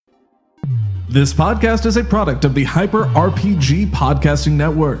This podcast is a product of the Hyper RPG Podcasting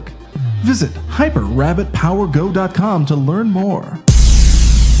Network. Visit hyperrabbitpowergo.com to learn more.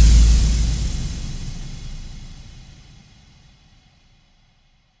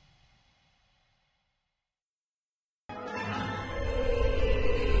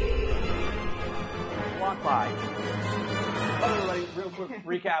 Walk by. Real quick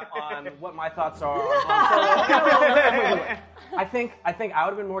recap on what my thoughts are on Han Solo. I think I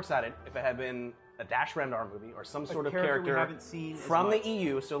would have been more excited if it had been a Dash Rendar movie or some sort of character we haven't seen from the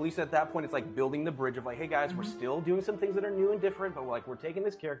EU. So at least at that point, it's like building the bridge of like, hey guys, we're still doing some things that are new and different, but we're taking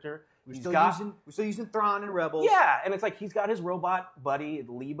this character. We're still using Thrawn and Rebels. Yeah, and it's like he's got his robot buddy,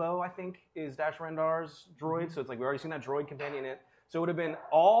 Lebo, I think, is Dash Rendar's droid. So it's like we already seen that droid companion in it. So it would have been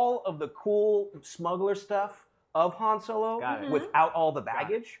all of the cool smuggler stuff of Han Solo without all the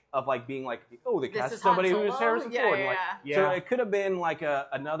baggage of like being like, oh, they cast somebody who's Harrison Ford. So it could have been like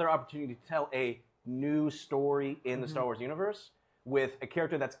another opportunity to tell a new story in the Star Wars universe with a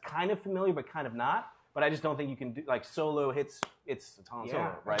character that's kind of familiar but kind of not. But I just don't think you can do like Solo hits. It's Han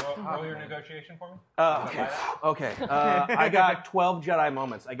Solo, right? Roll your negotiation for me. Okay. I got 12 Jedi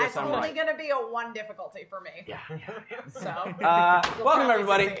moments. I guess It's I'm only right. going to be a 1 difficulty for me. Yeah. So. Welcome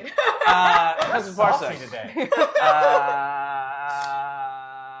everybody. This is Parsec. Today.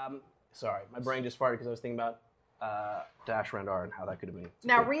 Sorry, my brain just farted because I was thinking about Dash Rendar and how that could have been.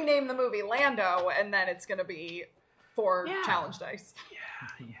 Now rename the movie Lando, and then it's going to be 4 challenge dice.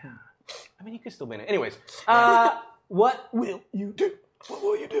 Yeah. I mean, you could still be in it. Anyways, what will you do? What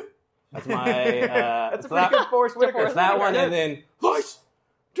will you do? That's my. That's a pretty good Force Whitaker. It's that one, and then lies,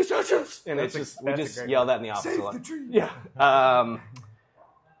 decisions, and it's just we just yell that in the opposite. Save the tree. Yeah. I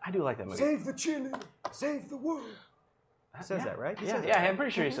do like that movie. Save the chili. Save the world. He says that, right? He says Yeah, that. I'm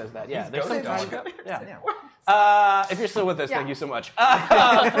pretty sure he says that. Yeah, there's Ghost some Dog. Yeah. If you're still with us, thank you so much.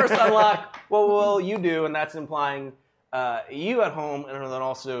 First unlock, what will you do? And that's implying you at home, and then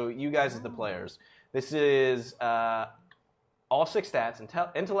also you guys as the players. This is all 6 stats: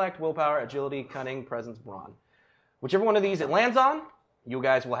 intellect, willpower, agility, cunning, presence, brawn. Whichever one of these it lands on, you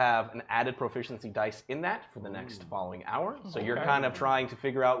guys will have an added proficiency dice in that for the next following hour. So you're kind of trying to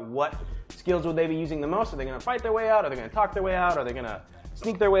figure out what skills would they be using the most. Are they going to fight their way out? Are they going to talk their way out? Are they going to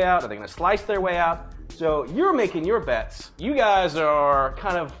sneak their way out? Are they going to slice their way out? So you're making your bets. You guys are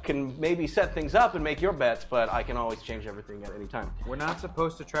can maybe set things up and make your bets, but I can always change everything at any time. We're not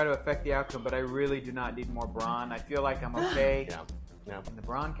supposed to try to affect the outcome, but I really do not need more brawn. I feel like I'm okay in the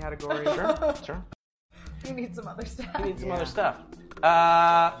brawn category. Sure. You need some other stuff. You need some other stuff.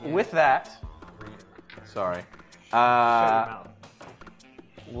 With that, sorry. Shut your mouth.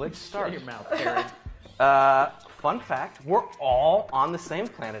 Let's start. Shut your mouth, Karen. Fun fact, we're all on the same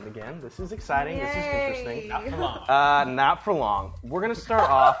planet again. This is exciting. Yay. This is interesting. Not for long. Not for long. We're going to start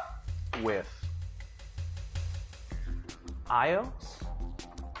off with Io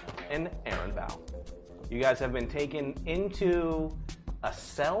and Aaron Val. You guys have been taken into a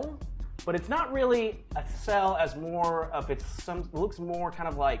cell, but it's not really a cell as more of it looks more kind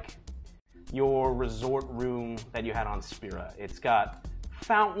of like your resort room that you had on Spira. It's got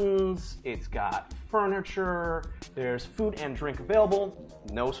fountains, it's got furniture, there's food and drink available,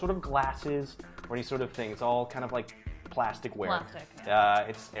 no sort of glasses or any sort of thing. It's all kind of like plasticware.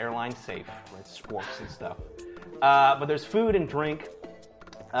 It's airline safe, it's sporks and stuff. But there's food and drink.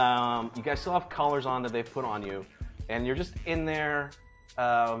 You guys still have collars on that they've put on you, and you're just in there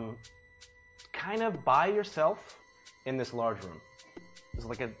kind of by yourself in this large room. It's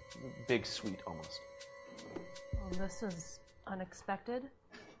like a big suite almost. Well, this is unexpected.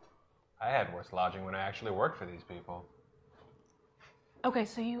 I had worse lodging when I actually worked for these people. Okay,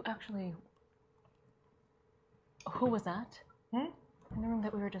 so you actually... Who was that? In the room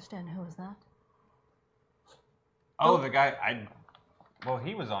that we were just in, who was that? Oh, the guy, well,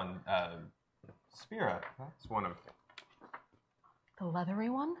 he was on Spira. That's one of The leathery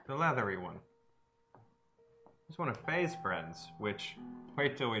one? the leathery one. He's one of Faye's friends, which,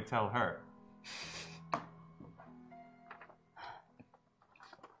 wait till we tell her.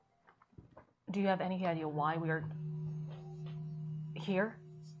 Do you have any idea why we are here?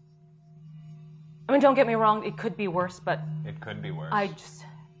 I mean, don't get me wrong, it could be worse, but It could be worse. I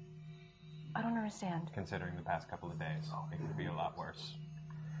don't understand. Considering the past couple of days, it could be a lot worse.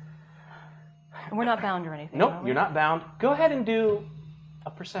 And we're not bound or anything, Nope, are we? you're not bound. Go ahead and do a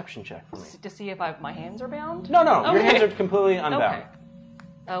perception check for me. To see if my hands are bound? No, your Okay. hands are completely unbound.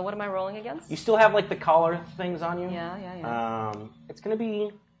 Okay. What am I rolling against? You still have like the collar things on you. Yeah. It's gonna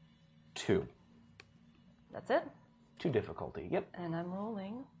be 2. That's it? 2 difficulty. Yep. And I'm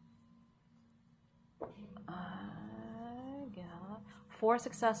rolling. I got 4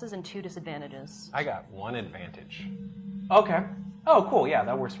 successes and 2 disadvantages. I got 1 advantage. Okay. Oh, cool. Yeah,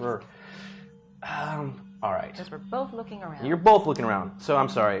 that works for... all right. Because we're both looking around. You're both looking around. So I'm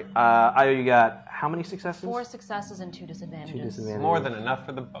sorry. Io, you got how many successes? 4 successes and 2 disadvantages. 2 disadvantages. More than enough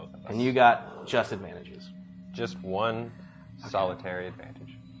for the both of us. And you got just advantages. Just 1 solitary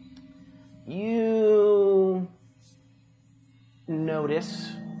advantage. You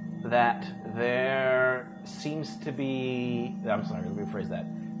notice that there seems to be... I'm sorry, let me rephrase that.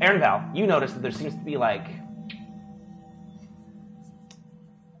 Aaron Val, you notice that there seems to be like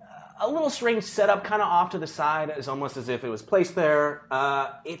a little strange setup kind of off to the side. It's almost as if it was placed there.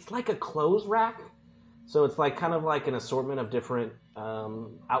 It's like a clothes rack. So it's like kind of like an assortment of different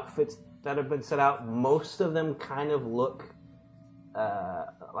outfits that have been set out. Most of them kind of look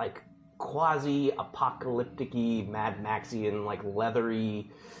like quasi-apocalyptic-y, Mad Maxian, like leathery,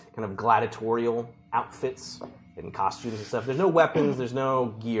 kind of gladiatorial outfits and costumes and stuff. There's no weapons, there's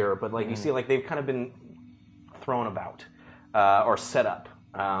no gear, but like you see, like they've kind of been thrown about or set up.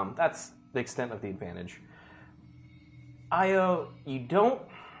 That's the extent of the advantage. Io, you don't...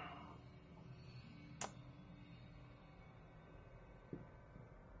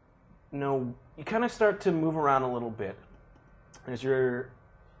 No, you kind of start to move around a little bit as you're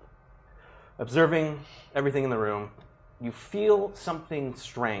observing everything in the room. You feel something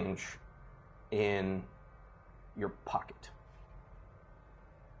strange in your pocket.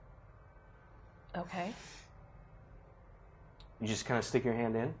 Okay. You just kind of stick your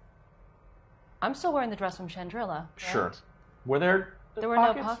hand in? I'm still wearing the dress from Chandrilla. Right? Sure. Were there There were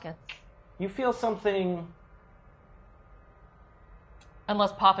pockets? no pockets. You feel something...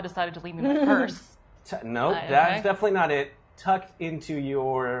 Unless Papa decided to leave me my purse. No, Okay. that's definitely not it. Tucked into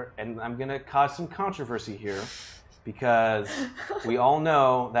your... And I'm going to cause some controversy here. Because we all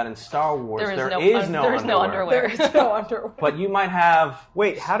know that in Star Wars there is no underwear. There is no underwear. But you might have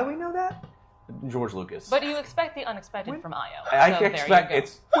Wait, how do we know that? George Lucas. But you expect the unexpected from Io. I so can there expect you go.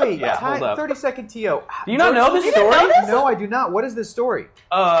 it's... Wait, Yeah, hold up. 30-second TO. Do you not know this story? No, I do not. What is this story?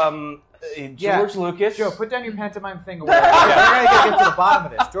 George Lucas. Joe, put down your pantomime thing away. I gotta get to the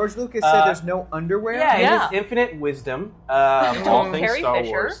bottom of this. George Lucas said there's no underwear? Yeah, in Yeah. his infinite wisdom, all Told things Carrie Star Fisher.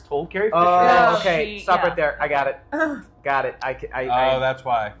 Wars. Told Carrie Fisher. Oh, Yeah, okay. she- Stop yeah. right there. I got it. Got it. Oh, that's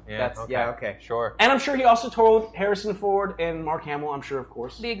why. Yeah, That's yeah. Okay. Sure. And I'm sure he also told Harrison Ford and Mark Hamill, I'm sure, of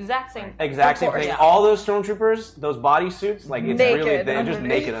course. The exact same. Exact same course. thing. Yeah. All those stormtroopers, those bodysuits, like it's Naked really, they're just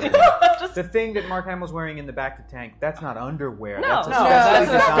underneath. naked underneath. The thing that Mark Hamill's wearing in the back to tank, that's not underwear. No, that's a no, specially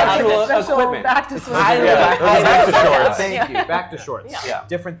that's designed- special Special equipment. back to swim. Highly- Yeah, highly back to specialized. shorts. Thank you. Back to shorts. Yeah.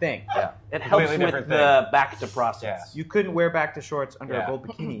 Different thing. Yeah. It helps Completely with different the back to process. You couldn't wear back to shorts under Yeah. a gold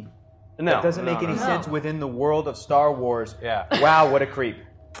bikini. No. That doesn't make any sense within the world of Star Wars. Yeah. Wow, what a creep.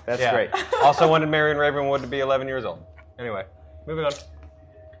 That's Yeah. great. Also wanted Marion Ravenwood to be 11 years old. Anyway, moving on.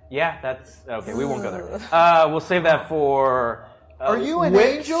 Yeah, that's okay. We won't go there. We'll save that for. Are you an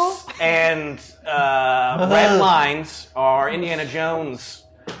whips angel? And red lines are Indiana Jones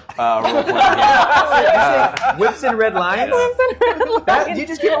role playing game. Whips and red lines? That, did you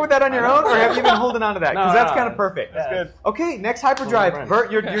just came up with that on your own, or have you been holding on to that? Because No, that's no, kind of perfect. that's good. Okay, next hyperdrive. friend.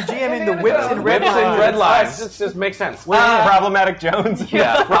 Bert, you're GMing the whips and red Whips lines. and red lines. This just makes sense. Problematic Jones.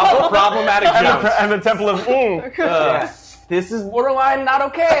 Yeah, problematic Jones. And the Temple of This is borderline not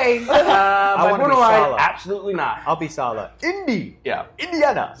okay. But wanna be borderline Sala. absolutely not. I'll be Sala. Indy. Yeah.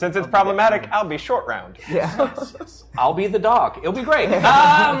 Indiana. Since it's problematic, I'll be short round. Yeah. I'll be the dog. It'll be great.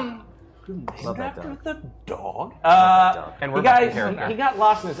 Love that dog. The dog. And we're he back got, to character. he got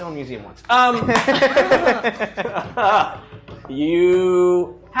lost in his own museum once.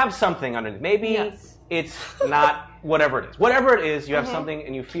 You have something underneath. Maybe Yes. it's not whatever it is. Whatever it is, you have something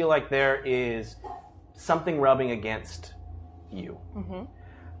and you feel like there is something rubbing against you.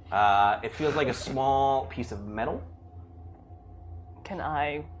 It feels like a small piece of metal. Can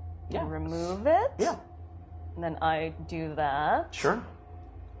I Yeah. remove it? Yeah. And then I do that. Sure.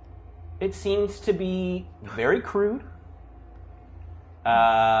 It seems to be very crude,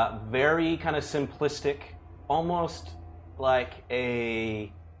 very kind of simplistic, almost like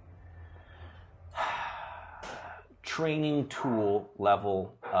a training tool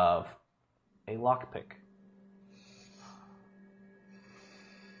level of a lockpick.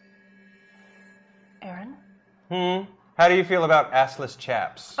 Aaron? How do you feel about assless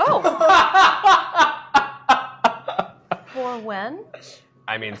chaps? Oh! For when?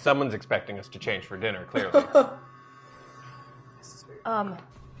 I mean, someone's expecting us to change for dinner, clearly.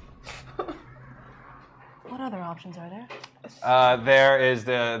 What other options are there? There is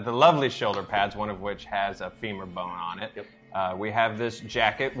the lovely shoulder pads, one of which has a femur bone on it. We have this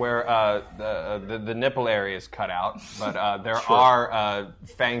jacket where the nipple area is cut out, but there are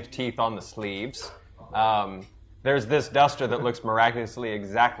fanged teeth on the sleeves. There's this duster that looks miraculously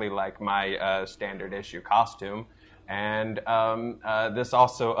exactly like my standard issue costume. And this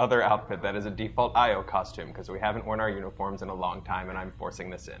also other outfit that is a default IO costume because we haven't worn our uniforms in a long time and I'm forcing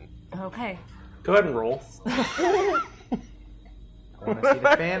this in. Okay. Go ahead and roll. I want to see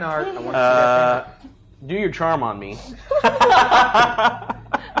the fan art. I want to see that fan art. Do your charm on me.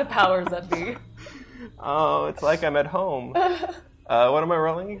 The powers that be. Oh, it's like I'm at home. What am I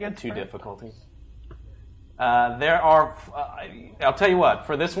rolling again? 2 difficulties. There are... I'll tell you what.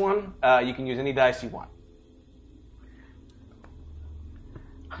 For this one, you can use any dice you want.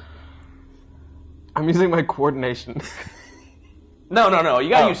 I'm using my coordination. No. You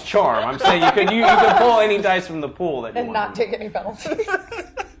gotta use charm. I'm saying you can pull any dice from the pool that you And want. not take any penalties.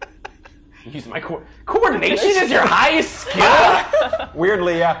 Use my coordination is your highest skill.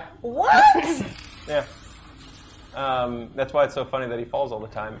 Weirdly, yeah. What? Yeah. That's why it's so funny that he falls all the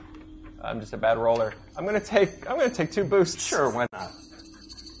time. I'm just a bad roller. I'm gonna take 2 boosts. Sure, why not?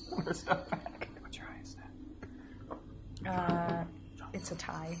 What's your highest stat? It's a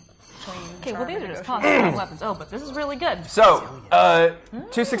tie. Okay, well these are just constant weapons. Oh, but this is really good. So,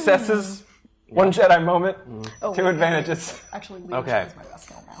 2 successes, 1 Jedi moment, 2 advantages. Actually, Leech Okay. is my best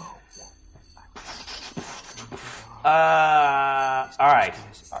skill now. All right.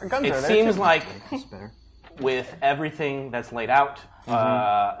 Our guns It are there, seems too. like with everything that's laid out,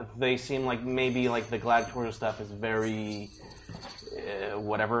 they seem like maybe like the gladiatorial stuff is very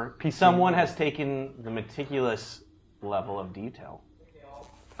whatever. Someone has taken the meticulous level of detail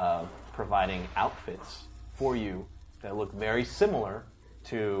of providing outfits for you that look very similar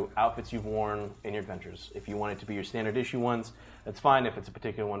to outfits you've worn in your adventures. If you want it to be your standard issue ones, that's fine. If it's a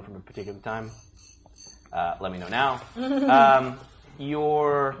particular one from a particular time, let me know now.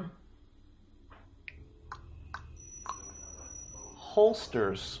 Your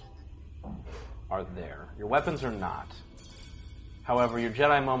holsters are there. Your weapons are not. However, your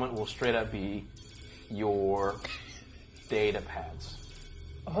Jedi moment will straight up be your data pads.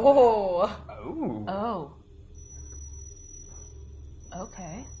 Oh. Ooh. Oh.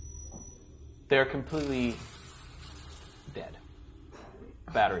 Okay. They're completely dead,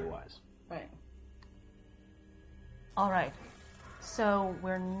 battery-wise. Right. All right. So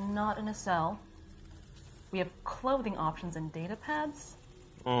we're not in a cell. We have clothing options and data pads.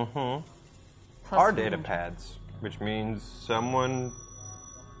 Mm-hmm. Plus Our data pads, which means someone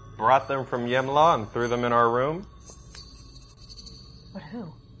brought them from Yemla and threw them in our room. But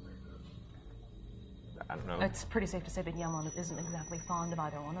who? I don't know. It's pretty safe to say that Yemlon isn't exactly fond of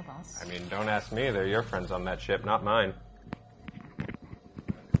either one of us. I mean, don't ask me. They're your friends on that ship, not mine.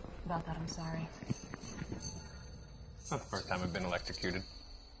 About that, I'm sorry. It's not the first time I've been electrocuted.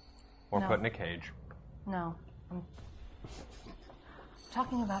 Or No. put in a cage. No, I'm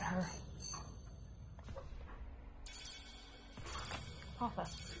talking about her. Hoffa.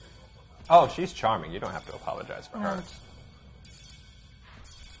 Oh, she's charming. You don't have to apologize for her.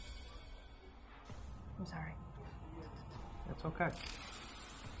 I'm sorry. It's okay.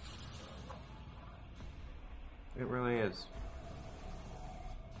 It really is.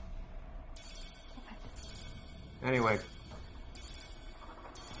 Anyway,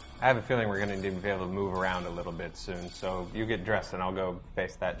 I have a feeling we're going to need to be able to move around a little bit soon, so you get dressed and I'll go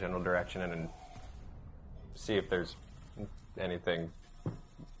face that general direction and see if there's anything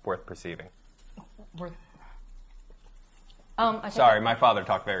worth perceiving. I think Sorry, my father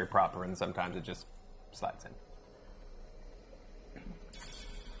talked very proper and sometimes it just slides in.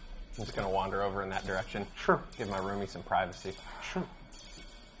 I'm just going to wander over in that direction. Sure. Give my roomie some privacy. Sure.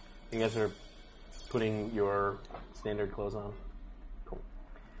 You guys are putting your standard clothes on? Cool.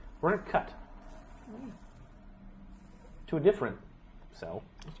 We're going to cut to a different cell.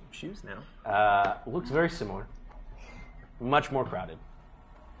 Shoes now. Looks very similar. Much more crowded.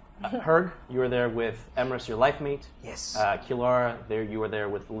 Herg, you are there with Emrys, your life mate. Yes. Kilara, there you are there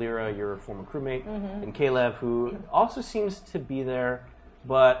with Lyra, your former crewmate, and Caleb, who also seems to be there,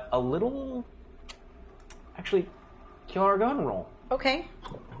 but a little. Actually, Kilara, go ahead and roll. Okay.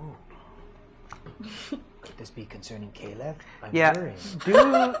 Could this be concerning Caleb? I'm Yeah. worried.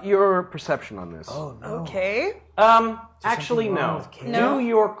 Do your perception on this. Oh, no. Okay. Actually, something wrong no. with Caleb? Do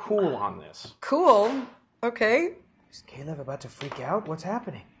your cool on this. Cool. Okay. Is Caleb about to freak out? What's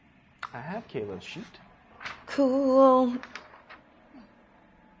happening? I have Caleb's sheet. Cool.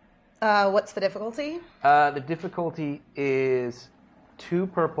 What's the difficulty? The difficulty is 2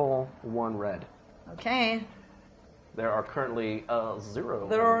 purple, 1 red. Okay. There are currently 0.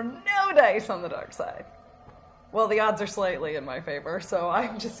 There are no dice on the dark side. Well, the odds are slightly in my favor, so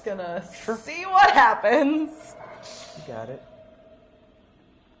I'm just gonna see what happens. You got it.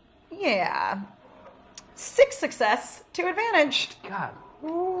 Yeah. 6 success, 2 advantage. God.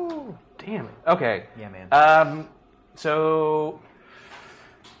 Ooh, damn it. Okay. Yeah, man. So.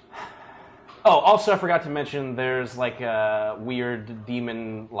 Oh, also I forgot to mention there's like a weird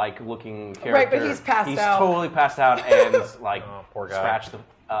demon-like looking character. Right, but he's passed out. He's totally passed out and like poor guy. scratched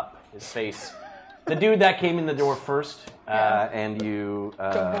up his face. The dude that came in the door first, Yeah. and you.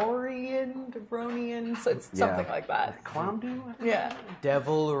 Devronian, so it's something like that. Clomdu? Yeah.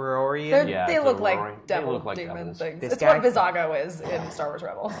 Devil Rorian. Yeah, They look Devrorian. like They devil look like demon devils. things. This It's guy? what Vizago is in Star Wars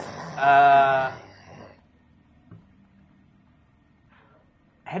Rebels.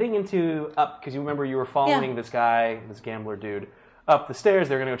 Heading into up, because you remember you were following this guy, this gambler dude, up the stairs.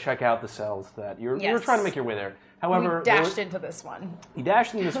 They're going to go check out the cells that you were Yes. trying to make your way there. However, We dashed into this one. you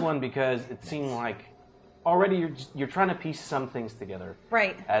dashed into this one because it seemed like already you're trying to piece some things together.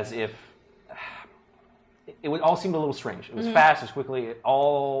 Right. As if it would all seemed a little strange. It was fast, it was quickly. It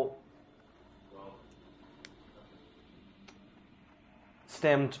all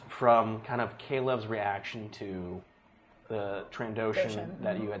stemmed from kind of Caleb's reaction to the Trandoshan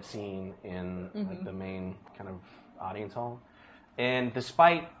that you had seen in like the main kind of audience hall. And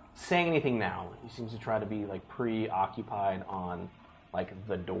despite saying anything now, he seems to try to be like preoccupied on like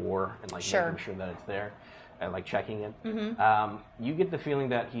the door and like making sure that it's there and like checking it. You get the feeling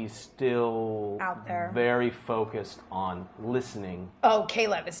that he's still Out there. very focused on listening. Oh,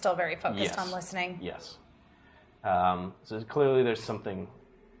 Caleb is still very focused Yes. on listening. Yes. So clearly there's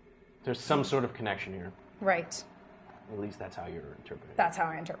some sort of connection here. Right. At least that's how you're interpreting it. That's how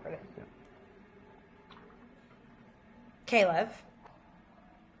I interpret it. Caleb,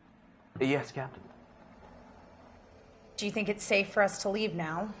 Yes, Captain. do you think it's safe for us to leave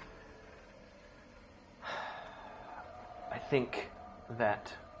now? I think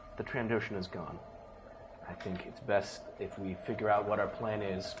that the Trandoshan is gone. I think it's best if we figure out what our plan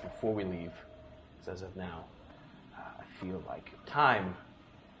is before we leave. 'Cause as of now, I feel like time,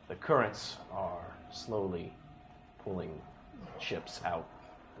 the currents are slowly pulling ships out.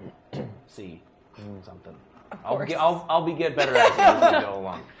 See, something. course. I'll be get better at it as we go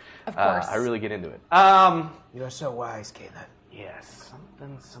along. Of course. I really get into it. You're so wise, Caleb. Yes,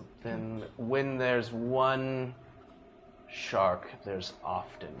 something. When there's one shark, there's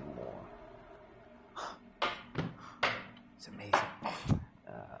often more. It's amazing.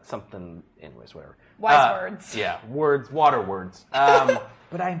 Something, anyways, whatever. Wise words. Yeah, words, water words.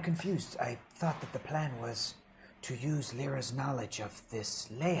 But I am confused. I thought that the plan was to use Lyra's knowledge of this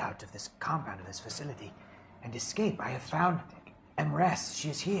layout of this compound, of this facility, and escape. I have found Emrys. She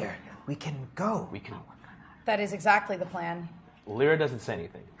is here. We can go. We can. That is exactly the plan. Lyra doesn't say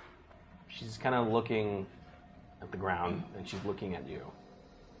anything. She's kind of looking at the ground, and she's looking at you,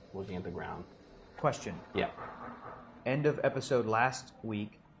 looking at the ground. Question. Yeah. End of episode last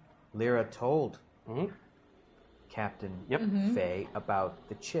week, Lyra told Captain Faye about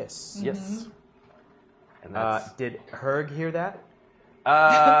the Chiss. Yes. And that's, Did Herg hear that?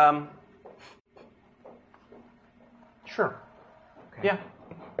 Sure. Okay. Yeah.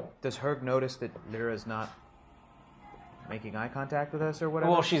 Does Herg notice that Lyra's not making eye contact with us or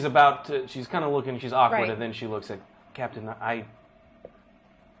whatever? Well, she's about to. She's kind of looking. She's awkward, Right. and then she looks at Captain. I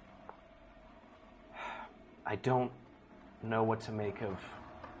don't know what to make of.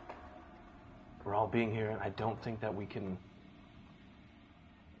 We're all being here, and I don't think that we can.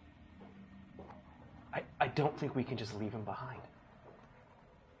 I don't think we can just leave him behind.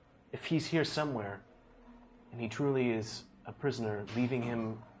 If he's here somewhere, and he truly is a prisoner, leaving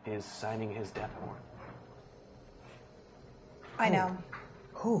him is signing his death warrant. I know.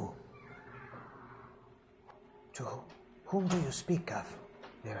 Who? To whom do you speak of,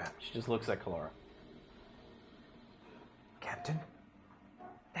 Lyra? She just looks at Kalara. Captain?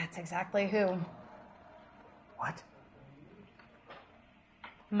 That's exactly who. What?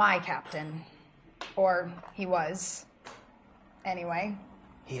 My captain. Or he was. Anyway.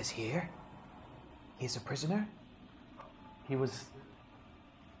 He is here? He is a prisoner? He was.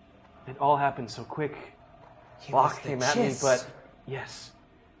 It all happened so quick. He was Locke the came at me, Chiss. but yes.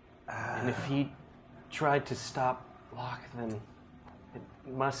 And if he tried to stop Locke, then it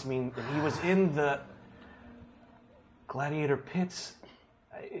must mean that he was in the gladiator pits.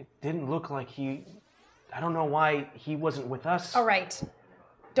 It didn't look like he. I don't know why he wasn't with us. All right.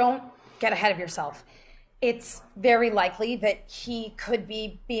 Don't get ahead of yourself. It's very likely that he could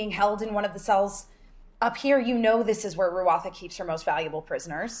be being held in one of the cells up here. You know this is where Ruatha keeps her most valuable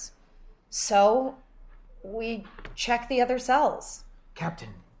prisoners. So, we check the other cells.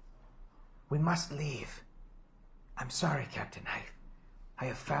 Captain, we must leave. I'm sorry, Captain. I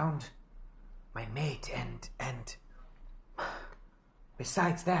have found my mate, and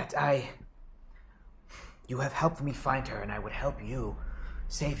besides that, you have helped me find her, and I would help you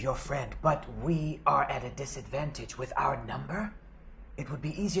save your friend, but we are at a disadvantage with our number. It would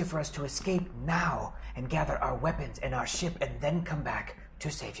be easier for us to escape now and gather our weapons and our ship and then come back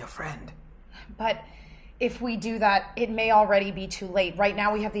to save your friend. But if we do that, it may already be too late. Right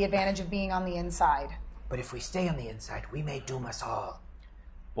now we have the advantage of being on the inside. But if we stay on the inside, we may doom us all.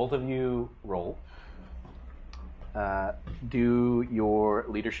 Both of you roll. Do your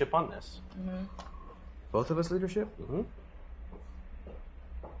leadership on this. Mm-hmm. Both of us leadership? Mm-hmm.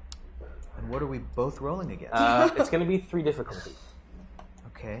 And what are we both rolling against? It's going to be 3 difficulty.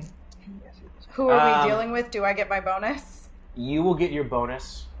 Okay. Who are we dealing with? Do I get my bonus? You will get your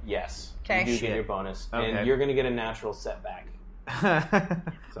bonus, yes. Okay. You do get your bonus. Okay. And you're going to get a natural setback.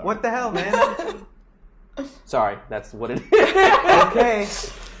 What the hell, man? Sorry, that's what it is. Okay.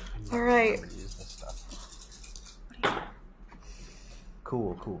 All right.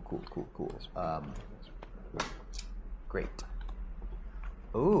 Cool. Great.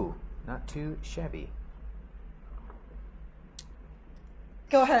 Ooh, not too shabby.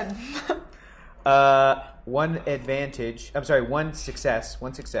 Go ahead. One success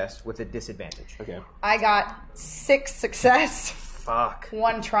with a disadvantage. Okay. I got 6 success, Fuck.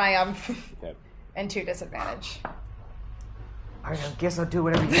 1 triumph, Okay. and 2 disadvantage. I guess I'll do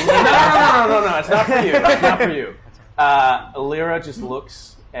whatever you want. No, it's not for you. It's not for you. Lyra just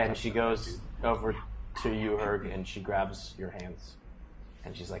looks, and she goes over to you, Herg, and she grabs your hands.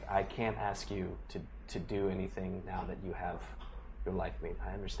 And she's like, I can't ask you to do anything now that you have your life mate.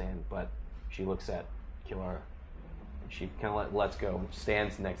 I understand, but she looks at Kilara. She kind of lets go,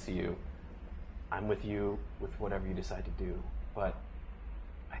 stands next to you. I'm with you with whatever you decide to do, but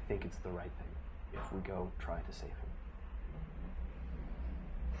I think it's the right thing if we go try to save him.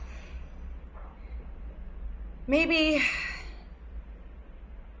 Maybe.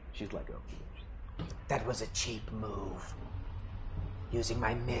 She's let go. That was a cheap move. Using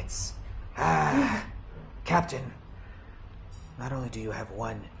my mitts. Captain, not only do you have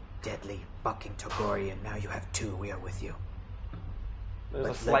one deadly fucking Togorian, now you have 2. We are with you. There's a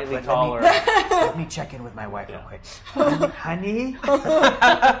Let- slightly let- taller. Let me check in with my wife real quick. Honey?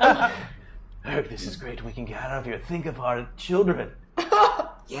 Herg, this is great. We can get out of here. Think of our children.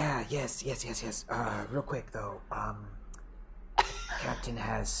 Yeah, yes. Real quick, though. Captain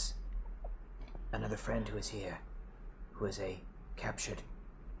has another friend who is here, who is a captured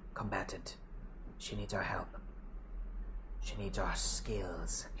combatant. She needs our help. She needs our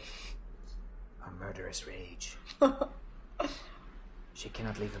skills. Our murderous rage. She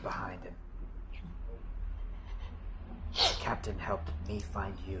cannot leave it behind him. The captain helped me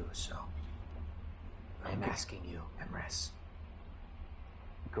find you, so I'm asking you, Emrys.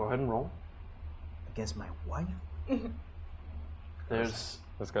 Go ahead and roll. Against my wife? There's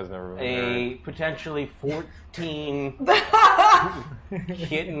This guy's never been a married. potentially 14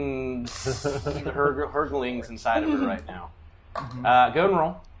 kittens, herglings inside of her right now. Go ahead and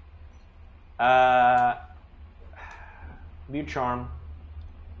roll. Be charm,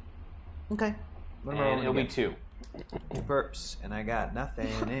 Okay. What am I and rolling it'll be against? 2. Burps, and I got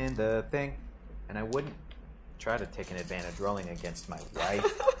nothing in the thing. And I wouldn't try to take an advantage rolling against my wife.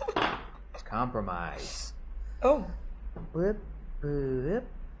 It's compromise. Oh. Boop, boop.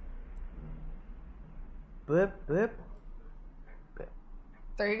 Boop, boop. Boop.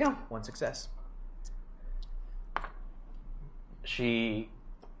 There you go. 1 success. She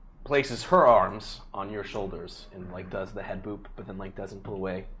places her arms on your shoulders and like does the head boop, but then like doesn't pull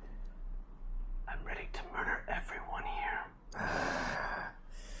away. I'm ready to murder everyone here.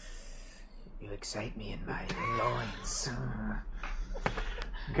 You excite me in my loins.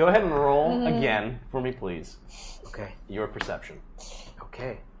 Go ahead and roll again for me, please. Okay. Your perception.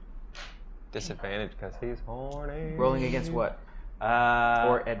 Okay. Disadvantage because he's horny. Rolling against what?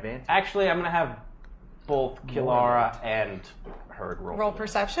 Or advantage? Actually, I'm gonna have both Kilara and Herg roll. Roll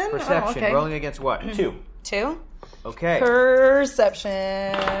perception? Perception. Oh, okay. Rolling against what? 2. 2. Okay.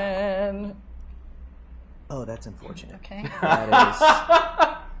 Perception. Oh, that's unfortunate. Okay. That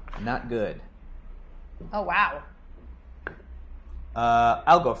is not good. Oh, wow.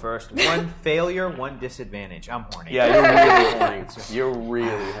 I'll go first. 1 failure, 1 disadvantage. I'm horny. Yeah, you're really horny. You're really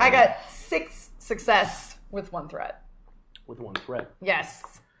horny. I got 6 success with 1 threat. with 1 threat.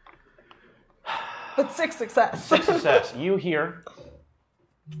 Yes. But 6 success. 6 success. You hear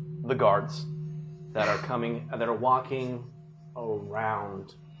the guards that are coming, that are walking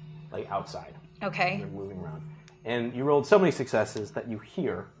around, like outside. Okay. They're moving around. And you rolled so many successes that you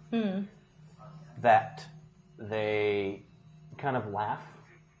hear that they kind of laugh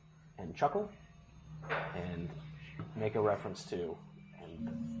and chuckle and make a reference to, and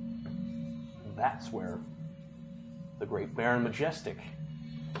that's where the great Baron Majestic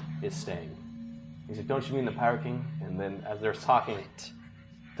is staying. He's like, don't you mean the Pirate King? And then as they're talking, it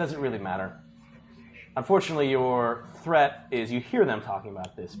doesn't really matter. Unfortunately, your threat is you hear them talking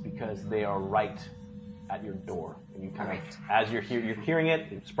about this because they are right at your door. And you kind of, as you're hearing it,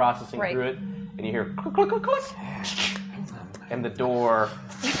 it's processing through it, and you hear click, click, click, click, and the door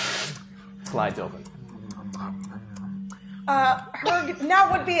slides open. Herg,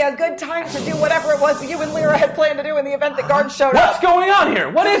 now would be a good time to do whatever it was you and Lyra had planned to do in the event the guards showed up. What's going on here?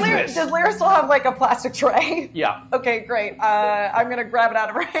 What is this? Does Lyra still have like a plastic tray? Yeah. Okay, great. I'm gonna grab it out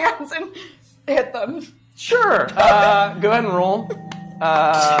of her hands and hit them. Sure. Go ahead and roll.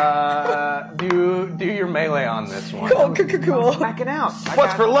 Do your melee on this one. Cool. Smacking out.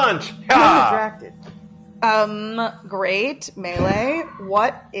 What's for lunch? Distracted. Great. Melee.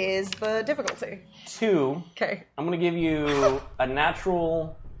 What is the difficulty? 2. Okay. I'm going to give you a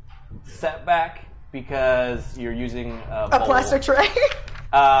natural setback because you're using a bowl. Plastic tray?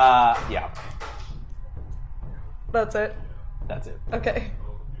 Yeah. That's it. That's it. Okay.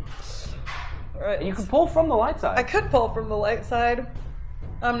 All right. You can pull from the light side. I could pull from the light side.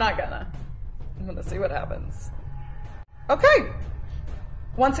 I'm not gonna. I'm gonna see what happens. Okay.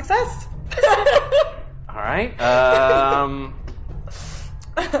 1 success. All right.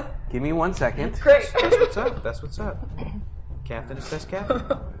 Give me 1 second. Great. That's what's up. That's what's up. Captain is best captain.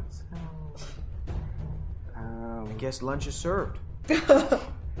 I guess lunch is served.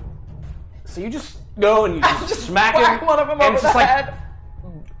 So you just go and you just smack whack him. one of them and over it's the just like, head.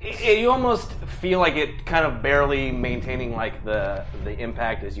 You almost feel like it kind of barely maintaining like the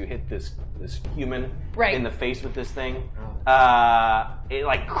impact as you hit this human in the face with this thing. It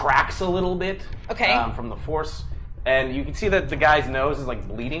like cracks a little bit from the force, and you can see that the guy's nose is like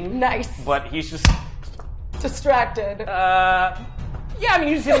bleeding. Nice. But he's just distracted. Yeah, I mean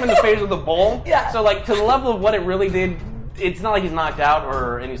you just hit him in the face with a bowl. Yeah. So like to the level of what it really did, it's not like he's knocked out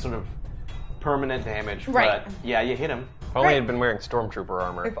or any sort of permanent damage. Right. But yeah, you hit him. If only he'd been wearing stormtrooper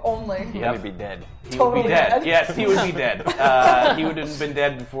armor. If only. Yep. He'd be dead. He Totally would be dead. dead. Yes, he would be dead. He would have been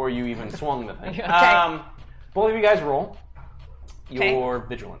dead before you even swung the thing. Okay. Both of you guys roll your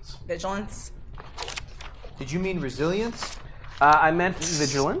vigilance. Vigilance. Did you mean resilience? I meant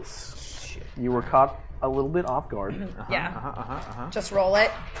vigilance. Shit. You were caught a little bit off guard. Yeah. Just roll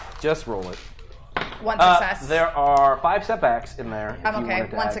it. Just roll it. 1 success. There are 5 setbacks in there. If I'm you okay. wanted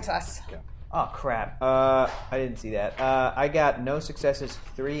to 1 add. success. Yeah. Oh, crap. I didn't see that. I got no successes,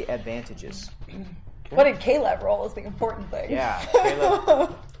 3 advantages. What did Caleb roll is the important thing. Yeah,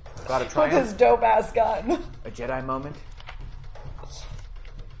 Caleb got a With his triumph. dope ass gun. A Jedi moment.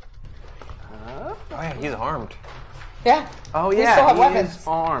 Oh yeah, he's armed. Yeah. Oh We yeah, still have he weapons. is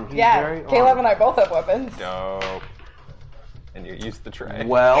armed. He's Yeah. very Caleb armed. and I both have weapons. Dope. And you used the tray.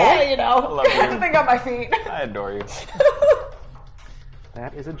 Well, Yeah, you know. love you. Everything on my feet. I adore you.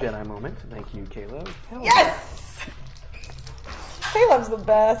 that is a Jedi moment. Thank you, Caleb. Yes! Caleb's the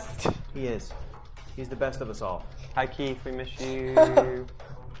best. He is. He's the best of us all. Hi Keith, we miss you.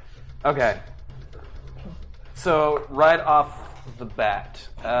 Okay. So right off the bat,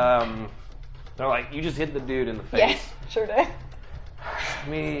 they're like, "You just hit the dude in the face." Yes, sure did.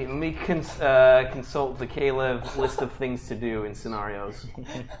 Let me consult the Caleb list of things to do in scenarios.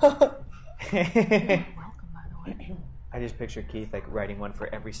 I just picture Keith like writing one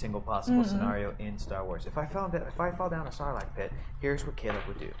for every single possible scenario in Star Wars. If I fall down a Sarlacc pit, here's what Caleb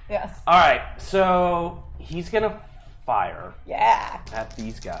would do. Yes. All right, so he's gonna fire Yeah. at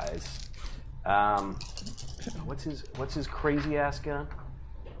these guys. What's his crazy ass gun?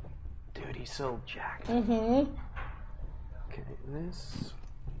 Dude, he's so jacked. Mm-hmm. Okay, this,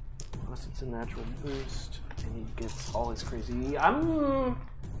 unless it's a natural boost, and he gets all his crazy.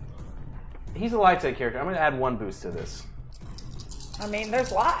 He's a light side character. I'm going to add 1 boost to this. I mean,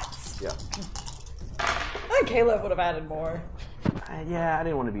 there's lots. Yep. I think Caleb would have added more. Yeah, I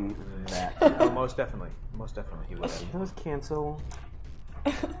didn't want to be that. Oh, most definitely he would. Those cancel.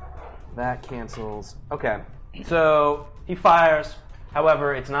 That cancels. Okay, so he fires.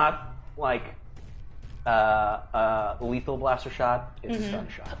 However, it's not like a lethal blaster shot. It's a stun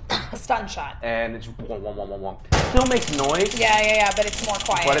shot. A stun shot. And it's wom, wom, wom, wom, wom. Still makes noise. Yeah, but it's more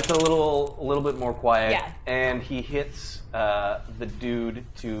quiet. But it's a little bit more quiet. Yeah. And he hits the dude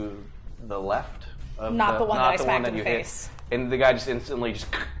to the left of Not the one that I smacked that in you the hit. face. And the guy just instantly just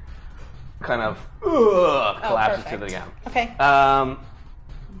kind of collapses to the perfect. ground. Okay.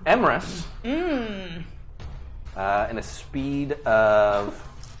 Emrys, in a speed of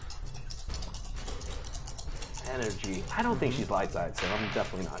energy. I don't think she's light side, so I'm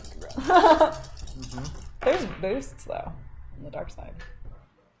definitely not going to grab her. There's boosts though on the dark side.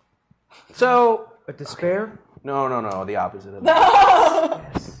 So, But despair? no, the opposite of that.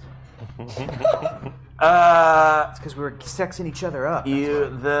 Yes. Uh, It's because we were sexing each other up.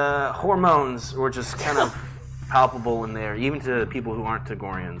 the hormones were just kind of palpable in there, even to people who aren't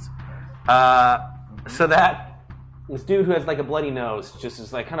Tagorians. So that this dude who has like a bloody nose just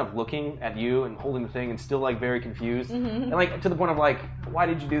is like kind of looking at you and holding the thing and still like very confused and like to the point of like, why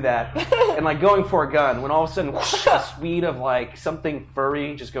did you do that? And like going for a gun when all of a sudden whoosh, a speed of like something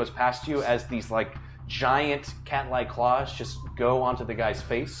furry just goes past you as these like giant cat-like claws just go onto the guy's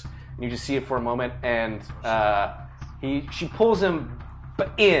face. And you just see it for a moment, and she pulls him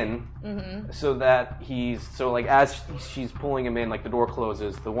in so that as she's pulling him in, like the door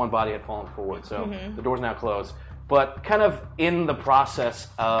closes, the one body had fallen forward, so the door's now closed. But kind of in the process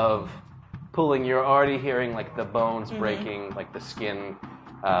of pulling, you're already hearing like the bones breaking, like the skin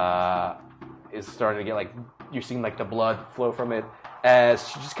is starting to get like, you're seeing like the blood flow from it as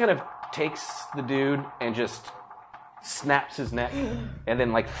she just kind of takes the dude and just snaps his neck and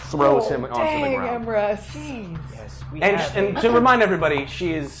then like throws him onto the ground. Emrys. Yes, we And to remind everybody,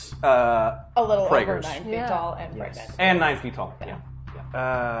 she is A little Prager's. over 9 feet tall and pregnant. And 9 feet tall.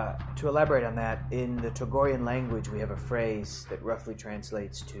 Yeah. To elaborate on that, in the Togorian language, we have a phrase that roughly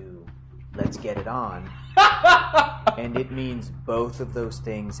translates to "let's get it on," and it means both of those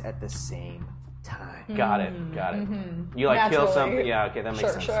things at the same time. Got it. You like kill Naturally. something. Yeah. Okay, that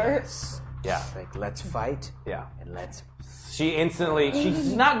makes sense. Yes. Yeah. Like let's fight. Yeah. And let's. She instantly.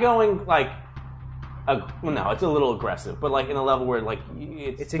 She's not going like. Well, no, it's a little aggressive, but like in a level where like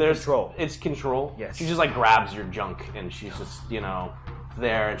It's in control. It's control. Yes. She just like grabs your junk and she's just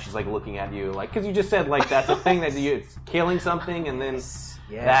there and she's like looking at you like because you just said like that's a thing that it's killing something and then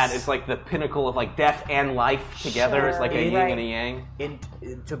that is like the pinnacle of like death and life together. It's like a yin and a yang. In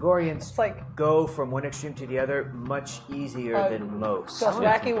Togorians like- go from one extreme to the other much easier than most.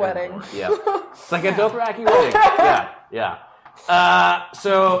 Dothraki wedding. Yeah. It's like a Dothraki wedding. Yeah.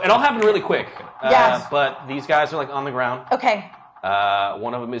 So it all happened really quick. Yes. But these guys are like on the ground. Okay.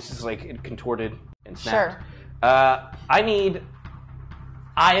 One of them is just like contorted and snapped. Sure. I need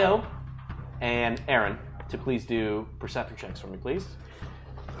Io and Aaron to please do perception checks for me, please.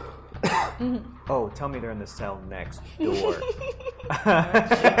 Oh, tell me they're in the cell next door.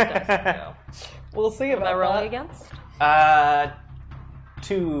 We'll see What am I about rolling that. against?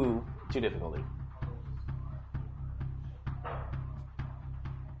 Two difficulty. I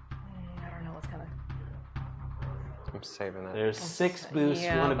don't know what's coming. I'm saving that. There's 6 boosts,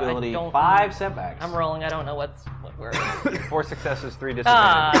 Yeah, 1 but I ability, don't- 5 setbacks. I'm rolling. I don't know what we're. 4 successes, 3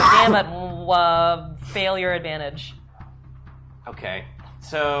 disadvantages. Damn it! Failure advantage. Okay.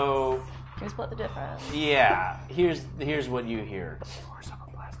 So Can we split the difference? yeah, here's what you hear.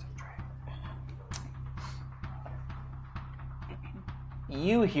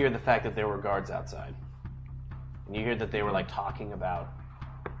 You hear the fact that there were guards outside, and you hear that they were like talking about.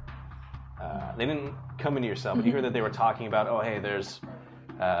 They didn't come into your cell, but you hear that they were talking about. Oh, hey, there's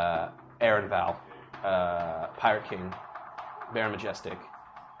Aaron Val, Pirate King, Baron Majestic,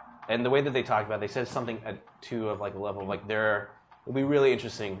 and the way that they talked about, it, they said something of like a level of like it'll be really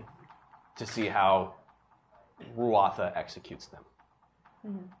interesting to see how Ruatha executes them.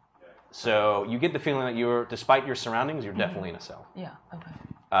 Mm-hmm. So you get the feeling that despite your surroundings, you're definitely in a cell. Yeah. Okay.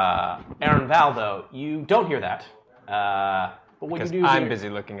 Aaron Val, though, you don't hear that. But what you Because do I'm hear, busy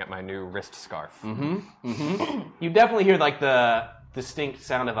looking at my new wrist scarf. you definitely hear like the distinct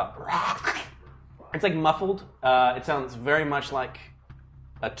sound of a. It's like muffled. It sounds very much like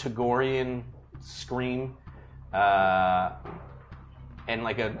a Tagorian scream, and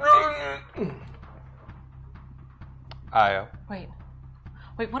like a. Io.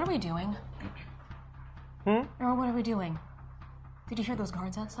 Wait, what are we doing? Or what are we doing? Did you hear those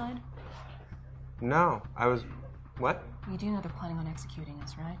guards outside? No, I was... What? You do know they're planning on executing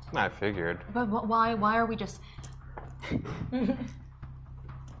us, right? I figured. But why are we just... There's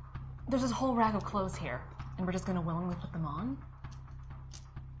this whole rack of clothes here, and we're just gonna willingly put them on?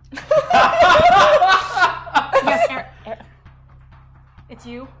 Yes, Aaron. It's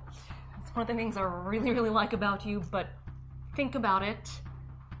you. It's one of the things I really, really like about you, but think about it.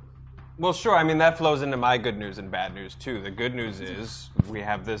 Well, sure. I mean, that flows into my good news and bad news, too. The good news is we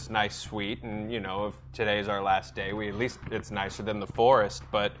have this nice suite, and, if today's our last day, at least it's nicer than the forest,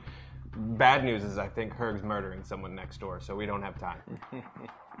 but bad news is I think Herg's murdering someone next door, so we don't have time.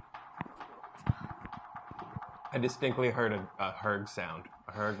 I distinctly heard a Herg sound,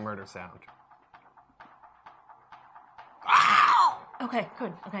 a Herg murder sound. Okay,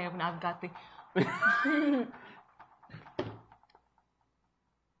 good. Okay, I've got the...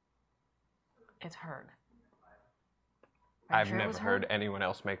 It's heard. Are you I've sure it never was heard anyone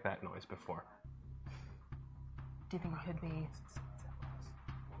else make that noise before. Do you think it could be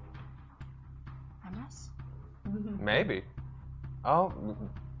MS? Maybe. Oh,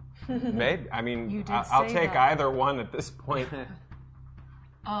 maybe. I mean, You did I'll say take that. either one at this point.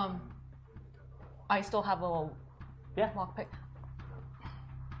 I still have the little lockpick.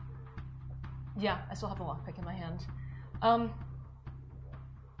 Yeah, I still have the lockpick in my hand.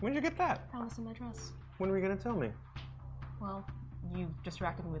 When did you get that? Found this in my dress. When were you going to tell me? Well, you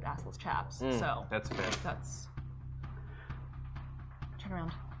distracted me with assless chaps, so That's fair. that's. Turn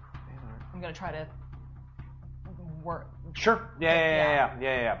around. I'm gonna try to work. Sure. Yeah.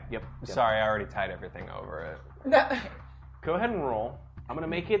 Yep. Sorry, I already tied everything over it. Go ahead and roll. I'm gonna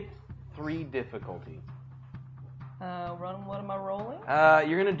make it 3 difficulty. What am I rolling?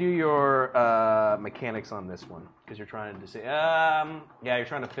 You're gonna do your mechanics on this one because you're trying to you're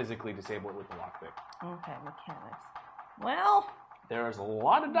trying to physically disable it with the lockpick. Okay, mechanics. Well, There's a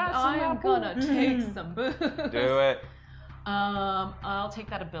lot of dice. I'm gonna take some boost. Do it. I'll take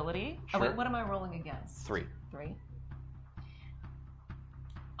that ability. Oh Sure. wait, what am I rolling against? 3. 3.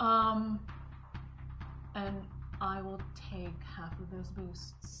 And I will take half of those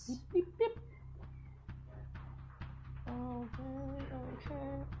boosts.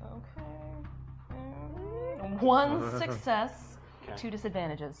 Okay. 1 success, Okay. 2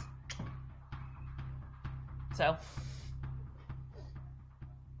 disadvantages. So,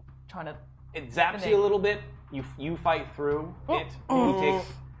 trying to. It zaps you a little bit. You fight through it. You take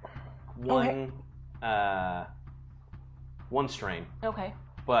one strain, Okay.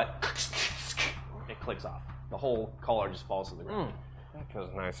 but it clicks off. The whole collar just falls to the ground. That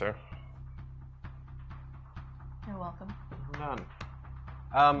feels nicer. You're welcome. Done.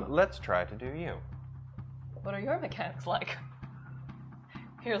 Let's try to do you. What are your mechanics like?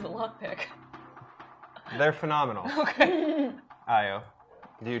 Here's a lockpick. They're phenomenal. Okay. Io,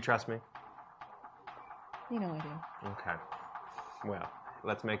 do you trust me? You know I do. Okay. Well,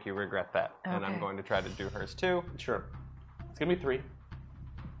 let's make you regret that. And I'm Okay. going to try to do hers too. Sure. It's gonna be 3.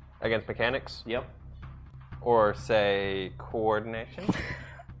 Against mechanics? Yep. Or say coordination?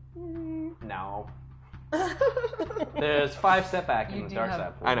 No. There's 5 setback in You the do dark have-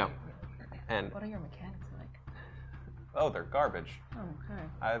 side. I know. And What are your mechanics like? oh, they're garbage. Okay.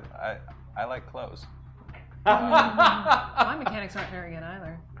 I like clothes. My mechanics aren't very good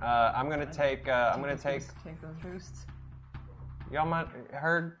either. I'm gonna take. Take those boosts. Y'all mind?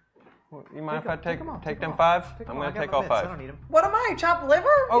 Heard? You mind if I take them all, take take them them all. 5? Pick I'm them all. gonna I got take my all bits. I 5. don't need them. What am I? Chopped liver?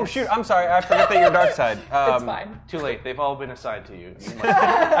 Oh shoot! I'm sorry. I forget that you're dark side. It's fine. Too late. They've all been assigned to you.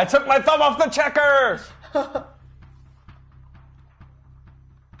 I took my thumb off the checker.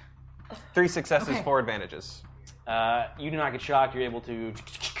 3 successes, Okay. 4 advantages. You do not get shocked. You're able to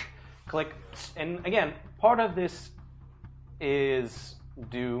click. And again, part of this is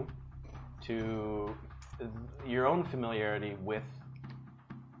due to your own familiarity with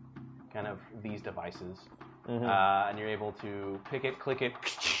kind of these devices. And you're able to pick it, click it,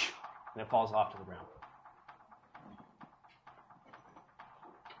 and it falls off to the ground.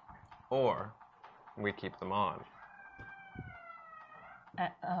 Or we keep them on.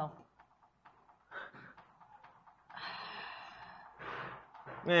 Oh.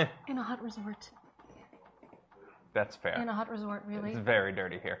 Eh, In a hot resort. that's fair. In a hot resort, really? It's very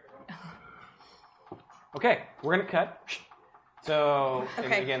dirty here. Okay, we're gonna cut. So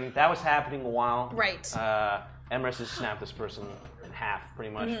Okay. again, that was happening a while. Right. Emrys has snapped this person in half, pretty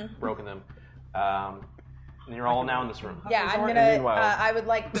much, broken them. And you're all now in this room. Yeah, I'm And gonna. meanwhile- I would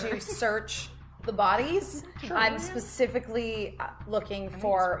like to search the bodies. I'm specifically looking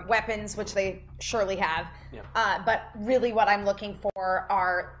for weapons, which they surely have. Yep. But really, what I'm looking for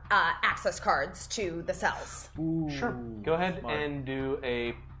are access cards to the cells. Sure. Go ahead and do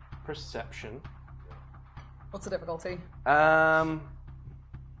a perception. What's the difficulty? I'll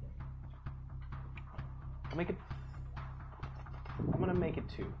make it. I'm gonna make it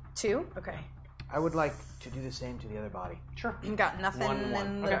 2. 2? Okay. I would like to do the same to the other body. Sure. Got nothing 1-1.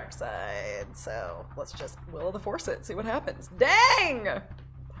 in the Okay. Dark side. So let's just will of the force it. See what happens. Dang!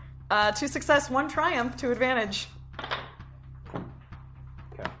 2 success, 1 triumph, 2 advantage.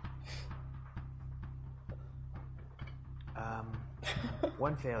 Okay.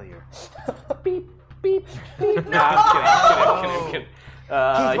 1 failure. Beep, beep, beep. No, I'm kidding.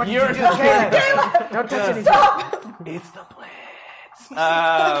 What did You're you do, Caleb? Don't touch anything. It's the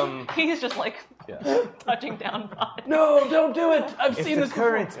blitz. He's just like touching down bodies. No, don't do it. I've If seen the this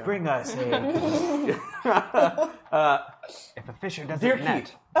currents bring us a... if a fisher doesn't Dear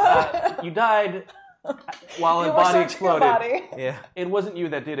net... Keith, you died while a body searching your exploded. body. Yeah. It wasn't you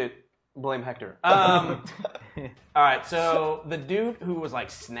that did it. Blame Hector. All right, so the dude who was like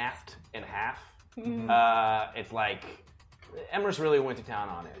snapped in half, it's like Emrys really went to town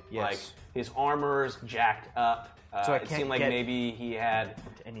on it. Yes. Like his armor's jacked up. So I it can't seemed like get maybe he had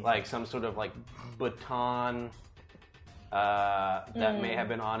anything. like some sort of like baton that may have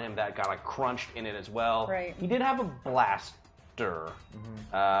been on him that got like crunched in it as well. Right. He did have a blaster,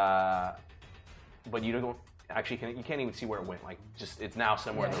 but you don't. Actually, you can't even see where it went. Like, just it's now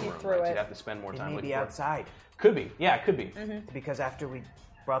somewhere in the he room. threw Right? So it. you have to spend more It time may looking be for it. outside. Could be. Yeah, it could be. Because after we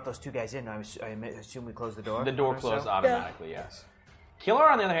brought those two guys in, I assume we closed the door. The door on closed ourselves? automatically. Yes.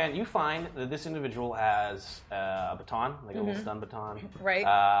 Kilar, on the other hand, you find that this individual has a baton, like a little stun baton, Right.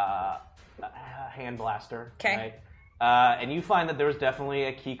 A hand blaster, 'Kay. right? And you find that there's definitely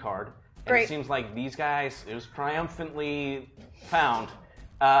a key card. And Great. it seems like these guys, it was triumphantly found.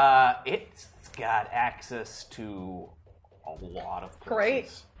 It's got access to a lot of places.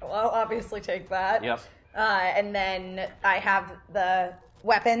 Great. Well, I'll obviously take that. Yep. And then I have the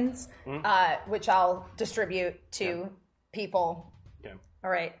weapons, which I'll distribute to people. Okay. All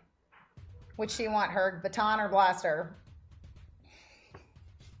right. Which do you want, Herg? Baton or blaster?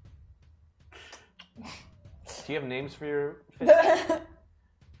 Do you have names for your fish?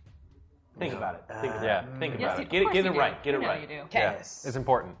 Think about it. Think about it. Think Yes, about of it. Get course it you right. do. Get it You know right. you do. Okay. Yes. It's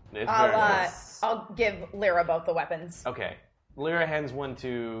important. It's very important. I'll give Lyra both the weapons. Okay. Lyra hands one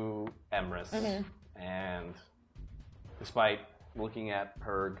to Emrys, and despite looking at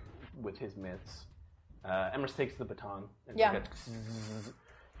Herg with his mitts, Emrys takes the baton and Yeah.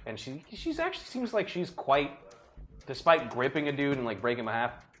 and she's actually seems like she's quite, despite gripping a dude and like breaking him in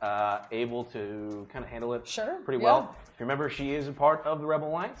half, able to kind of handle it pretty well. If you remember, she is a part of the Rebel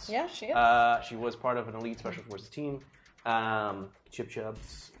Alliance. Yeah, she is. She was part of an elite special forces team. Chip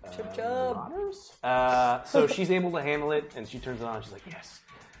Chub's Chub Chub. Marauders. So she's able to handle it, and she turns it on. And she's like, "Yes,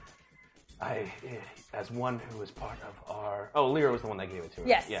 as one who was part of our." Oh, Lyra was the one that gave it to her.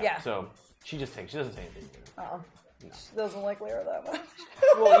 Yes, yeah. So she just takes. She doesn't say anything. Oh, she doesn't like Lyra that much.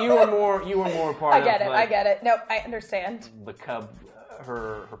 Well, you were more part. I get of, it. like, I get it. Nope, I understand. The cub,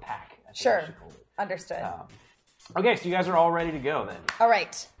 her pack. I think Sure. she called it. Understood. Okay, so you guys are all ready to go then. All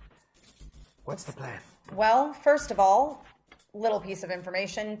right. What's the plan? Well, first of all, little piece of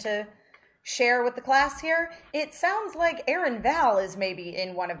information to share with the class here. It sounds like Aaron Val is maybe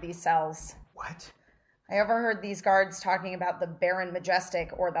in one of these cells. What? I overheard these guards talking about the Baron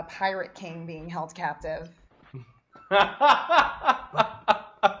Majestic or the Pirate King being held captive.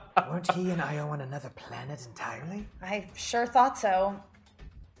 Weren't he and Io on another planet entirely? I sure thought so.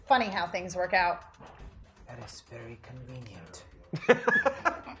 Funny how things work out. That is very convenient.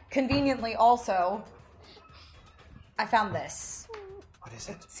 Conveniently, also, I found this. What is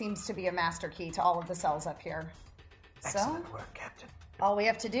it? Seems to be a master key to all of the cells up here. So, Excellent work, Captain. all we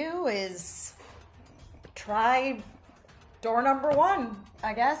have to do is try door number 1,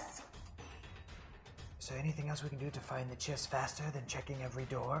 I guess. Is there anything else we can do to find the chest faster than checking every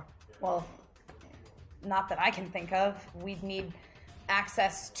door? Well, not that I can think of. We'd need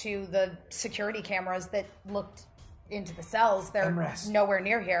access to the security cameras that looked into the cells. They're Emrys. nowhere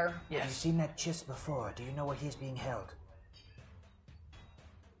near here. Have you seen that chest before? Do you know where he's being held?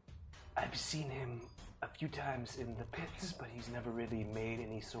 I've seen him a few times in the pits, but he's never really made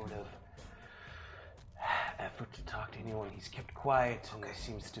any sort of effort to talk to anyone. He's kept quiet and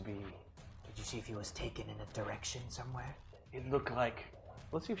seems to be. Did you see if he was taken in a direction somewhere? It looked like.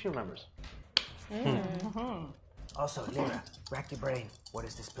 Let's see if she remembers. Also, Lyra, rack your brain. What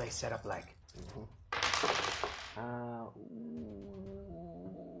is this place set up like?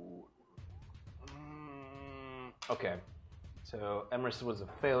 Okay, so Emrys was a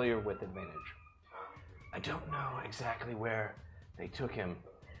failure with advantage. I don't know exactly where they took him,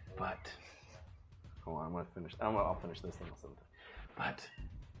 but hold on, I'll finish this thing sometime. But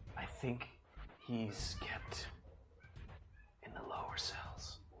I think he's kept in the lower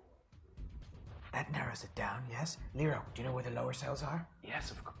cells. That narrows it down, yes? Lyra, do you know where the lower cells are?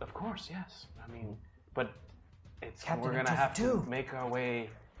 Yes, of course, yes. I mean, but it's Captain, we're it gonna just have do. to make our way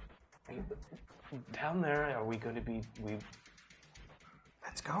down there. Are we going to be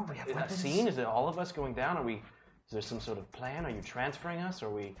Let's go. We have in a weapons. scene? Is it all of us going down? Is there some sort of plan? Are you transferring us? Are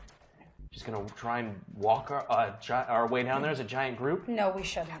we just gonna try and walk our way down there as a giant group? No, we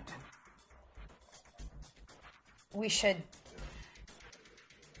shouldn't. We should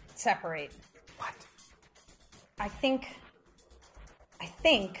separate. What? I think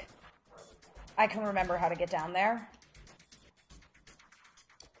I can remember how to get down there.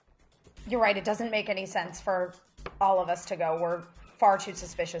 You're right, it doesn't make any sense for all of us to go. We're far too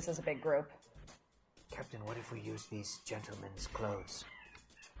suspicious as a big group. Captain, what if we use these gentlemen's clothes?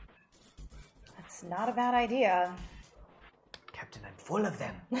 It's not a bad idea. Captain, I'm full of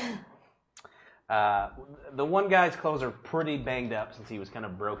them. The one guy's clothes are pretty banged up since he was kind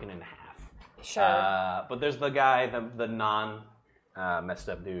of broken in half. Sure. But there's the guy, the messed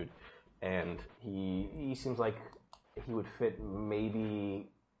up dude, and he seems like he would fit maybe.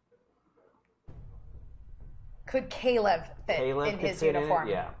 Could Caleb fit in his uniform?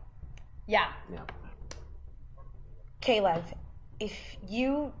 Yeah. Yeah. Caleb, if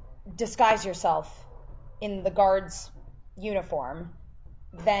you disguise yourself in the guard's uniform,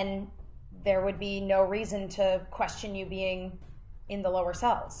 then there would be no reason to question you being in the lower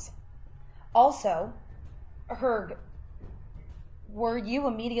cells. Also, Herg, were you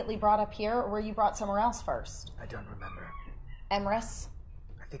immediately brought up here, or were you brought somewhere else first? I don't remember. Emrys?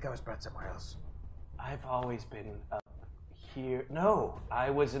 I think I was brought somewhere else. I've always been up here. No, I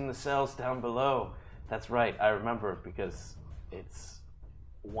was in the cells down below. That's right, I remember, because it's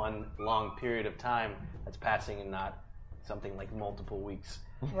one long period of time that's passing and not something like multiple weeks.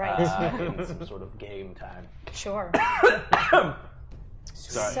 Right. In some sort of game time. Sure.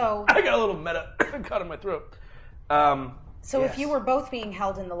 Sorry. So, I got a little meta caught in my throat. So if you were both being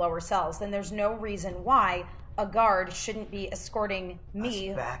held in the lower cells, then there's no reason why a guard shouldn't be escorting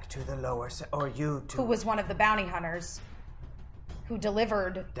me, Us back to the lower or you to who was one of the bounty hunters who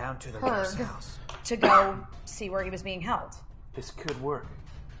delivered down to the lower Herg cells. to go see where he was being held. This could work.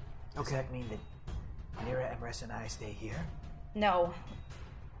 Does that mean that Lyra, Emrys, and I stay here? No.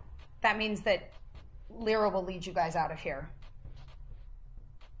 That means that Lyra will lead you guys out of here.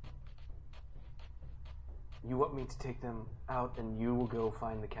 You want me to take them out and you will go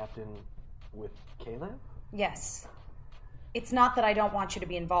find the captain with Caleb? Yes. It's not that I don't want you to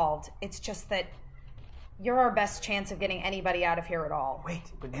be involved. It's just that you're our best chance of getting anybody out of here at all. Wait,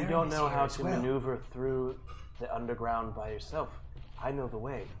 But you don't know how to maneuver through the underground by yourself. I know the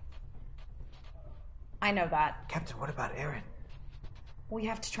way. I know that. Captain, what about Aaron? We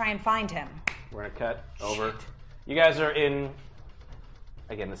have to try and find him. We're gonna cut over. You guys are in,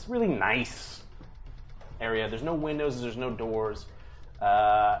 again, this really nice area. There's no windows, there's no doors.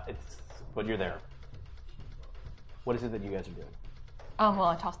 But you're there. What is it that you guys are doing? Oh, well,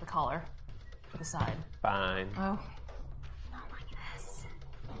 I tossed the collar to the side. Fine. Oh. Not like this.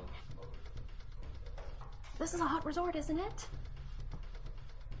 This is a hot resort, isn't it?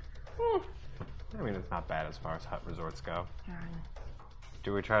 I mean, it's not bad as far as hut resorts go.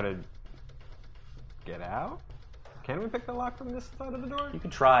 Do we try to get out? Can we pick the lock from this side of the door? You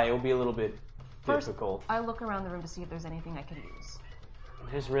can try. It will be a little bit First, difficult. I look around the room to see if there's anything I can use.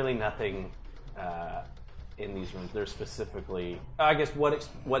 There's really nothing in these rooms. They're specifically. I guess what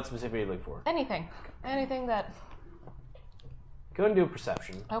specifically are you looking for? Anything. Anything that... Go and do a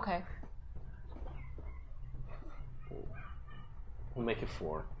perception. Okay. We'll make it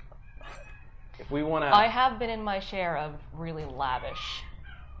 4. If we want to... I have been in my share of really lavish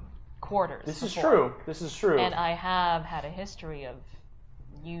quarters. This is before. true. This is true. And I have had a history of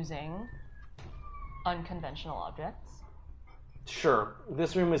using unconventional objects. Sure.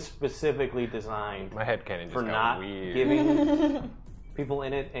 This room is specifically designed My headcanon just for got not weird. giving people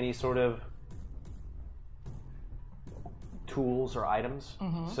in it any sort of tools or items.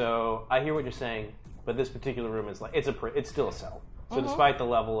 So I hear what you're saying, but this particular room is like it's still a cell. So despite the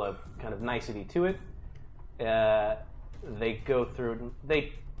level of kind of nicety to it, they go through.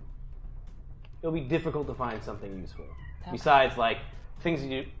 It'll be difficult to find something useful besides like things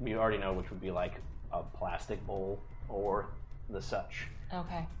you already know, which would be like a plastic bowl or the such.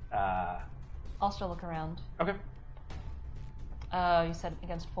 Okay. I'll still look around. Okay. You said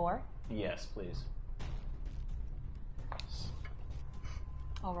against 4? Yes, please.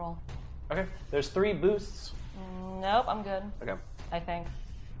 I'll roll. Okay. There's 3 boosts. Nope, I'm good. Okay. I think.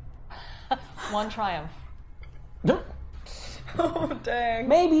 1 triumph. Oh, dang.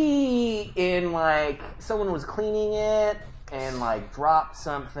 Maybe in like someone was cleaning it and like dropped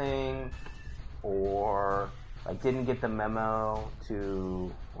something, or like didn't get the memo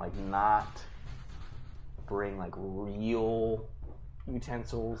to like not bring like real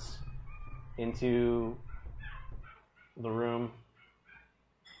utensils into the room.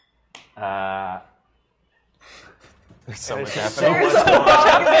 There's so much There's happening. a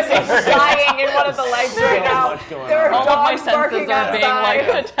dog that's dying in one of the legs right now. Much going There are on. All of my dogs barking senses are being outside.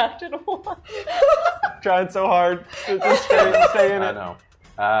 like attacked at once. Trying so hard to just stay in I it. know.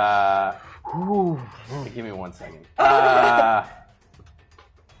 Give me 1 second. That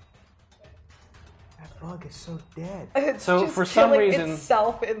bug is so dead. It's So just for some killing reason-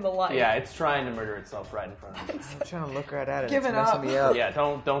 itself in the light. Yeah, it's trying to murder itself right in front of me. I'm trying to look right at it. Giving it's messing up. me up. Yeah,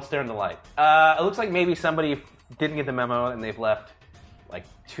 don't stare in the light. It looks like maybe somebody didn't get the memo and they've left like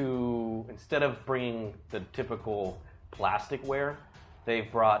instead of bringing the typical plasticware,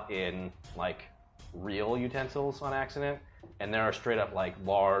 they've brought in like real utensils on accident, and there are straight up like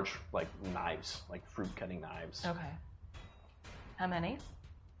large like knives, like fruit cutting knives. Okay. How many?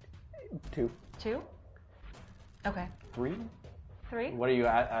 2. 2? Okay. 3? 3? What are you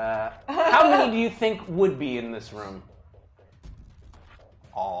at? How many do you think would be in this room?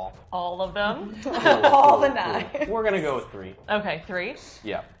 All of them? All the knives. We're gonna go with 3. Okay, 3.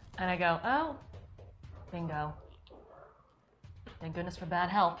 Yeah. And I go, oh, bingo. Thank goodness for bad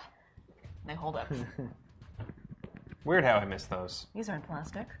help. And they hold up. Weird how I missed those. These aren't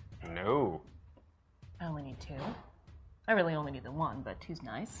plastic. No. I only need 2. I really only need the 1, but 2's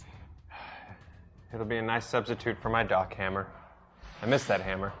nice. It'll be a nice substitute for my dock hammer. I miss that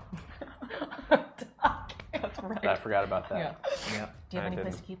hammer. That's right. I forgot about that. Yeah. Yeah. Do you have I any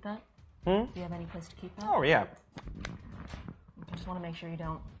place didn't. to keep that? Hmm? Do you have any place to keep that? Oh, yeah. I just want to make sure you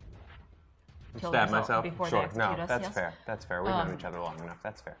don't kill Stab yourself myself? before Sure. they execute No, us. that's yes? fair. That's fair. We've known each other long enough.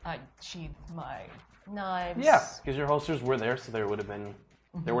 That's fair. I sheathed my knives. Yeah, because your holsters were there, so there would have been.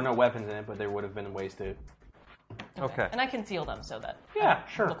 There were no weapons in it, but there would have been ways to. Okay. And I conceal them so that Yeah, I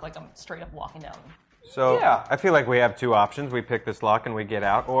sure. look like I'm straight up walking down. So Yeah. I feel like we have 2 options. We pick this lock and we get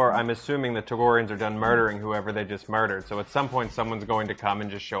out, or I'm assuming the Togorians are done murdering whoever they just murdered. So at some point, someone's going to come and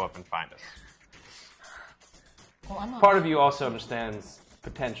just show up and find us. Well, I'm not. Part of you also understands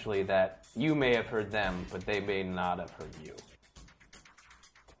potentially that you may have heard them, but they may not have heard you.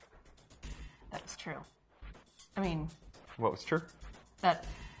 That is true. I mean, What was true? that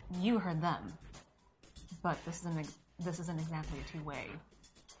you heard them, but this isn't exactly a 2-way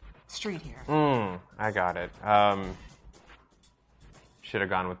street here. I got it. Should have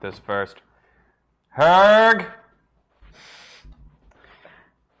gone with this first. Herg!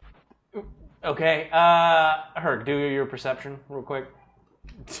 Okay, Herc, do your perception real quick.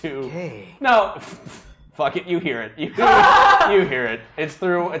 Okay. No, fuck it. You hear it. You hear it.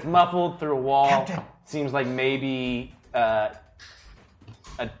 It's muffled through a wall. Captain. Seems like maybe a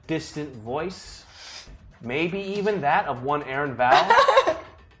distant voice, maybe even that of one Aaron Val,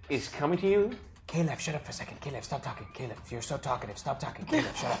 is coming to you. Caleb, shut up for a second. Caleb, stop talking. Caleb, you're so talkative. Stop talking.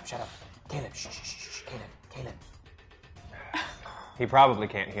 Caleb, shut up. Shut up. Caleb, shh, shh, shh, shh. Caleb. He probably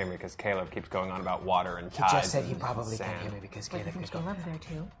can't hear me because Caleb keeps going on about water and He tides. just said he and probably sand. can't hear me because Wait, you Caleb think is going. Caleb's there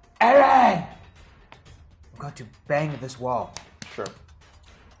too? Aaron! I'm going to bang this wall Sure.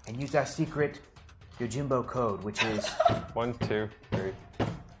 and use our secret Yojimbo code, which is 1, 2, 3.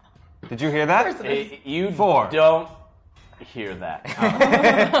 Did you hear that? You 4. don't hear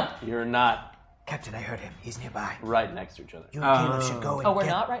that. You're not Captain. I heard him. He's nearby. right next to each other. You and Caleb should go and Oh, we're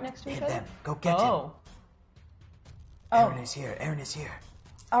get not right next to each other? them. Go get him. Oh. Aaron is here. Aaron is here.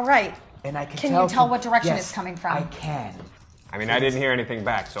 All right. And I can Can tell you tell from- what direction yes, it's coming from? I can. I mean, I didn't hear anything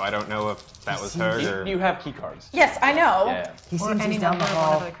back, so I don't know if that was Herg or... You have key cards. Yes, I know. Yeah. He Or seems any he's down number the of one of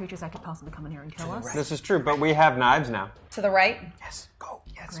hall. the other creatures that could possibly come in here and kill us. right. This is true, but we have knives now. To the right. Yes, go.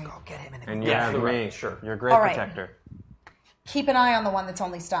 Yes, Great. go. Get him in the And you Yeah, have you're me. right, sure. You're a great All right. protector. Keep an eye on the one that's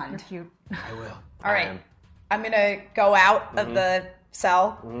only stunned. Cute. I will. All right. am. I'm gonna go out of the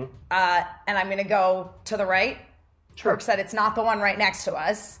cell, and I'm gonna go to the right. Sure. Herc said it's not the one right next to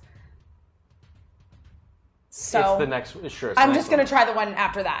us. So It's the next. Sure. it's the I'm next just gonna one. try the one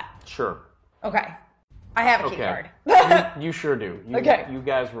after that. Sure. Okay. I have a key Okay. card. You sure do. Okay. You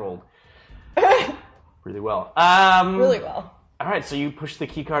guys rolled really well. Really well. All right, so you push the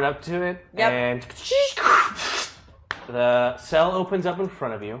key card up to it, Yep. and the cell opens up in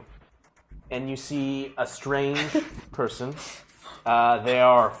front of you, and you see a strange person. They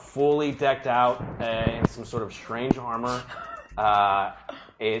are fully decked out in some sort of strange armor.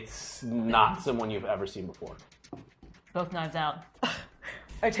 It's not someone you've ever seen before. Both knives out.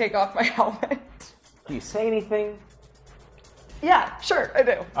 I take off my helmet. Do you say anything? Yeah, sure, I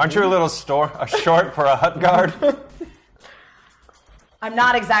do. Aren't you a little short for a hut guard? I'm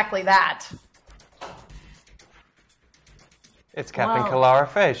not exactly that. It's Captain Wow. Kalara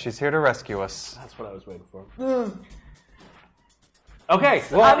Faye. She's here to rescue us. That's what I was waiting for. Okay,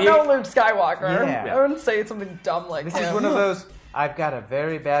 well, I'm no Luke Skywalker. Yeah. I wouldn't say something dumb like This him. is one of those. I've got a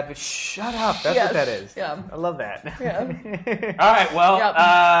very bad. Shut up. That's Yes, what that is. yeah. I love that. all right, well, Yep.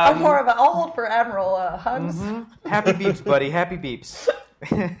 I'm more of a. I'll hold for Admiral hugs. Happy beeps, buddy. Happy beeps.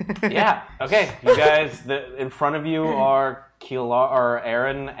 yeah, okay. You guys, in front of you are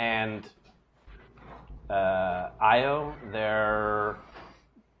Aaron and Io. They're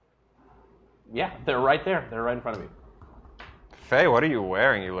right there. They're right in front of you. Faye, what are you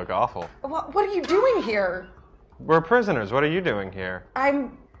wearing? You look awful. What are you doing here? We're prisoners. What are you doing here?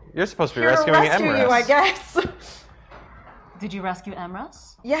 I'm You're supposed to be here to rescuing rescue Emrys. you, I guess. Did you rescue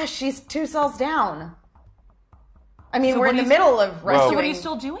Emrys? Yeah, she's 2 cells down. I mean, So we're what in the are you- middle of rescuing. So what are you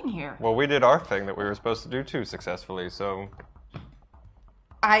still doing here? Well, we did our thing that we were supposed to do too successfully, so.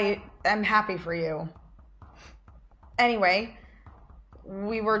 I am happy for you. Anyway,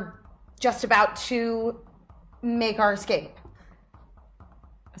 we were just about to make our escape.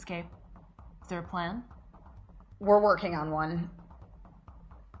 Escape? Is there a plan? We're working on one.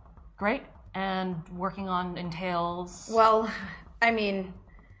 Great. And working on entails... Well, I mean,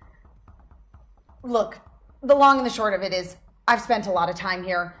 look, the long and the short of it is I've spent a lot of time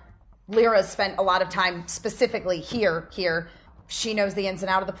here. Lyra's spent a lot of time specifically here. She knows the ins and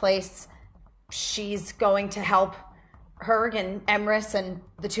out of the place. She's going to help Herg and Emrys and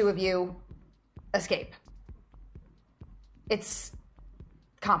the 2 of you escape. It's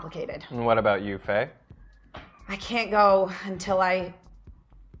complicated. And what about you, Faye? I can't go until I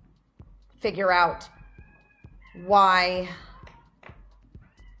figure out why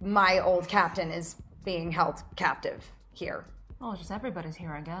my old captain is being held captive here. Well, just everybody's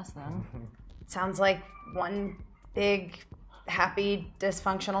here, I guess, then. Sounds like one big, happy,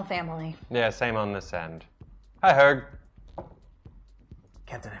 dysfunctional family. Yeah, same on this end. Hi, Herg.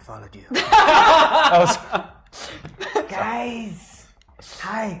 Captain, I followed you. Oh, Guys!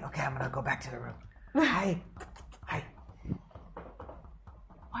 Hi! Okay, I'm gonna go back to the room. Hi!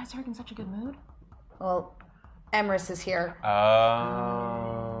 Why is Herg in such a good mood? Well, Emrys is here.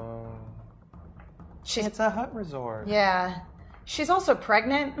 It's a hut resort. Yeah. She's also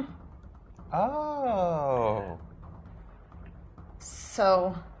pregnant. Oh.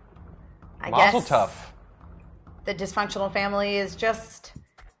 So, I Mazel guess tov. the dysfunctional family is just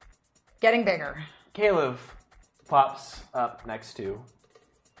getting bigger. Caleb pops up next to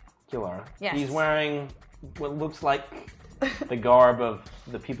Kilara. Yes. He's wearing what looks like the garb of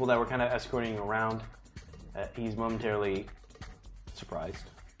the people that were kind of escorting him around. He's momentarily surprised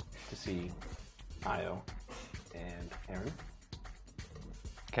to see Io and Aaron.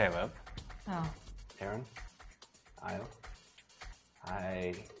 Caleb. Oh. Aaron. Io.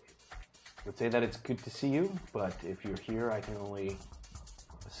 I would say that it's good to see you, but if you're here, I can only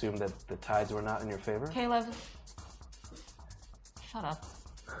assume that the tides were not in your favor. Caleb. Shut up.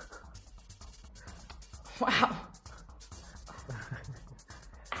 Wow.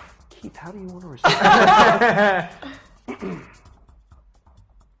 Keith, how do you want to respond?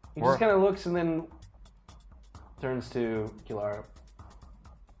 He just kind of looks and then turns to Kilara.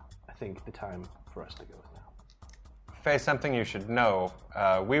 I think the time for us to go is now. Faye, something you should know.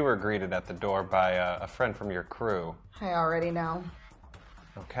 We were greeted at the door by a friend from your crew. I already know.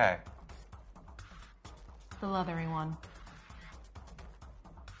 Okay. The leathery one.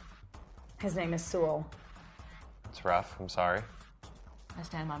 His name is Sewell. It's rough. I'm sorry. I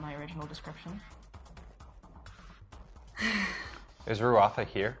stand by my original description. Is Ruatha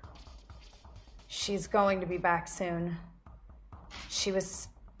here? She's going to be back soon. She was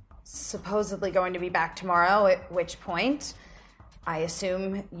supposedly going to be back tomorrow, at which point I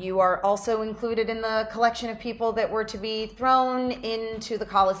assume you are also included in the collection of people that were to be thrown into the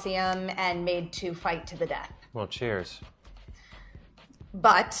Colosseum and made to fight to the death. Well, cheers.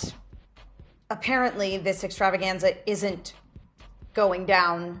 But apparently this extravaganza isn't going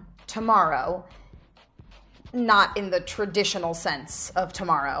down tomorrow. Not in the traditional sense of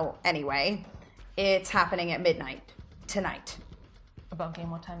tomorrow, anyway. It's happening at midnight tonight. About game,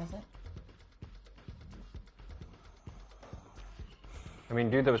 what time is it? I mean,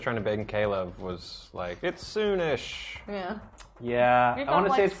 dude that was trying to beg Caleb was like, it's soonish. Yeah. Yeah, We've I want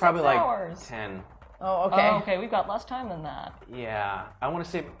got to say like it's probably 6 like hours. 10. Oh, okay. Oh, okay, we've got less time than that. Yeah, I want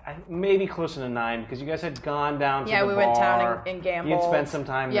to say maybe closer to 9 because you guys had gone down to Yeah, the we bar. went down and gambled. You'd spent some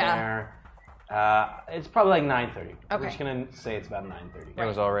time Yeah. there. It's probably like 9:30. We're Okay. just gonna say it's about 9:30. It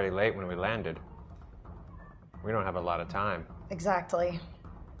was already late when we landed. We don't have a lot of time. Exactly.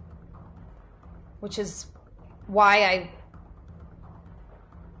 Which is why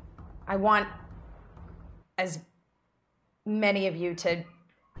I want as many of you to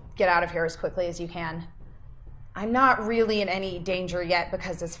get out of here as quickly as you can. I'm not really in any danger yet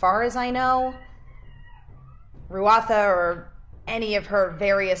because as far as I know, Ruatha or any of her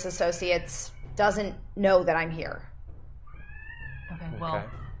various associates doesn't know that I'm here. Okay, well,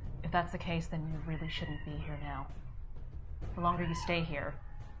 if that's the case, then you really shouldn't be here now. The longer you stay here.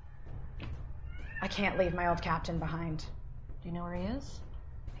 I can't leave my old captain behind. Do you know where he is?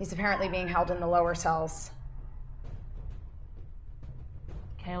 He's apparently being held in the lower cells.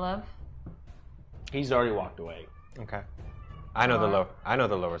 Caleb? He's already walked away. Okay. I know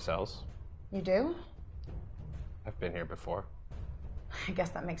the lower cells. You do? I've been here before. I guess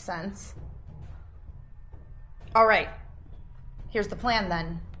that makes sense. All right. Here's the plan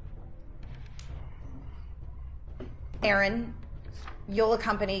then. Aaron, you'll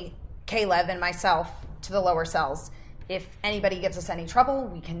accompany Caleb and myself to the lower cells. If anybody gives us any trouble,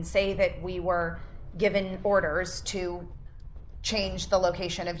 we can say that we were given orders to change the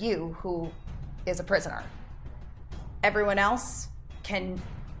location of you, who is a prisoner. Everyone else can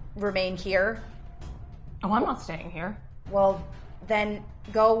remain here. Oh, I'm not staying here. Well, then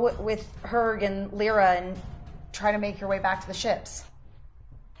go with Herg and Lyra and try to make your way back to the ships.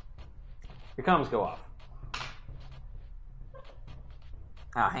 Your comms go off.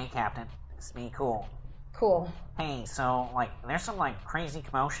 Oh, hey, Captain. It's me, Cool. Cool. Hey, so, there's some, crazy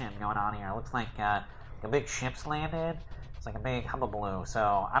commotion going on here. It looks like, a big ship's landed. It's like a big hubbubaloo.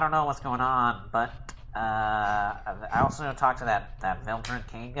 So, I don't know what's going on, but, I also talked to that Viltrin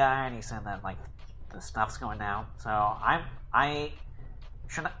Cade guy, and he said that, the stuff's going down. So,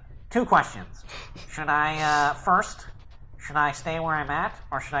 two questions. Should I stay where I'm at,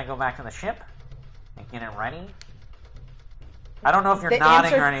 or should I go back to the ship and get it ready? I don't know if you're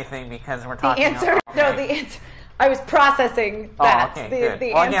nodding or anything because we're talking. The answer. I was processing that. Oh, okay, good.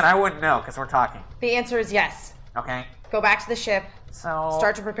 Again, I wouldn't know because we're talking. The answer is yes. Okay. Go back to the ship. So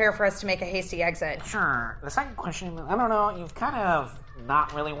start to prepare for us to make a hasty exit. Sure. The second question, I don't know. You've kind of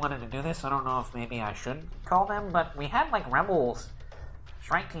not really wanted to do this. I don't know if maybe I should call them, but we had rebels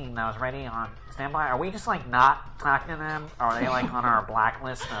strike team that was ready on standby. Are we just not talking to them? Or are they on our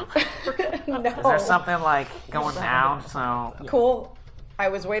blacklist of? No. Is there something going down? So Cool. I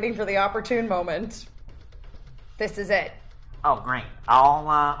was waiting for the opportune moment. This is it. Oh, great!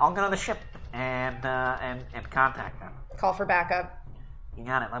 I'll go to the ship and contact them. Call for backup. You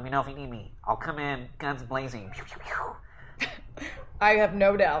got it. Let me know if you need me. I'll come in, guns blazing. Pew, pew, pew. I have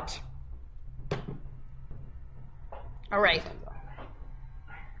no doubt. All right.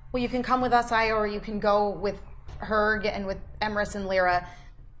 Well, you can come with us, Io, or you can go with Herg and with Emrys and Lyra.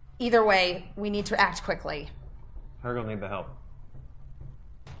 Either way, we need to act quickly. Herg will need the help.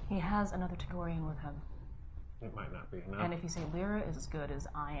 He has another Tagorian with him. It might not be enough. And if you say Lyra is as good as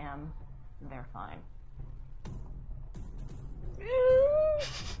I am, they're fine.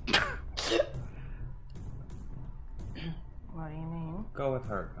 What do you mean? Go with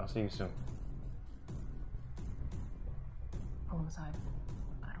her. I'll see you soon. Pull him aside.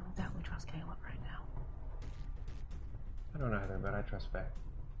 I don't exactly trust Caleb right now. I don't either, but I trust Faye.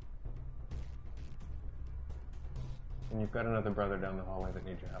 And you've got another brother down the hallway that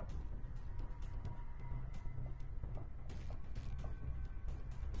needs your help.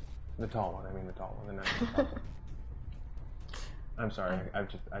 The tall one, the tall one, the nice one. I'm sorry, I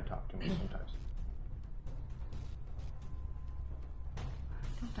talk too much sometimes.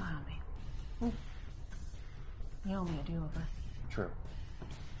 Don't die on me. You owe me a do-over. True.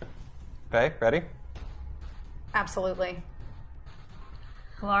 Faye, ready? Absolutely.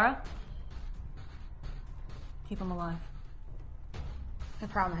 Kalara? Keep him alive. I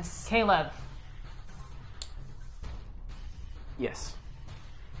promise. Caleb. Yes.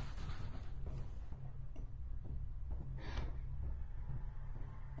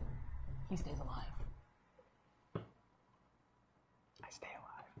 He stays alive. I stay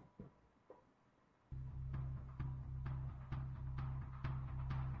alive.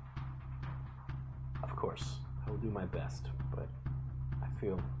 Of course, I will do my best, but I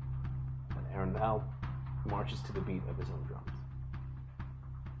feel that Aaron Val marches to the beat of his own drums.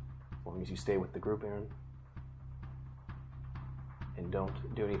 As long as you stay with the group, Aaron, and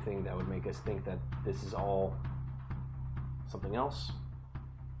don't do anything that would make us think that this is all something else,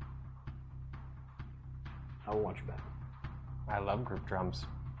 I will watch your back. I love group drums.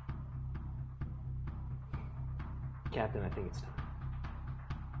 Captain, I think it's time.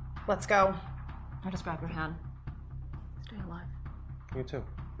 Let's go. I just grab your hand. Stay alive. You too.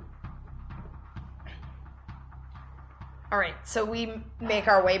 All right, so we make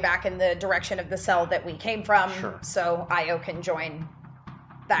our way back in the direction of the cell that we came from. Sure. So Io can join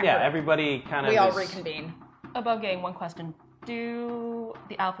that Yeah, group. everybody kind of. We all reconvene. Above game, one question. Do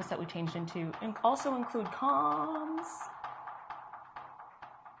the outfits that we changed into also include comms?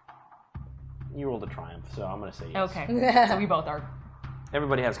 You rolled a triumph, so I'm going to say yes. Okay. So we both are.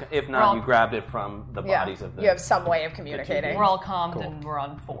 Everybody has. If We're not, all- you grabbed it from the bodies of the. You have some way of communicating. We're all calmed Cool. and we're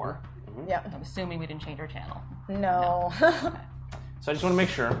on 4. Yep. I'm assuming we didn't change our channel. No. So I just want to make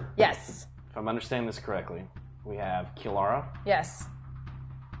sure, Yes. if I'm understanding this correctly, we have Kilara, Yes.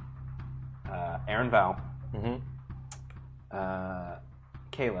 Aaron Val,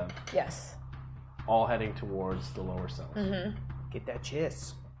 Caleb, Yes. all heading towards the lower cells. Mm-hmm. Get that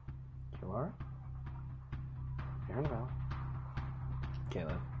chiss. Kilara, Aaron Val,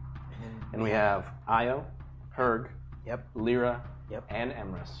 Caleb. And we have Io, Herg, Yep. Lyra, Yep. and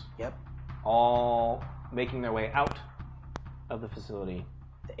Emrys, Yep. all making their way out of the facility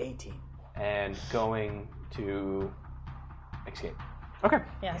The A-team. and going to escape. Okay.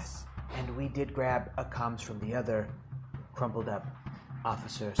 Yes. And we did grab a comms from the other crumpled up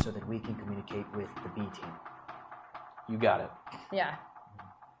officer so that we can communicate with the B team. You got it. Yeah.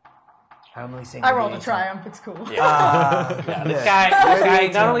 I'm only saying I the rolled a A-team. triumph. It's cool. Yeah, this guy,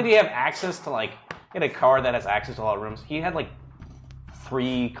 not only did he have access to, like, he had a car that has access to all the rooms, he had, like,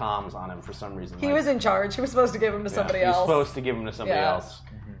 3 comms on him for some reason. He like, was in charge. He was supposed to give him to somebody He was else. supposed to give him to somebody Yeah. else.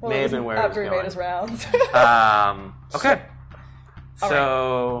 Well, May it have was been where he was after he going. made his rounds. Okay. All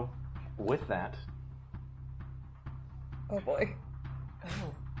So, with that, Oh boy.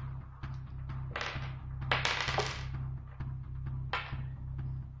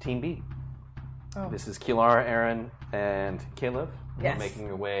 Team B. Oh. This is Kilara, Aaron, and Caleb. Yes. Making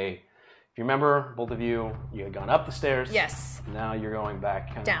your way. If you remember, both of you had gone up the stairs. Yes. Now you're going back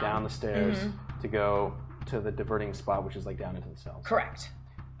kind of Down. down the stairs to go to the diverting spot, which is like down into the cells. Correct.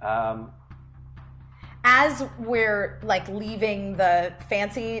 Um, As we're like leaving the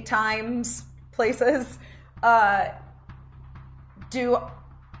fancy times places, do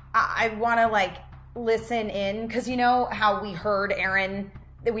I want to like listen in? Because you know how we heard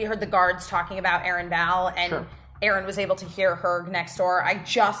the guards talking about Aaron Val, and Sure. Aaron was able to hear Herg next door. I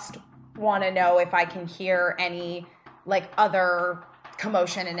just want to know if I can hear any like other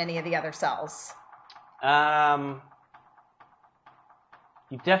commotion in any of the other cells.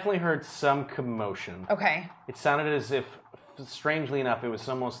 You definitely heard some commotion. Okay. It sounded as if, strangely enough, it was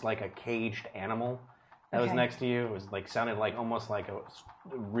almost like a caged animal that was Okay. next to you. It was like sounded like almost like a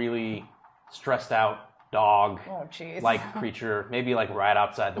really stressed out dog Oh, jeez. like creature, maybe like right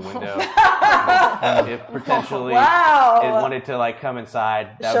outside the window. If potentially Wow. it wanted to like come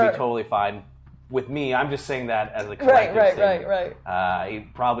inside, that would Sure. be totally fine. With me, I'm just saying that as a Right, collective right, statement. right. He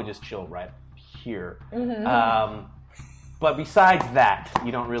probably just chilled right here. Mm-hmm. But besides that,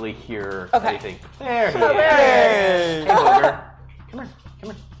 you don't really hear Okay. anything. There he is. There Hey, Booger. Come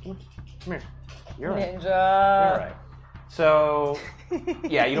here. Come here. You're right. Ninja. You're right. So,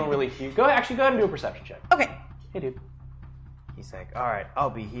 yeah, you don't really hear. Go ahead and do a perception check. Okay. Hey, dude. He's like, all right,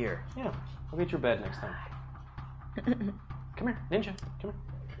 I'll be here. Yeah, I'll get your bed next time. Come here, ninja. Come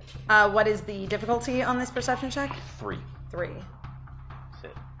here. What is the difficulty on this perception check? 3. 3.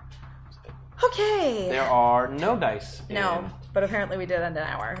 Sit. Okay. There are no dice. No, but apparently we did end an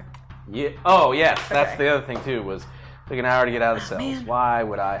hour. Yeah. Oh, yes. That's Okay. the other thing too. Was took an hour to get out of the cells. man. Why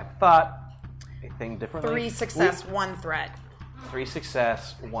would I have thought anything differently? 3 success, 1 threat. 3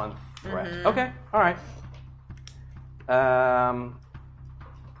 success, 1 threat. Mm-hmm. Okay. All right.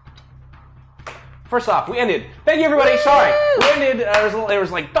 First off, we ended. Thank you, everybody. Sorry, we ended. There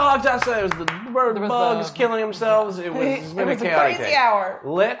was like dogs outside. There was the bugs killing themselves. It was It been a was a chaotic crazy day. hour.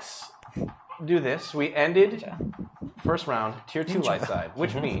 Let's do this. We ended first round, tier 2 light side,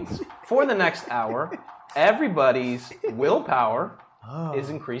 which means for the next hour, everybody's willpower is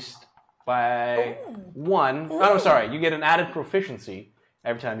increased by 1. Oh, no, sorry. You get an added proficiency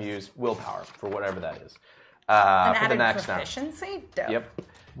every time you use willpower for whatever that is. An for the added next round. proficiency? Dope. Yep.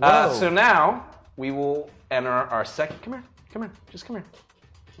 Whoa. So now we will enter our second. Come here. Just come here.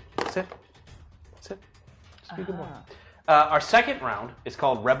 Sit. Just be a good boy. Our second round is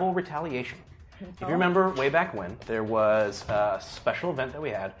called Rebel Retaliation. If you remember way back when, there was a special event that we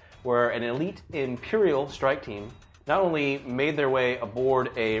had where an elite Imperial strike team not only made their way aboard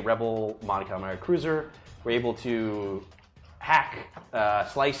a Rebel Mon Calamari cruiser, were able to hack,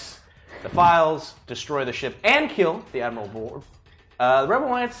 slice the files, destroy the ship, and kill the Admiral aboard. The Rebel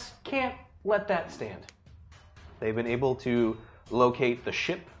Alliance can't let that stand. They've been able to locate the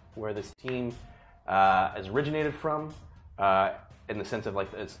ship where this team has originated from, in the sense of like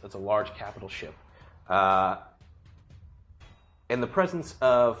it's a large capital ship. In the presence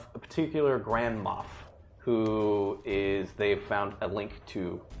of a particular Grand Moff, they've found a link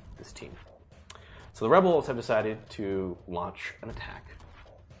to this team. So the Rebels have decided to launch an attack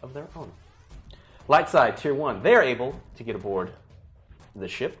of their own. Light side, tier 1, they're able to get aboard the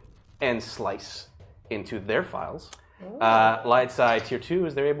ship and slice into their files. Light side, tier 2,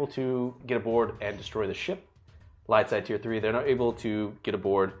 is they're able to get aboard and destroy the ship. Light side, tier 3, they're not able to get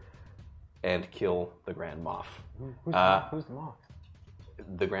aboard and kill the Grand Moff. Who's the Moff?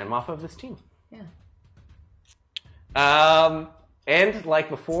 The Grand Moff of this team. Yeah. And like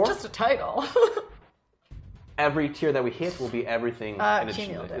before, Just a title. every tier that we hit will be everything in addition to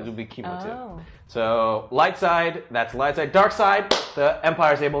cumulative. it. It will be cumulative. Oh. So light side, that's light side. Dark side, the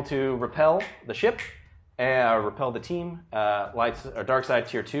Empire is able to repel the ship. repel the team. Lights or Dark Side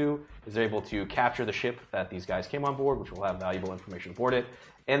Tier 2 is able to capture the ship that these guys came on board, which will have valuable information aboard it.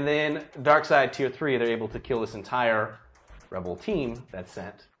 And then Dark Side Tier 3, they're able to kill this entire rebel team that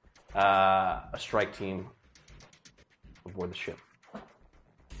sent a strike team aboard the ship.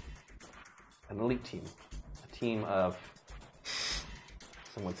 An elite team. A team of,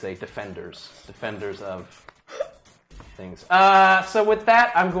 some would say, defenders. Defenders of things. So with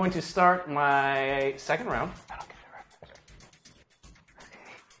that, I'm going to start my second round. I don't get the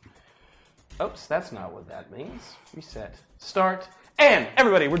reference. Oops, that's not what that means. Reset. Start. And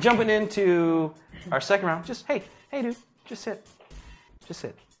everybody, we're jumping into our second round. Just, hey dude, just sit. Just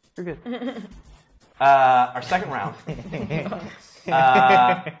sit. You're good. Our second round.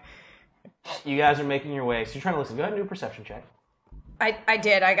 You guys are making your way. So you're trying to listen. Go ahead and do a perception check. I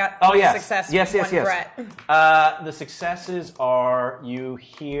did. I got success. Yes. One threat. The successes are you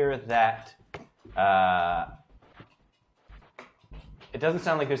hear that it doesn't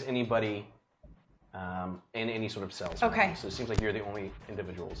sound like there's anybody in any sort of cells. Okay. So it seems like you're the only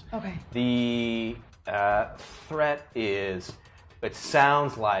individuals. Okay. The threat is, it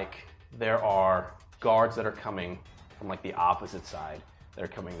sounds like there are guards that are coming from like the opposite side that are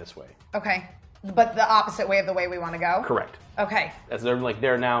coming this way. Okay. But the opposite way of the way we want to go? Correct. Okay. As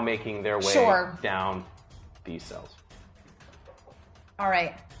they're now making their way down these cells. All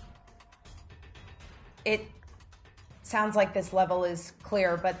right. It sounds like this level is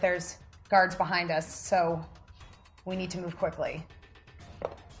clear, but there's guards behind us, so we need to move quickly.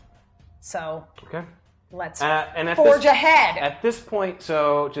 So okay, let's and forge ahead. At this point,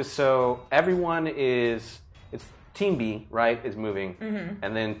 just so everyone is, it's Team B, right, is moving,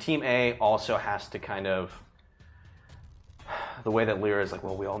 and then Team A also has to kind of, the way that Lyra is like,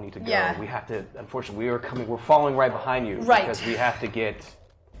 well, we all need to go. Yeah. We have to, unfortunately, we're following right behind you. Right. Because we have to get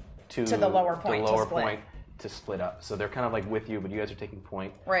to the lower point. To split up. So they're kind of like with you, but you guys are taking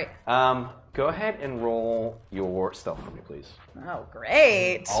point. Right. Go ahead and roll your stealth for me, please. Oh,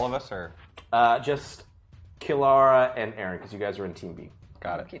 great. All of us, or? Just Kilara and Aaron, because you guys are in Team B.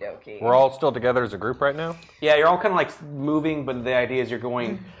 Got it. Okie dokie. We're all still together as a group right now? Yeah, you're all kind of like moving, but the idea is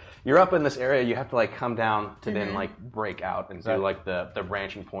you're up in this area, you have to like come down to then like break out and do like the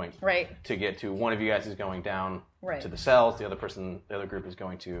branching point. Right. To get to, one of you guys is going down Right. to the cells, the other group is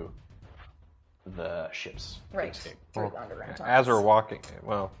going to the ships. Right. Escape. Through the underground tunnels. As we're walking,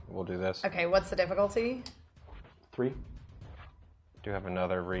 well, we'll do this. Okay, what's the difficulty? 3. Do have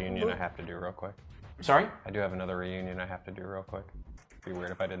another reunion I have to do real quick. Sorry? I do have another reunion I have to do real quick. It'd be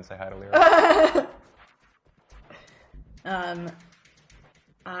weird if I didn't say hi to Lyra.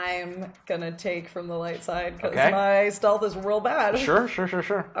 I'm gonna take from the light side because my stealth is real bad. Sure.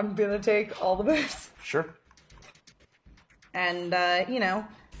 I'm gonna take all the boosts. Sure. And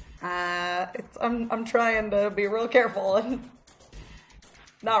I'm trying to be real careful and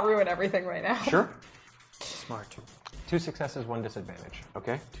not ruin everything right now. Sure. Smart. 2 successes, 1 disadvantage.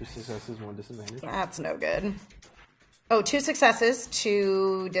 Okay. 2 successes, 1 disadvantage. That's no good. Oh, 2 successes,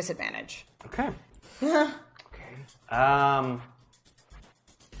 2 disadvantage. Okay.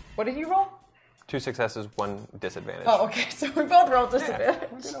 What did you roll? 2 successes, 1 disadvantage. Oh, okay. So we both rolled disadvantage.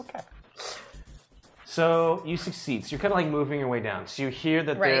 We did okay. So you succeed. So you're kind of like moving your way down. So you hear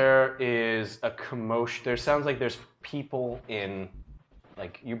that there is a commotion. There sounds like there's people in,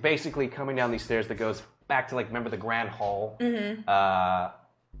 like, you're basically coming down these stairs that goes back to, like, remember the Grand Hall? Mm-hmm.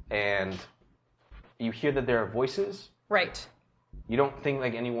 And you hear that there are voices. Right. You don't think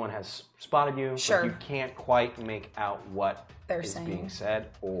like anyone has spotted you. Sure. But you can't quite make out what They're is saying. being said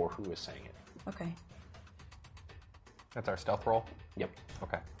or who is saying it. Okay. That's our stealth roll? Yep.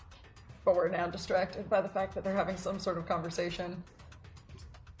 Okay. But we're now distracted by the fact that they're having some sort of conversation.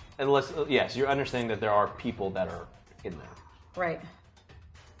 Unless, yes, you're understanding that there are people that are in there. Right.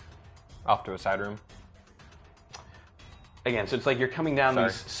 Off to a side room. Again, so it's like you're coming down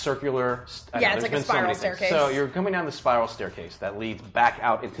these circular... it's like a spiral staircase. So you're coming down the spiral staircase that leads back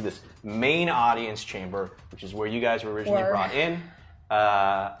out into this main audience chamber, which is where you guys were originally brought in.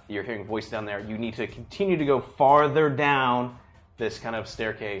 You're hearing voices down there. You need to continue to go farther down this kind of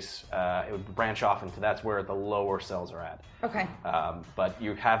staircase. It would branch off into, that's where the lower cells are at. Okay. But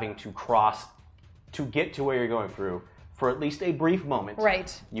you're having to cross to get to where you're going through for at least a brief moment.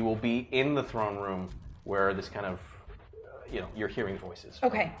 Right. You will be in the throne room where this kind of, you're hearing voices.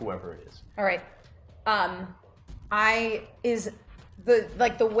 From whoever it is. All right. Is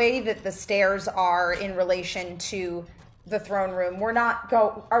the way that the stairs are in relation to the throne room,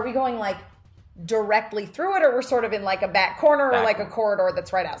 are we going like directly through it, or we're sort of in like a back corner or like a corridor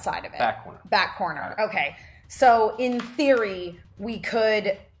that's right outside of it? Back corner. Back corner. Okay. So in theory, we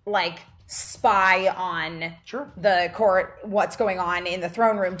could like spy on the court, what's going on in the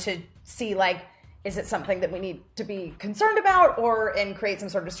throne room to see, like, is it something that we need to be concerned about and create some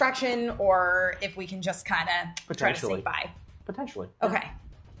sort of distraction, or if we can just kind of try to sneak by? Potentially. Okay.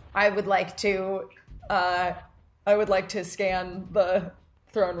 I would like to scan the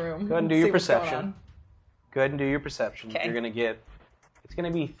throne room. Go ahead and do see your what's going perception. on. Go ahead and do your perception. Okay. You're going to get... It's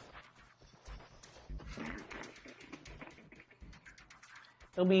going to be...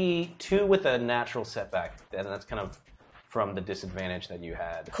 It'll be 2 with a natural setback, and that's kind of from the disadvantage that you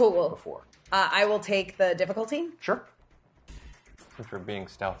had before. I will take the difficulty. Sure. For being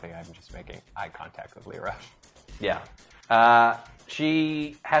stealthy, I'm just making eye contact with Lyra. Yeah.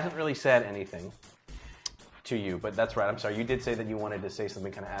 She hasn't really said anything to you, but that's right. I'm sorry. You did say that you wanted to say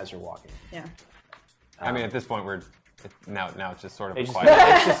something kind of as you're walking. Yeah. I mean, at this point, now it's just sort of It's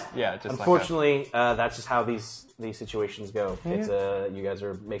quiet. just, unfortunately, that's just how these situations go. Yeah. It's you guys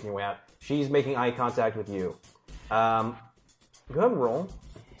are making your way out. She's making eye contact with you. Go ahead and roll.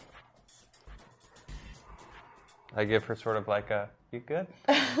 I give her sort of like a, you good?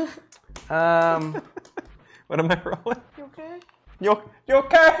 What am I rolling? You okay? You okay? You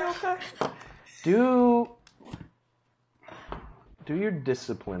okay? Do your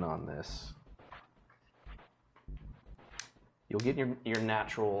discipline on this. You'll get your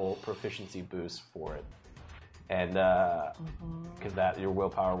natural proficiency boost for it, and because that your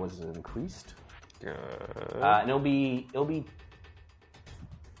willpower was increased. Good. And it'll be 2.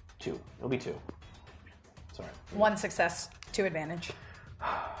 It'll be 2. Sorry. 1 success, 2 advantage.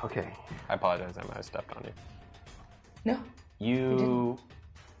 Okay. I apologize. I might have stepped on you. No. You.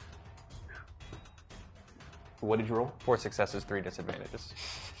 What did you roll? 4 successes, 3 disadvantages.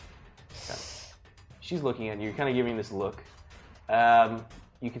 Okay. She's looking at you. You're kind of giving this look.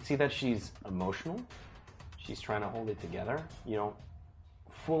 You can see that she's emotional. She's trying to hold it together. You don't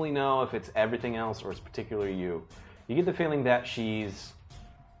fully know if it's everything else or it's particularly you. You get the feeling that she's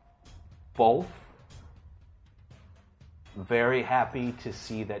both very happy to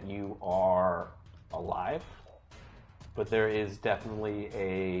see that you are alive, but there is definitely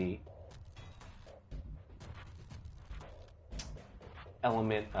a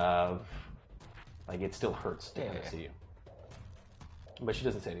element of, like, it still hurts to kind of see you. But she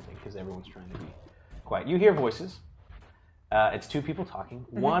doesn't say anything because everyone's trying to be quiet. You hear voices. It's 2 people talking.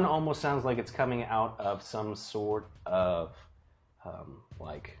 Mm-hmm. One almost sounds like it's coming out of some sort of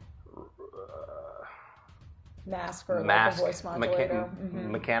Mask or mask, like a voice modulator.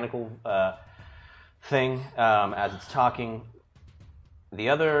 mechanical thing as it's talking. The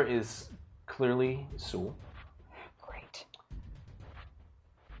other is clearly Sewell. Great.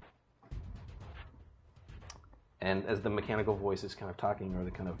 And as the mechanical voice is kind of talking, or the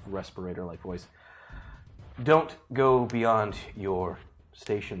kind of respirator-like voice, don't go beyond your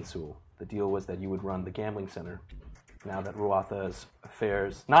station, Sewell. The deal was that you would run the gambling center. Now that Ruatha's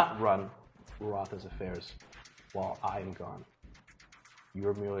affairs, not run Ruatha's affairs while I'm gone.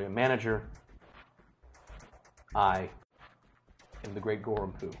 You're merely a manager. I am the great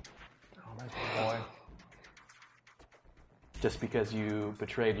Gorumpu. Oh my boy. Just because you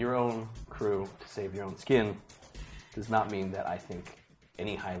betrayed your own crew to save your own skin does not mean that I think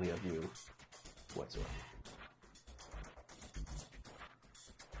any highly of you whatsoever.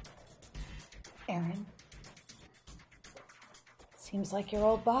 Aaron, seems like your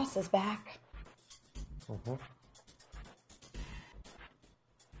old boss is back. Mm-hmm.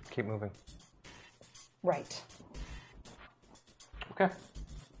 Keep moving. Right. Okay.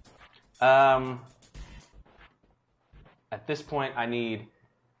 At this point, I need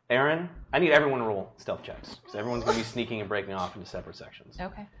everyone to roll stealth checks, because everyone's going to be sneaking and breaking off into separate sections.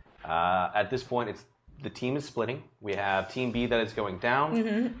 Okay. At this point, the team is splitting. We have Team B that is going down,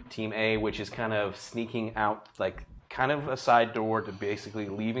 Mm-hmm. Team A, which is kind of sneaking out, like kind of a side door to basically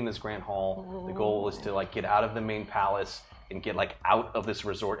leaving this grand hall. The goal is to get out of the main palace and get out of this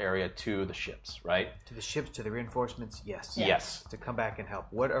resort area to the ships, right? To the ships, to the reinforcements, yes. Yes. To come back and help.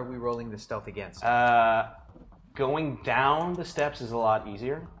 What are we rolling the stealth against? Going down the steps is a lot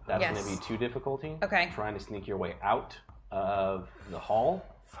easier. That's Yes. going to be 2 difficulty. Okay. Trying to sneak your way out of the hall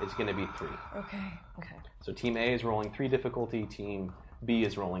is going to be 3. Okay. Okay. So Team A is rolling 3 difficulty. Team B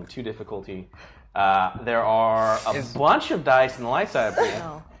is rolling 2 difficulty. There are a bunch of dice in the light side of it.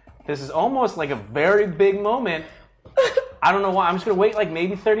 This is almost like a very big moment. I don't know why. I'm just going to wait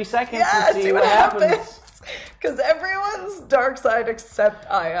maybe 30 seconds and see what happens. Because everyone's dark side except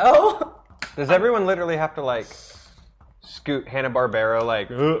Io. Does everyone literally have to scoot Hanna-Barbera right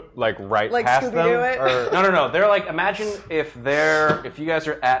Like past them? Scooby-Doo it? Or No. They're imagine if you guys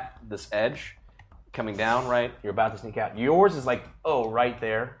are at this edge, coming down, right? You're about to sneak out. Yours is right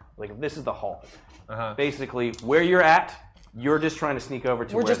there, Like if this is the hall, basically where you're at, you're just trying to sneak over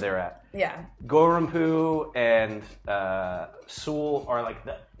to where they're at. Yeah. Gorumpu and Sewell are like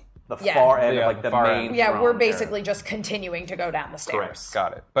the far end of like the main. Yeah, throne we're basically just continuing to go down the stairs. Correct.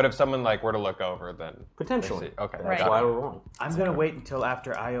 Got it. But if someone like were to look over, then potentially. Okay. Right. That's why we're wrong. I'm gonna wait until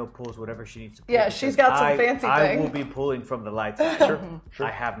after Io pulls whatever she needs to pull. Yeah, she's got some fancy I thing. will be pulling from the light side. Sure.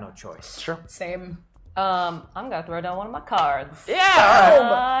 I have no choice. Sure. Same. I'm gonna throw down one of my cards. Yeah!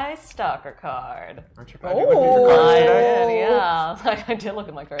 My stalker card. Aren't you glad you looked at your cards today? Yeah. I did look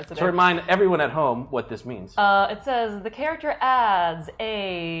at my cards today. To remind everyone at home what this means. It says the character adds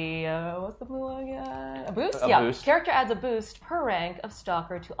a what's the blue one again? A boost? A boost. Character adds a boost per rank of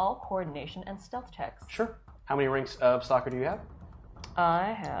stalker to all coordination and stealth checks. Sure. How many ranks of stalker do you have?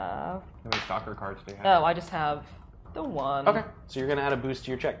 I have. How many stalker cards do you have? Oh, I just have the one. Okay. So you're gonna add a boost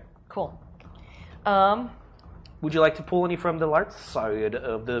to your check. Cool. Would you like to pull any from the light side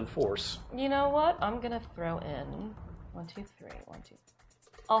of the force? You know what? I'm gonna throw in 1, 2, 3. 1, 2.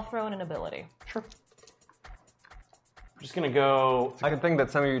 I'll throw in an ability. Sure. I'm just gonna go. I can think that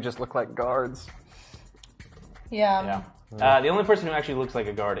some of you just look like guards. Yeah. The only person who actually looks like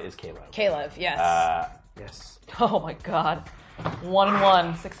a guard is Caleb. Caleb, yes. Yes. Oh my god. 1 and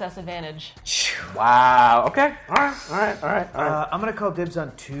 1 success advantage. Wow. Okay. All right. I'm gonna call dibs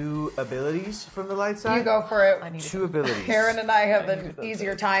on 2 abilities from the light side. You go for it. 2 abilities. Aaron and I have an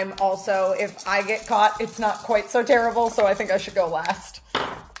easier time. Also, if I get caught, it's not quite so terrible, so I think I should go last.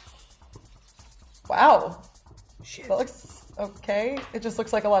 Wow. Shit. That looks okay. It just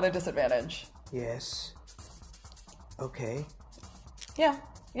looks like a lot of disadvantage. Yes. Okay. Yeah.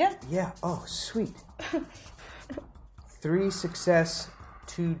 Yeah. Oh, sweet. 3 success,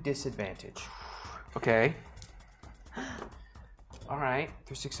 2 disadvantage. Okay. All right.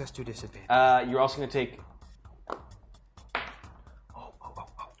 3 success, 2 disadvantage. You're also gonna take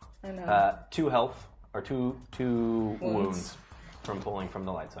I know. 2 health or two wounds from pulling from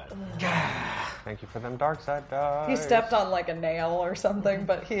the light side. Thank you for them dark side dice. He stepped on like a nail or something,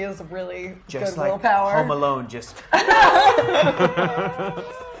 but he is really Just good like willpower. Home Alone, just.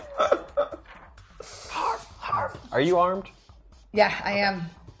 Are you armed? Yeah, I am.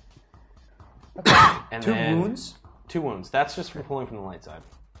 And 2 then wounds? 2 wounds. That's just for pulling from the light side.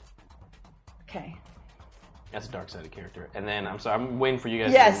 Okay. That's a dark-sided character. And then, I'm sorry, I'm waiting for you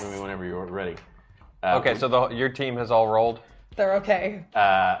guys Yes. to move me whenever you're ready. Okay, so your team has all rolled. They're okay.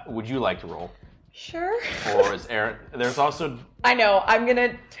 Would you like to roll? Sure. Or is Aaron... There's also... I know. I'm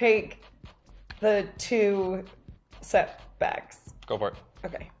gonna take the 2 setbacks. Go for it.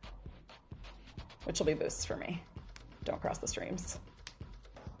 Okay. Which will be boosts for me. Don't cross the streams.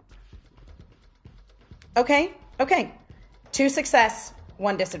 Okay. 2 success,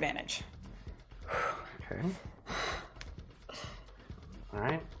 1 disadvantage. Okay. All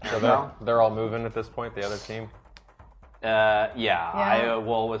right. So they're all moving at this point, the other team? Yeah.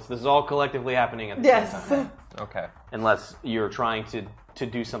 This is all collectively happening at the same time. Okay. Unless you're trying to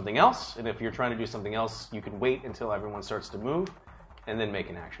do something else, and if you're trying to do something else, you can wait until everyone starts to move, and then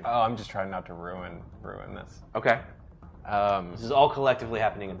make an action. Oh, I'm just trying not to ruin this. Okay. This is all collectively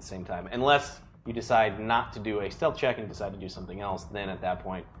happening at the same time. Unless you decide not to do a stealth check and decide to do something else, then at that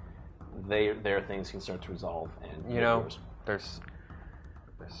point, their things can start to resolve. And You know, there's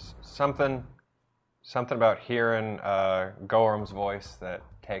something about hearing Gorham's voice that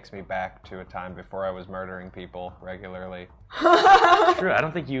takes me back to a time before I was murdering people regularly. True. I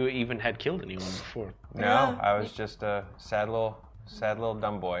don't think you even had killed anyone before. No, I was just a sad little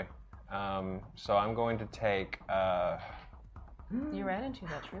dumb boy. So I'm going to take. You ran into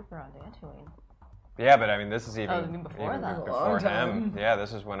that trooper on Dantooine. Yeah, but I mean, this is even, Oh, you mean before that? before Long time. him. Yeah,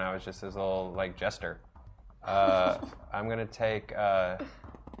 this is when I was just his little jester. I'm gonna take 2.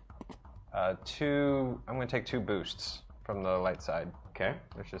 I'm gonna take 2 boosts from the light side. Okay.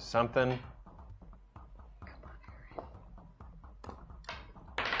 There's just something.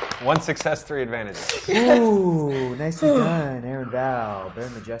 1 success, 3 advantages. Ooh, nicely done, Aaron Val. Very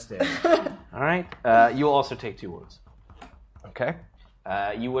majestic. All right. You'll also take 2 wounds. Okay.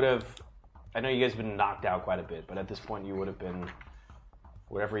 You would have. I know you guys have been knocked out quite a bit, but at this point you would have been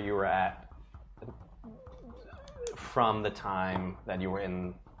wherever you were at from the time that you were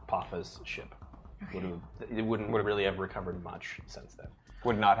in Pafa's ship. It wouldn't really have recovered much since then.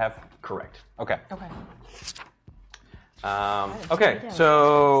 Would not have? Correct. Okay. Okay,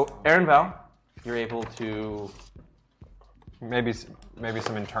 so Aaron Val, you're able to... Maybe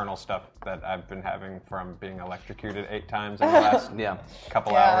some internal stuff that I've been having from being electrocuted 8 times in the last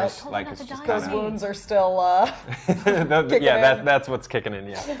couple hours. Like it's just Those kinda, wounds are still that's what's kicking in.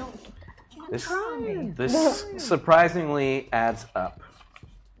 Yeah. This surprisingly adds up.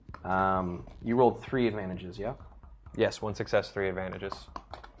 You rolled 3 advantages, yeah? Yes, 1 success, 3 advantages.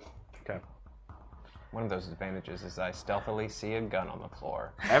 Okay. One of those advantages is I stealthily see a gun on the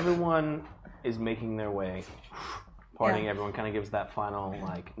floor. Everyone is making their way, partying. Everyone kind of gives that final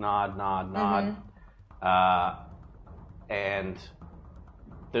nod. And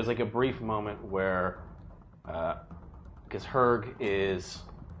there's a brief moment where, because Herg is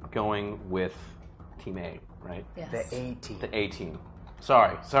going with Team A, right? Yes. The A team. The A team.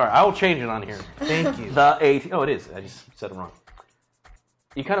 Sorry. I will change it on here. Thank you. The A team. Oh, it is. I just said it wrong.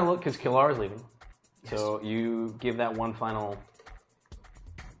 You kind of look because Kilara is leaving, so you give that one final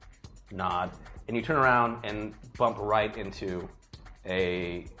nod, and you turn around and bump right into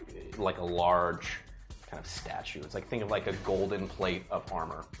a large kind of statue. It's think of a golden plate of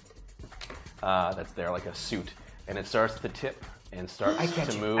armor that's there, like a suit, and it starts to tip and starts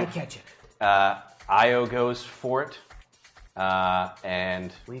to move. I catch it. Io goes for it,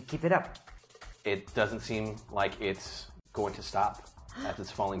 and we keep it up. It doesn't seem like it's going to stop as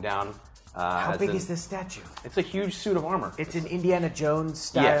it's falling down. How big is this statue? It's a huge suit of armor. It's an Indiana Jones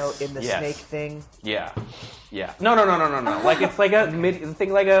style in the snake thing. Yeah. No. It's like a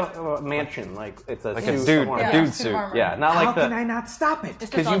mansion. It's a suit of armor. A dude suit. Yeah, not How can I not stop it?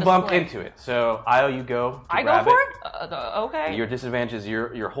 Because you bumped into it. So Io, you go. I grab go for it? Okay. Your disadvantage is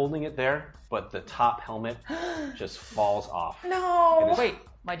you're holding it there, but the top helmet just falls off. No. Wait,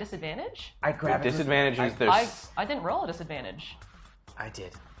 my disadvantage? I grab the it. disadvantage is there's. I didn't roll a disadvantage. I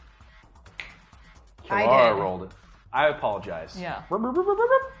did. Kilara rolled it. I apologize. Yeah.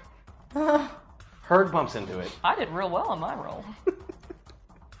 Herg bumps into it. I did real well on my roll.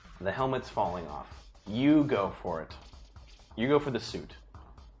 The helmet's falling off. You go for it. You go for the suit,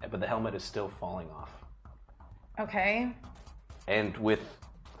 but the helmet is still falling off. Okay. And with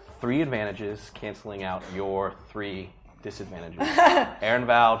 3 advantages canceling out your 3 disadvantages, Aaron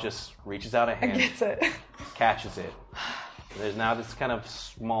Val just reaches out a hand, Gets it. catches it. And there's now this kind of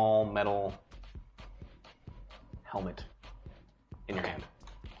small metal helmet in your hand.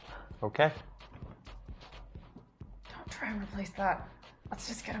 Okay. Don't try and replace that. Let's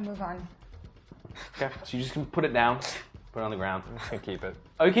just get a move on. Okay, so you just can put it down, put it on the ground. I keep it.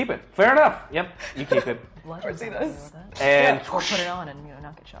 Oh, you keep it. Fair enough. Yep, you keep it. Or see this. And or put it on and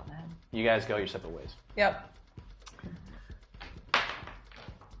not get shot in the head. you guys go your separate ways. Yep.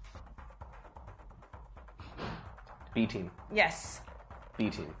 B team. Yes. B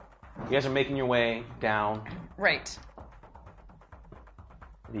team. You guys are making your way down Right.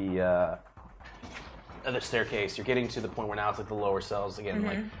 the staircase. You're getting to the point where now it's the lower cells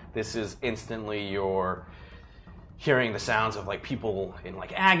again. This is instantly you're hearing the sounds of people in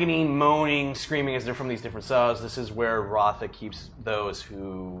agony, moaning, screaming as they're from these different cells. This is where Rotha keeps those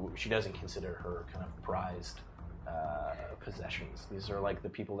who she doesn't consider her kind of prized possessions. These are the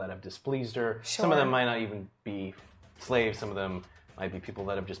people that have displeased her. Sure. Some of them might not even be slaves. Some of them might be people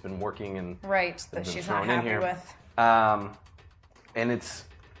that have just been working and Right. That been she's not thrown in happy here. with. And it's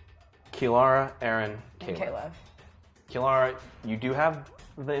Kilara, Aaron, And Caleb. Kilara, you do have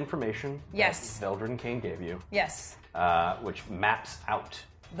the information Yes. that Veldred and Kane gave you, Yes. which maps out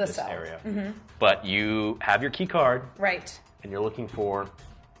The this cell. area. Mm-hmm. But you have your key card, Right. and you're looking for...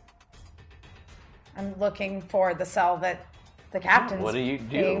 I'm looking for the cell that the captain's What do you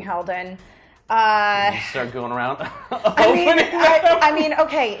do? being held in. You start going around I mean,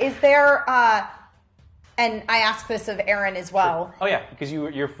 okay, is there, and I ask this of Aaron as well, Oh yeah, because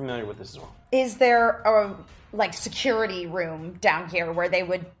you're familiar with this as well. is there a security room down here where they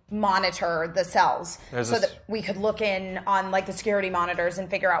would monitor the cells so that we could look in on the security monitors and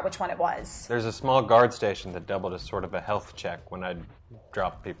figure out which one it was? There's a small guard station that doubled as sort of a health check when I'd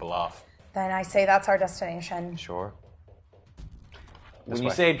drop people off. Then I say that's our destination. Sure. When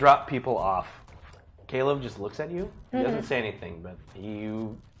you say drop people off, Caleb just looks at you. He doesn't say anything, but he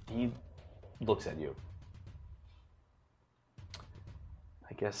looks at you.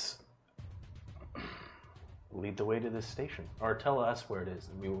 I guess lead the way to this station, or tell us where it is,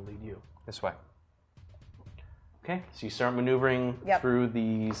 and we will lead you. This way. Okay, so you start maneuvering Yep. through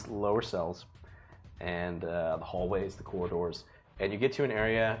these lower cells and the hallways, the corridors, and you get to an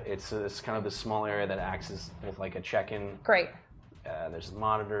area. It's kind of this small area that acts as both a check-in. Great. There's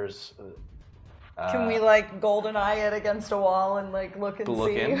monitors. Can we golden eye it against a wall and look and Look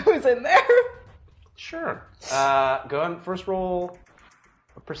see in. who's in there? Sure. Go ahead and first roll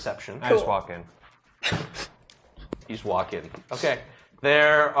a perception. I just walk in. You just walk in. Okay.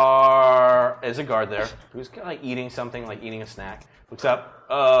 There is a guard there who's kind of eating something, eating a snack. Looks up.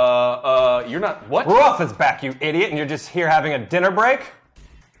 You're not... What? Ruoff is back, you idiot, and you're just here having a dinner break?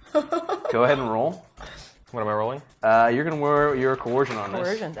 Go ahead and roll. What am I rolling? You're going to wear your coercion on this.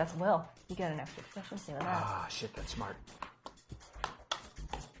 Coercion, that's will. You get an extra proficiency with that. Ah, shit, that's smart.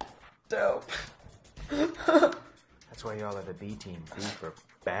 Dope. That's why y'all are the B team. B for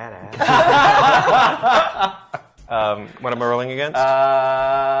badass. What am I rolling against?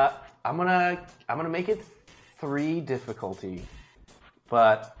 I'm gonna make it 3 difficulty,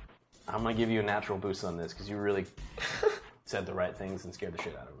 but I'm gonna give you a natural boost on this because you really said the right things and scared the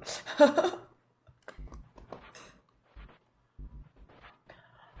shit out of me.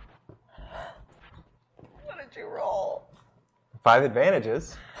 What did you roll? 5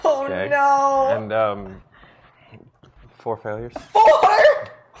 advantages. Oh Okay. no! And 4 failures. 4?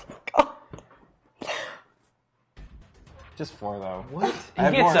 Just 4 though. What? I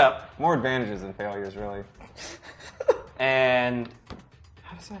have He gets up. more advantages than failures, really. And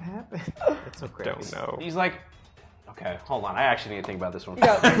How does that happen? That's so crazy. Don't know. he's like, okay, hold on. I actually need to think about this one.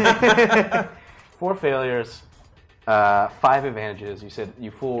 Yeah. 4 failures, 5 advantages. You said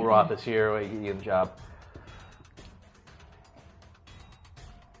you fool Roth this year, you get the job.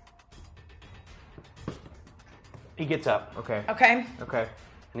 He gets up Okay. Okay. Okay.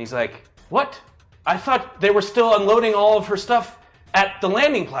 and he's like, "What? I thought they were still unloading all of her stuff at the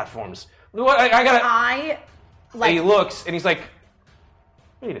landing platforms. What? I gotta." I And he like looks and he's like,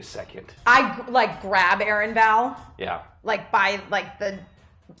 "Wait a second." I like grab Aaron Val Yeah, like by like the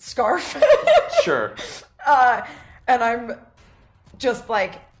scarf. sure. And I'm just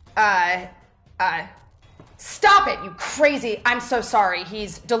like, stop it, you crazy. I'm so sorry.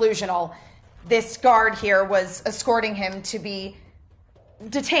 He's delusional. This guard here was escorting him to be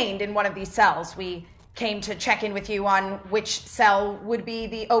detained in one of these cells. We came to check in with you on which cell would be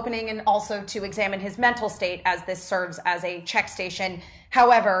the opening and also to examine his mental state as this serves as a check station.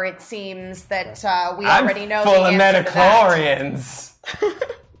 However, it seems that we already know full the of answer to that.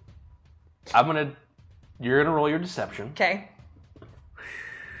 metachlorians. You're gonna roll your deception. Okay.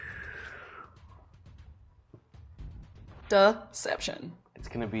 Deception. It's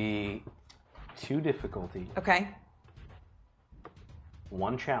gonna be 2 difficulty, Okay.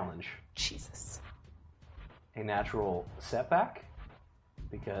 1 challenge, Jesus. a natural setback,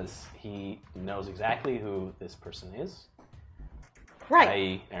 because he knows exactly who this person is, Right.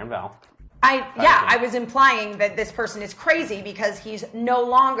 i.e. Aaron Val. I was implying that this person is crazy because he's no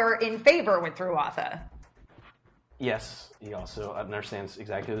longer in favor with Ruatha. Yes, he also understands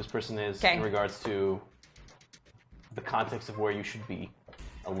exactly who this person is Okay. in regards to the context of where you should be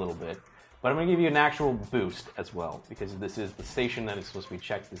a little bit. But I'm going to give you an actual boost as well, because this is the station that is supposed to be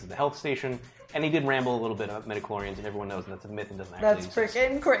checked. This is the health station, and he did ramble a little bit about metachlorians, and everyone knows that's a myth and doesn't actually That's exist.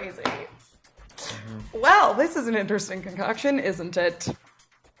 freaking crazy. Well, this is an interesting concoction, isn't it?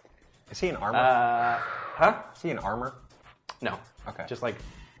 Is he in armor? Huh? Is he in armor? No. Okay. Just like,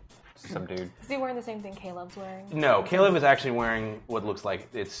 Some dude. Is he wearing the same thing Caleb's wearing? no, Caleb is actually wearing what looks like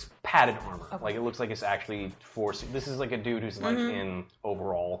it's padded armor. Okay. Like, it looks like it's actually this is like a dude who's like in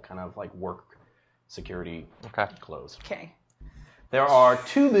overall kind of like work security clothes. Okay. There are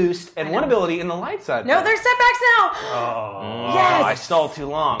 2 boosts and 1 ability in the light side. No, though. there's setbacks now. Oh, Yes! I stalled too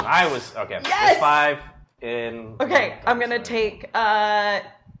long. I was okay. Yes! There's 5 in. Okay, I'm gonna take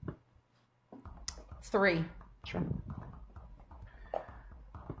 3. Sure.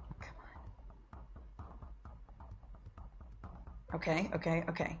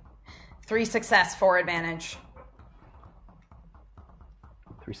 Okay. 3 success, 4 advantage.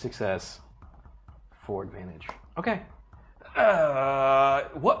 3 success, 4 advantage. Okay.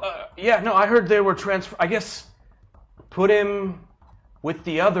 What? Yeah, no, I heard they were transfer. I guess put him with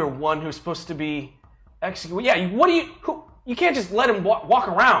the other one who's supposed to be executed. Yeah, what do you? You can't just let him walk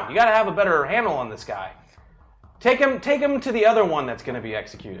around. You got to have a better handle on this guy. Take him to the other one that's going to be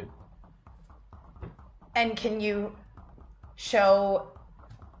executed. And can you show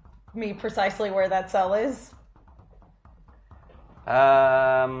me precisely where that cell is?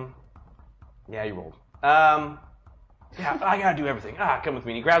 Yeah, you rolled. Yeah, I gotta do everything. Come with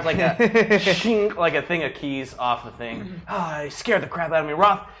me. And he grabs like a shink, like a thing of keys off the thing. I scared the crap out of me.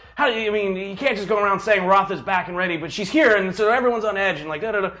 Roth, you can't just go around saying Roth is back and ready, but she's here, and so everyone's on edge, and like,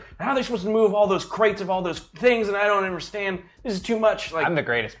 da-da-da. How are they supposed to move all those crates of all those things, and I don't understand. This is too much. Like, I'm the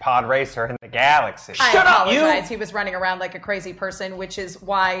greatest pod racer in the galaxy. I Shut up, you! apologize. He was running around like a crazy person, which is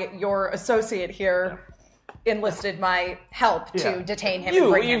why your associate here enlisted my help to detain him and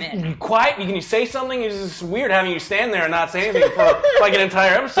bring him in. You quiet? Can you say something? It's just weird having you stand there and not say anything for like an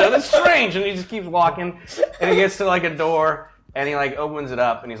entire episode. That's strange. And he just keeps walking, and he gets to like a door, and he like opens it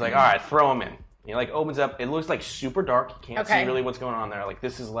up, and he's like, "All right, throw him in." He like opens up. It looks like super dark. You can't see really what's going on there. Like,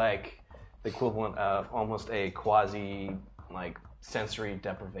 this is like the equivalent of almost a quasi like sensory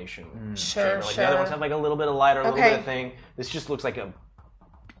deprivation Sure, chamber. Like the other sure. ones have like a little bit of light or a little Okay. bit of thing. This just looks like a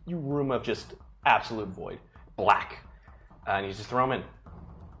room of just absolute void, black, and you just throw them in.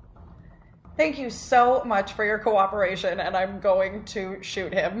 Thank you so much for your cooperation, and I'm going to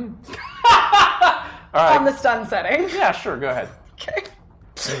shoot him All right. on the stun setting. Yeah, sure. Go ahead. Okay.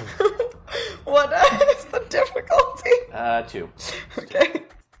 What is the difficulty? 2. Okay.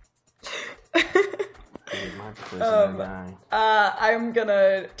 I'm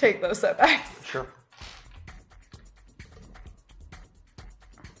gonna take those setbacks. Sure.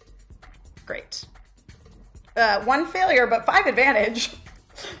 Great. 1 failure, but 5 advantage.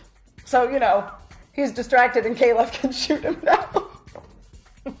 So, you know, he's distracted and Caleb can shoot him now.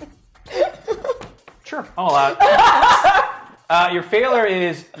 Sure. All out. Your failure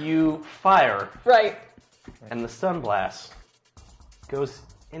is you fire, Right. and the stun blast goes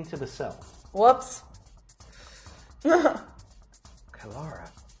into the cell. Whoops. Kalara.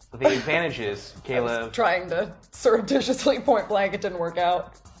 The advantage is Caleb Trying to surreptitiously point blank, it didn't work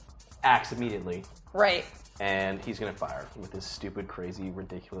out. acts immediately, Right. and he's going to fire with his stupid, crazy,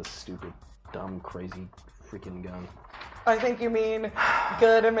 ridiculous, stupid, dumb, crazy freaking gun. I think you mean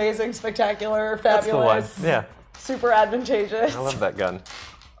good, amazing, spectacular, That's the one. fabulous, Yeah. super advantageous. I love that gun.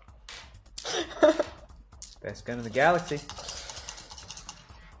 Best gun in the galaxy.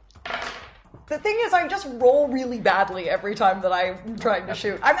 The thing is, I just roll really badly every time that I'm trying to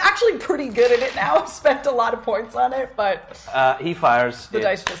shoot. I'm actually pretty good at it now. I've spent a lot of points on it, but He fires. the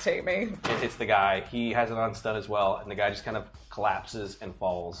dice just hate me. It hits the guy. He has it on stun as well, and the guy just kind of collapses and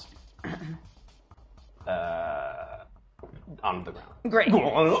falls onto the ground. Great.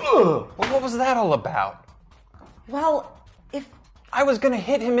 Well, what was that all about? Well, if I was gonna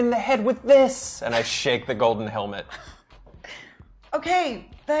hit him in the head with this, and I shake the golden helmet. okay,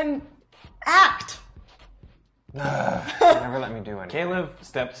 then act. Never let me do anything. Caleb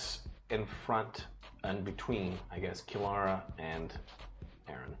steps in front and between, I guess, Kilara and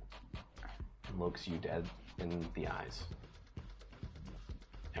Aaron, and looks you dead in the eyes.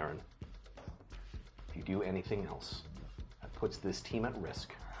 Aaron, if you do anything else that puts this team at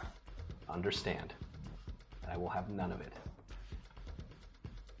risk, understand that I will have none of it.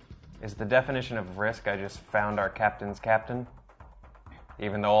 Is the definition of risk I just found our captain's captain?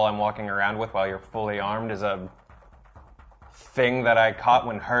 Even though all I'm walking around with while you're fully armed is a thing that I caught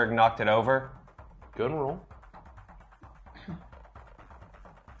when Herg knocked it over? Go and roll.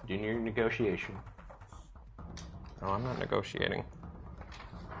 Do your negotiation. Oh, I'm not negotiating.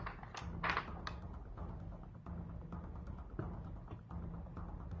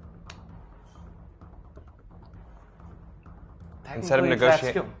 Instead of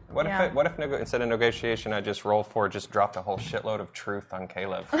negotiating, what if instead of negotiation I just roll for just dropped a whole shitload of truth on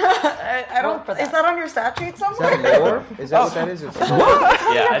Caleb? I don't. Is that on your stat sheet somewhere? Is that lore? Is that what that is? It's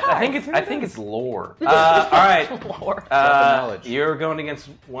Yeah, I think it's lore. All right, Lore. knowledge. You're going against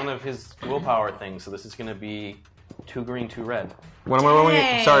one of his willpower things, so this is going to be 2 green, 2 red. What am I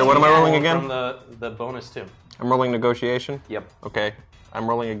rolling? Sorry, what am I rolling again? From the bonus too. I'm rolling negotiation. Yep. Okay, I'm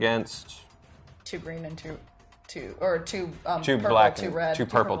rolling against 2 green and 2 two purple, black, 2 and red. 2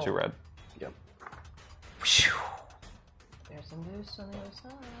 purple, 2 red. Yep. There's some loose on the other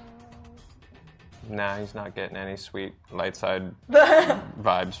side. Nah, he's not getting any sweet light side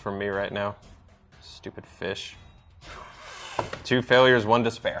vibes from me right now. Stupid fish. 2 failures, 1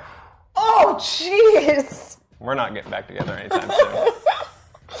 despair. Oh, jeez! We're not getting back together anytime soon.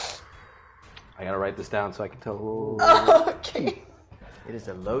 I gotta write this down so I can tell. Okay. It is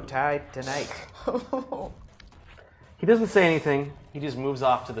a low tide tonight. He doesn't say anything. He just moves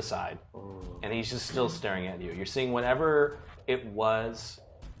off to the side, and he's just still staring at you. You're seeing whatever it was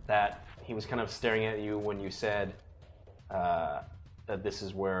that he was kind of staring at you when you said that this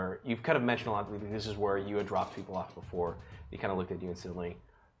is where you've kind of mentioned a lot. This is where you had dropped people off before. He kind of looked at you instantly.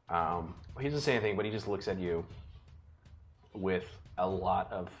 He doesn't say anything, but he just looks at you with a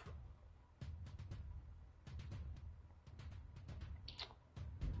lot of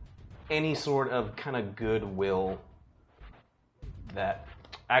any sort of kind of goodwill. That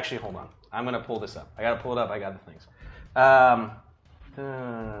actually, hold on. I'm gonna pull this up. I gotta pull it up. I got the things. I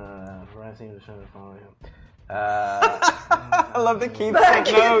love the Keith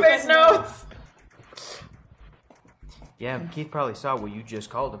Keith notes. Yeah, Keith probably saw what you just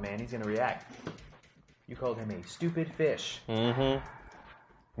called him, man. He's gonna react. You called him a stupid fish.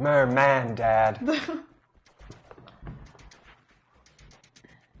 Mm-hmm. Merman, Dad.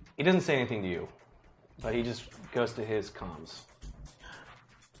 He doesn't say anything to you, but he just goes to his comms.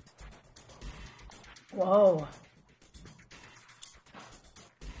 Whoa.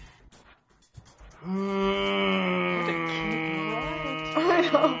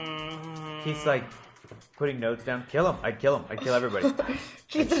 Keith's like putting notes down. Kill him. I'd kill him. I'd kill everybody.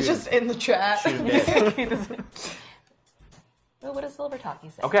 Keith is just in the chat. Shoot him dead. Well, what does Silver Talkie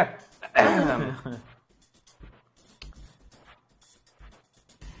say? Okay. I'm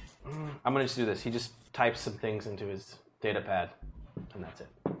gonna just do this. He just types some things into his data pad, and that's it.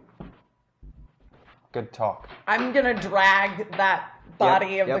 Good talk. I'm gonna drag that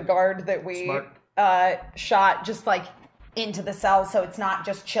body of the guard that we Shot just like into the cell so it's not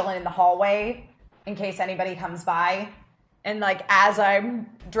just chilling in the hallway in case anybody comes by. And like as I'm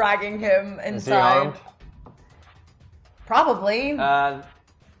dragging him inside. Is he armed? Probably.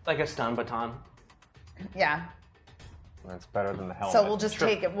 Like a stun baton. Yeah. That's better than the helmet. So we'll just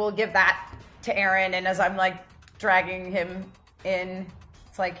take it. We'll give that to Aaron. And as I'm like dragging him in,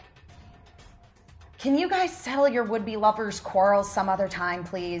 it's like, can you guys settle your would-be lovers' quarrels some other time,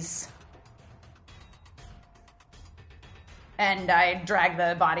 please? And I drag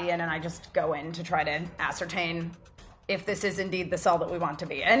the body in and I just go in to try to ascertain if this is indeed the cell that we want to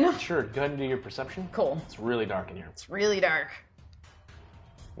be in. Sure, go ahead and do your perception. Cool. It's really dark in here. It's really dark.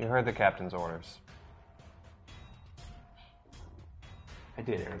 You heard the captain's orders. I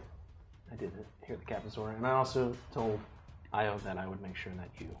did, Aaron. I did hear the captain's order. And I also told Io that I would make sure that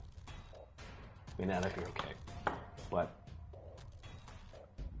you made out if you're okay. But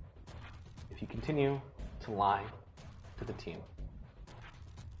if you continue to lie to the team,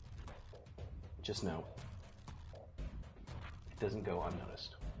 just know it doesn't go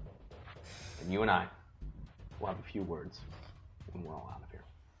unnoticed. And you and I will have a few words when we're all out of here.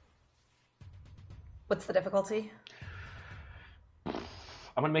 What's the difficulty?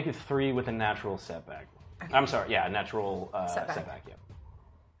 I'm gonna make it 3 with a natural setback. Okay. I'm sorry, yeah, a natural setback, yeah.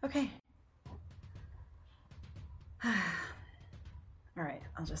 Okay. All right,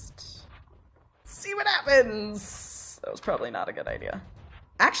 I'll just see what happens. That was probably not a good idea.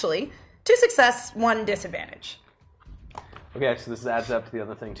 Actually, 2 success, 1 disadvantage. Okay, so this adds up to the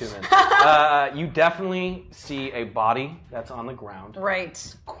other thing too, then. You definitely see a body that's on the ground. Right.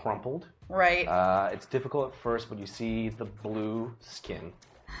 It's crumpled. Right. It's difficult at first, but you see the blue skin.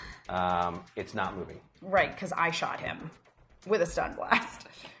 It's not moving. Right, because I shot him with a stun blast.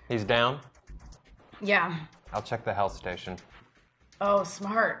 He's down. Yeah. I'll check the health station. Oh,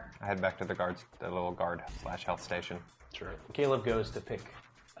 smart. I head back to the little guard/health station. Sure. Caleb goes to pick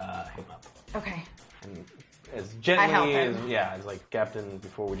him up. Okay. And as I help gently him. as like, Captain,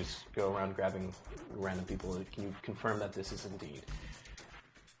 before we just go around grabbing random people, can you confirm that this is indeed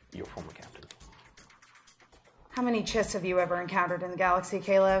your former captain? How many Chiss have you ever encountered in the galaxy,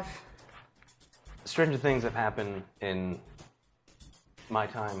 Caleb? Stranger things have happened in my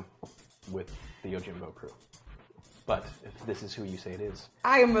time with the Yojimbo crew. But if this is who you say it is...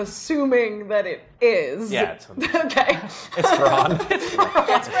 I am assuming that it is. Yeah, it's okay. It's Thrawn. It's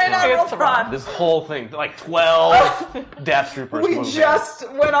right on Thrawn. This whole thing, like 12 Death Troopers. We just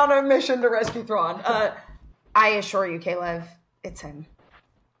went on a mission to rescue Thrawn. I assure you, Caleb, it's him.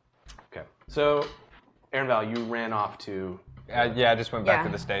 Okay. So, Aaron Val, you ran off to... I just went back Yeah. to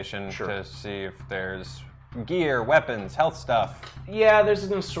the station Sure. to see if there's gear, weapons, health stuff. Yeah, there's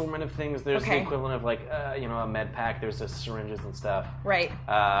an assortment of things. There's Okay. the equivalent of like, a med pack. There's the syringes and stuff. Right.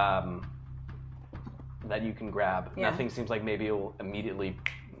 That you can grab. Yeah. Nothing seems like maybe it will immediately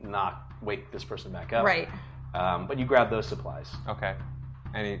wake this person back up. Right. But you grab those supplies. Okay.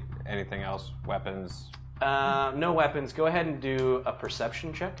 Anything else? Weapons? No weapons. Go ahead and do a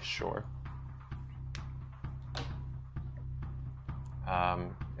perception check. Sure.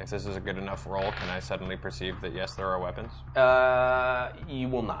 If this is a good enough roll, can I suddenly perceive that yes, there are weapons? You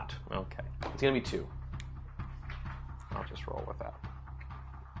will not. Okay. It's gonna be 2. I'll just roll with that.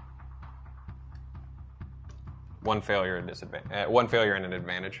 1 failure and disadvantage. 1 failure and an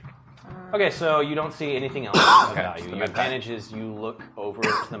advantage. Okay, so you don't see anything else of Okay, value. so the Your med pack. advantage is you look over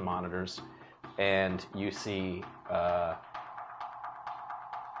to the monitors, and you see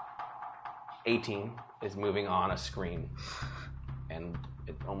 18 is moving on a screen, and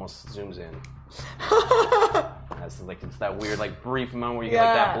it almost zooms in. It's that weird, like, brief moment where you get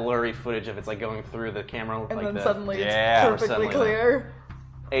like that blurry footage of it's like going through the camera, And like then suddenly it's or perfectly suddenly that. clear.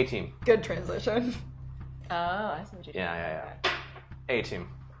 18. Good transition. Oh, I see what you did. Yeah. A-team.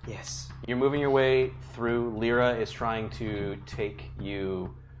 Yes. You're moving your way through. Lyra is trying to take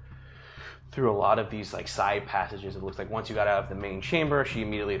you through a lot of these like side passages. It looks like once you got out of the main chamber, she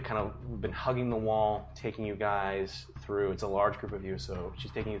immediately kind of been hugging the wall, taking you guys through. It's a large group of you, so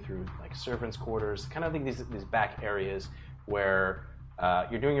she's taking you through like servants' quarters, kind of like these back areas where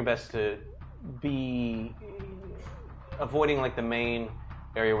you're doing your best to be avoiding like the main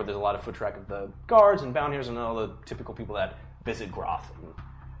area where there's a lot of foot traffic of the guards and bounties and all the typical people that visit Groth.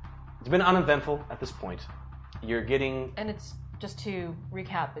 It's been uneventful at this point. You're getting... And it's, just to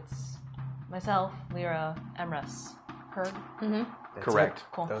recap, it's myself, Lyra, Emrys, Herb. That's Correct. it.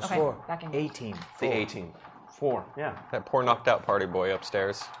 Cool. Those Okay, four. back in. 18. The 18. 4, yeah. That poor knocked out party boy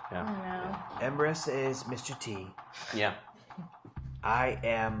upstairs. Yeah. Emrys is Mr. T. Yeah. I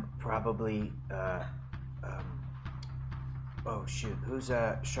am probably, oh shoot, who's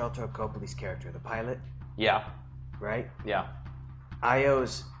Sharlto Copley's character? The pilot, Yeah. right? Yeah.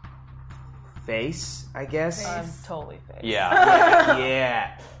 Io's face, I guess. I'm totally fake. Yeah.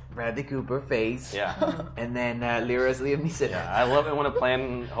 Yeah. Bradley Cooper, face. Yeah. And then Lyra's Liam Neeson. Yeah. I love it when a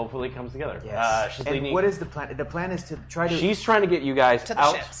plan hopefully comes together. Yes. She's And leading... what is the plan? The plan is to try to... She's trying to get you guys To the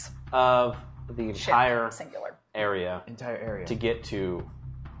out ships. of the entire Singular. area entire area. to get to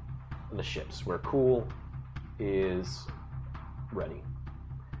the ships where Cool is ready.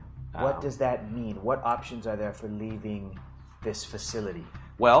 What does that mean? What options are there for leaving this facility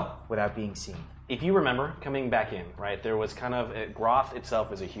Well, without being seen? if you remember coming back in, right, there was kind of Groth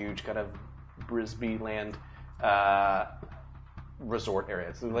itself is a huge kind of Brisbane land resort area.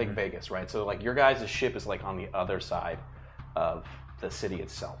 It's like Vegas, right? So like your guys' ship is like on the other side of the city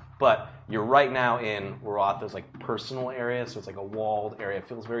itself. But you're right now in Rotha's like personal area, so it's like a walled area. It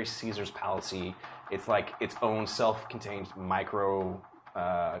feels very Caesar's Palace-y. It's like its own self-contained micro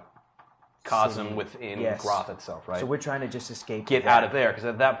cosm City. within Yes. Groth itself, right? So we're trying to just escape. Get that. out of there, because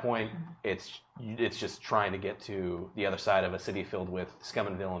at that point, it's just trying to get to the other side of a city filled with scum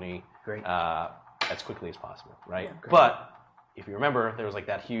and villainy Great. as quickly as possible, right? But if you remember, there was like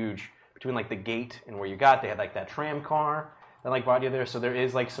that huge between like the gate and where you got. They had like that tram car that like brought you there. So there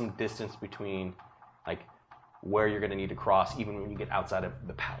is like some distance between like where you're going to need to cross, even when you get outside of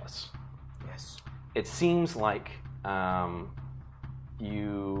the palace. Yes. It seems like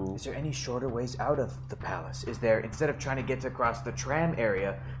you. Is there any shorter ways out of the palace? Is there, instead of trying to get across the tram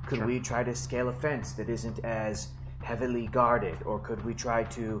area, could we try to scale a fence that isn't as heavily guarded? Or could we try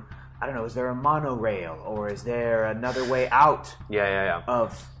to, I don't know, is there a monorail? Or is there another way out Yeah.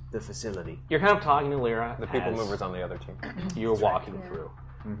 of the facility? You're kind of talking to Lyra. The people movers on the other team. You're walking through.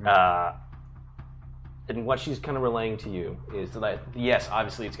 And what she's kind of relaying to you is that, yes,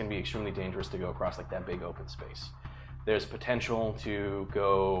 obviously it's going to be extremely dangerous to go across like that big open space. There's potential to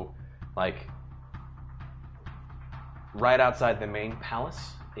go like right outside the main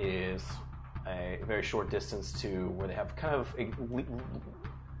palace is a very short distance to where they have kind of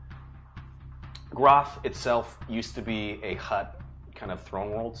Groth itself used to be a hut kind of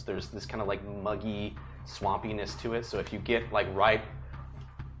throne worlds. There's this kind of like muggy swampiness to it. So if you get like right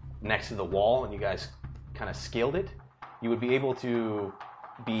next to the wall and you guys kind of scaled it, you would be able to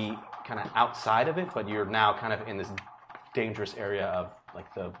be kind of outside of it, but you're now kind of in this dangerous area of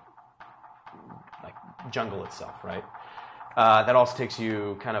like the like jungle itself, right? That also takes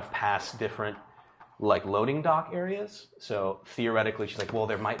you kind of past different like loading dock areas. So theoretically, she's like, well,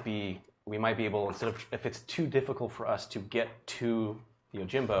 we might be able, instead of, if it's too difficult for us to get to the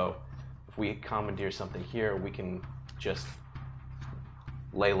Yojimbo, if we commandeer something here, we can just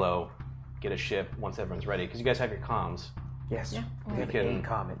lay low, get a ship once everyone's ready. Because you guys have your comms. Yes. Yeah. We have can- a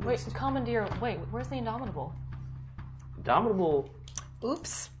comm at Wait, least. commandeer. Wait, where's the Indomitable? Dominable.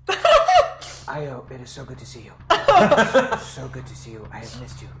 Oops. Io, it is so good to see you. So good to see you. I have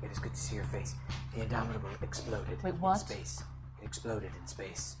missed you. It is good to see your face. The Indomitable exploded Wait, what? in space. It exploded in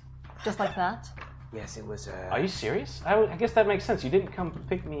space. Just like that? Yes, it was. Are you serious? I guess that makes sense. You didn't come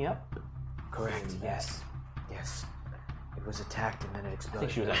pick me up. Correct. Yes. Yes. It was attacked and then it I exploded.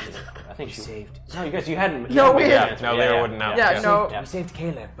 think she was actually. I think We she saved. No, you guys, you hadn't. No, you we hadn't had- No, Lyra wouldn't know. Yeah, no. Yeah. We saved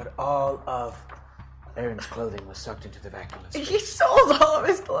Caleb, but all of Aaron's clothing was sucked into the vacuum of He space. sold all of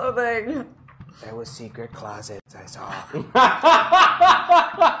his clothing. There was secret closets I saw.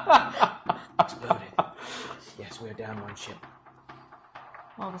 Exploded. Yes, we're down one ship.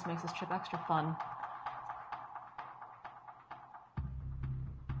 Well, this makes this trip extra fun.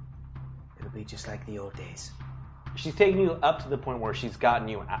 It'll be just like the old days. She's taking you up to the point where she's gotten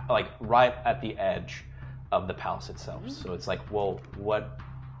you like right at the edge of the palace itself. So it's like, well, what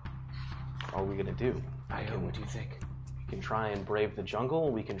are we gonna do? Io, what do you think? We can try and brave the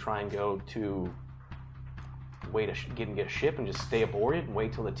jungle. We can try and go to get a ship and just stay aboard it and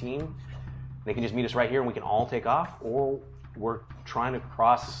wait till the team. They can just meet us right here and we can all take off. Or we're trying to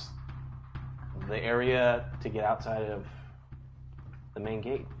cross the area to get outside of the main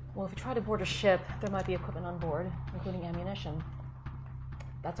gate. Well, if you try to board a ship, there might be equipment on board, including ammunition.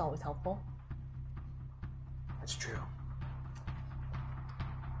 That's always helpful. That's true.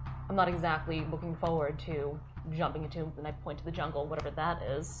 I'm not exactly looking forward to jumping into the knife point to the jungle, whatever that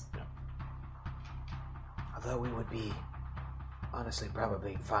is. Although we would be honestly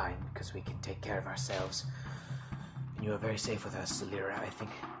probably fine, because we can take care of ourselves. And you are very safe with us, Lyra. I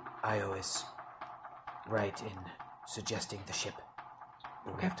think Io is right in suggesting the ship.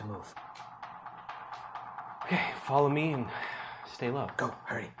 But we have to move. Okay, follow me and stay low. Go,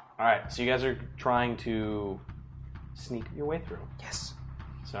 hurry. All right, so you guys are trying to sneak your way through. Yes.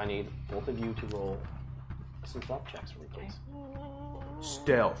 So I need both of you to roll some stealth checks for me, please.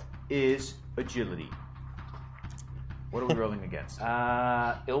 Stealth is agility. What are we rolling against?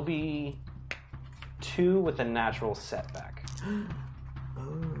 It'll be 2 with a natural setback.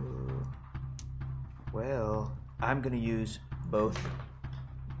 Oh. Well, I'm going to use both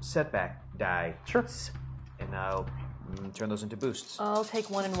setback die. Sure. And I'll turn those into boosts. I'll take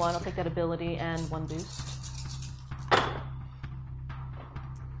 1 and 1. I'll take that ability and 1 boost.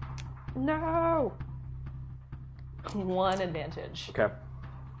 No! 1 advantage. Okay.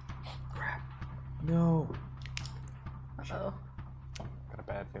 Crap. No. Uh-oh. Got a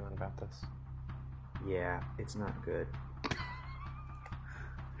bad feeling about this. Yeah, it's not good.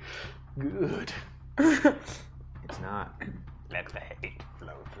 Good. It's not. Let the hate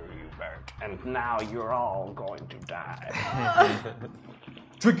flow through you, Bert. And now you're all going to die.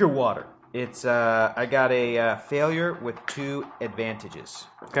 Drink your water. It's, I got a failure with 2 advantages.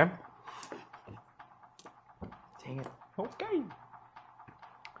 Okay. Dang it. Okay.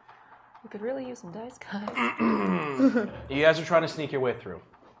 We could really use some dice, guys. You guys are trying to sneak your way through.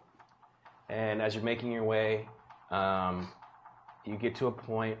 And as you're making your way, you get to a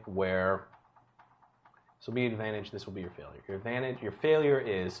point where this will be an advantage, this will be your failure. Your failure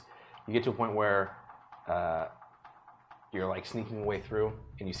is you get to a point where you're like sneaking your way through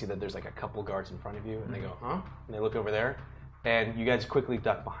and you see that there's like a couple guards in front of you and they go, huh? And they look over there and you guys quickly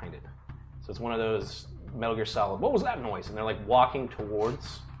duck behind it. So it's one of those Metal Gear Solid, what was that noise? And they're like walking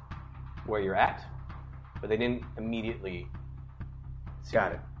towards where you're at, but they didn't immediately see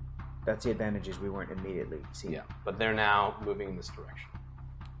Got you. it. That's the advantages we weren't immediately seeing. Yeah, but they're now moving in this direction.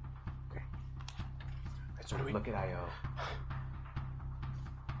 Okay. I sort of look at Io.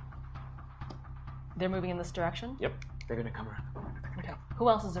 They're moving in this direction? Yep. They're going to come around. Okay. Who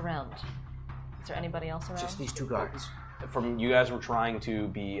else is around? Is there anybody else around? Just these 2 guards. From you guys were trying to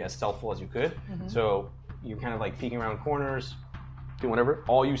be as stealthful as you could, so you're kind of like peeking around corners, doing whatever.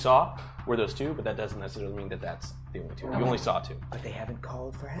 All you saw were those 2, but that doesn't necessarily mean that that's the only 2. You only saw 2. But they haven't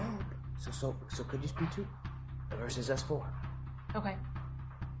called for help. So could just be 2 versus us 4. Okay.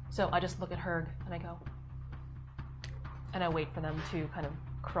 So I just look at Herg and I go. And I wait for them to kind of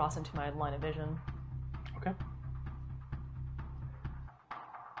cross into my line of vision. Okay.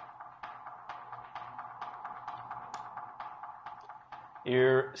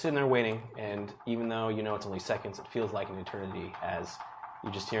 You're sitting there waiting, and even though you know it's only seconds, it feels like an eternity as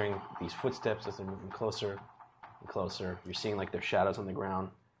you're just hearing these footsteps as they're moving closer and closer. You're seeing like their shadows on the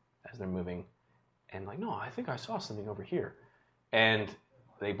ground as they're moving. And like, no, I think I saw something over here. And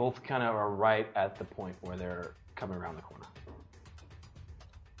they both kind of are right at the point where they're coming around the corner.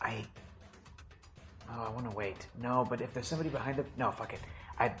 I want to wait. No, but if there's somebody behind them, no, fuck it.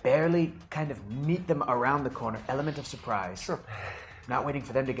 I barely kind of meet them around the corner. Element of surprise. Sure. Not waiting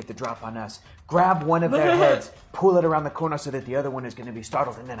for them to get the drop on us. Grab one of their heads, pull it around the corner so that the other one is going to be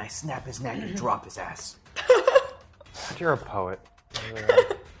startled, and then I snap his neck and drop his ass. You're a poet.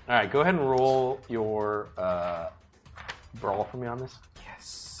 All right, go ahead and roll your brawl for me on this.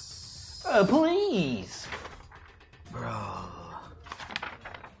 Yes. Please. Brawl.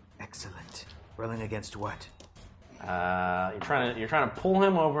 Excellent. Rolling against what? You're trying to pull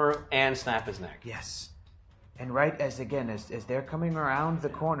him over and snap his neck. Yes. And right as they're coming around the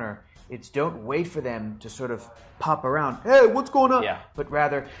corner, it's don't wait for them to sort of pop around. Hey, what's going on? Yeah. But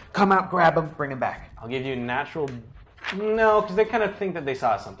rather, come out, grab them, bring them back. I'll give you natural. No, because they kind of think that they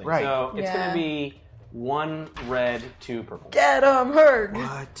saw something. Right. So it's Yeah. going to be 1 red, 2 purple. Get him, Herg.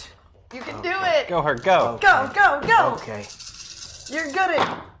 What? You can do it. Go, her, go. Go. Okay. You're good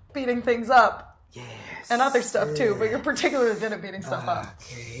at beating things up. Yes. And other stuff too, but you're particularly good at beating stuff up.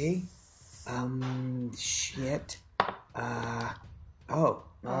 Okay. Shit.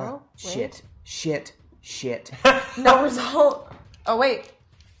 Shit. No result. Oh wait.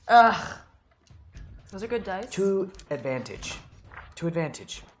 Ugh. Those are good dice. 2 advantage.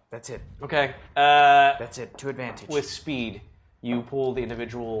 That's it. Okay. That's it. 2 advantage. With speed, you pull the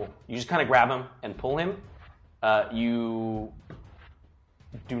individual. You just kind of grab him and pull him. You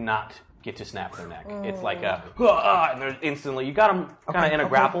do not get to snap their neck. It's like a and they're instantly. You got them kind of in a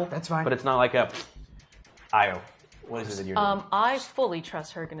grapple. That's fine. But it's not like a Io. What is it that you're doing? I fully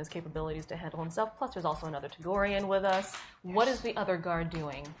trust Herg and his capabilities to handle himself. Plus, there's also another Tagorian with us. Yes. What is the other guard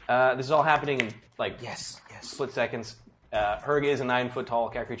doing? This is all happening in like yes. split seconds. Herg is a 9-foot tall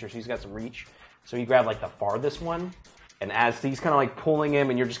cat creature, so he's got some reach. So you grab like the farthest one, and as he's kind of like pulling him,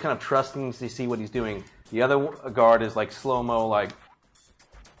 and you're just kind of trusting to see what he's doing, the other guard is like slow-mo, like,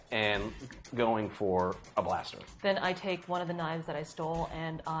 and going for a blaster. Then I take one of the knives that I stole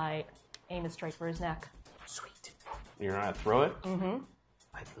and I aim it straight for his neck. Sweet. You're gonna throw it? Mm-hmm.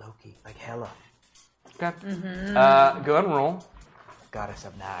 Like Loki, like Hela. Okay. Go ahead and roll. Goddess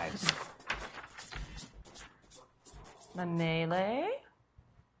of knives. My melee?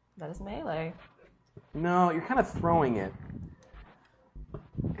 That is melee. No, you're kind of throwing it.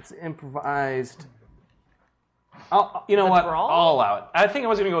 It's improvised. You know what? Brawl? I'll allow it. I think I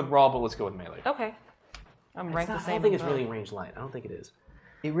was going to go with brawl, but let's go with melee. Okay. I'm ranked the same. I don't think as it's both. really range light. I don't think it is.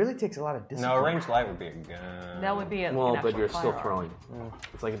 It really takes a lot of discipline. No, range light would be a gun. That would be a Well, an but actual you're still firearm. throwing.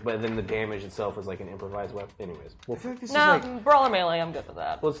 It's like, but then the damage itself is like an improvised weapon. Anyways, I feel like this No, is like brawl or melee, I'm good with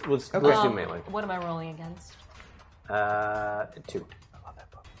that. let's do melee. What am I rolling against? 2.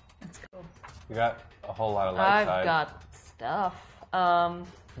 You got a whole lot of light I've side. got stuff.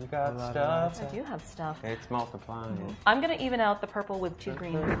 You got stuff. I do have stuff. It's multiplying. I'm gonna even out the purple with 2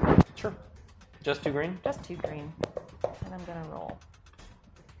 green. Sure. Just 2 green? Just 2 green. And I'm gonna roll.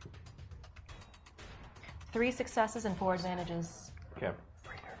 3 successes and 4 advantages. Okay.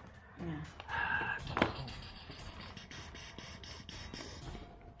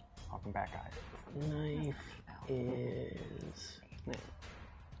 Welcome back, guys. Knife is...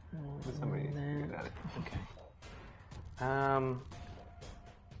 Somebody's good at it. Okay.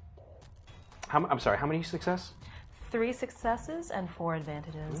 I'm sorry, how many success? 3 successes and 4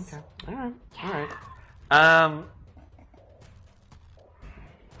 advantages. Okay. All right.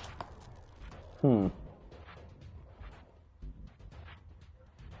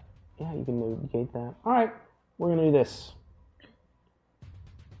 Yeah, you can negate that. All right, we're gonna do this.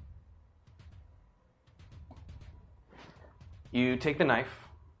 You take the knife,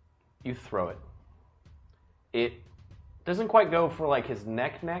 you throw it. It doesn't quite go for like his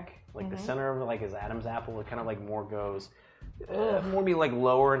neck, like the center of like his Adam's apple. It kind of like more goes, more be like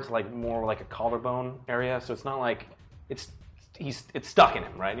lower into like more like a collarbone area. So it's not like it's stuck in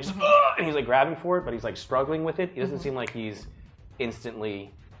him, right? And he's like grabbing for it, but he's like struggling with it. It doesn't seem like he's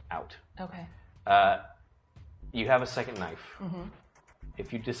instantly out. Okay. You have a second knife.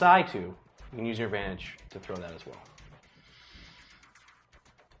 If you decide to, you can use your advantage to throw that as well.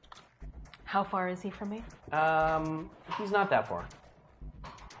 How far is he from me? He's not that far.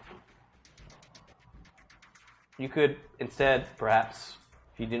 You could instead, perhaps,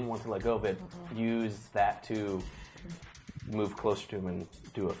 if you didn't want to let go of it, use that to move closer to him and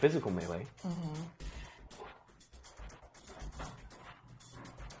do a physical melee.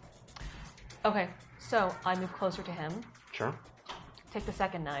 Okay, so I move closer to him, Sure. take the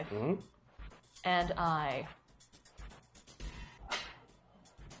second knife, and I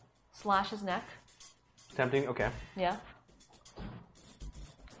slash his neck. Tempting, okay. Yeah.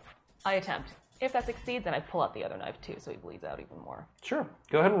 I attempt. If that succeeds, then I pull out the other knife too, so he bleeds out even more. Sure.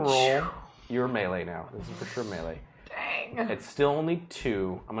 Go ahead and roll your melee now. This is for sure melee. Dang. It's still only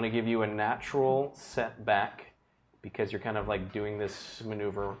 2. I'm going to give you a natural setback because you're kind of like doing this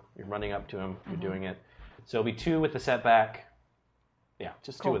maneuver. You're running up to him. You're doing it. So it'll be 2 with the setback. Yeah,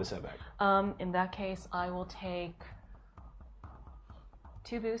 just 2 with the setback. In that case, I will take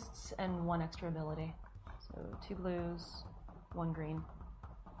 2 boosts and 1 extra ability. So 2 blues, 1 green.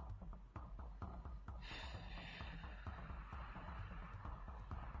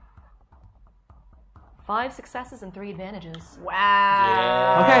 Five successes and 3 advantages.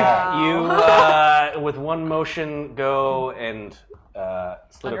 Wow. Okay, you with one motion go and slit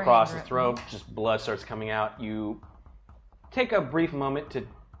Underhand across his grip. throat. Just blood starts coming out. You take a brief moment to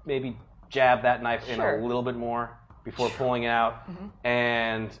maybe jab that knife in Sure. a little bit more before pulling it out,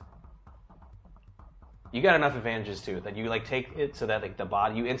 and you got enough advantages too that you like take it so that like the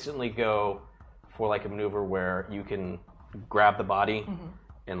body you instantly go for like a maneuver where you can grab the body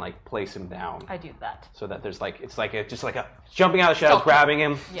and like place him down. I do that. So that there's like it's like just like a jumping out of the shadows, Stealth kill. grabbing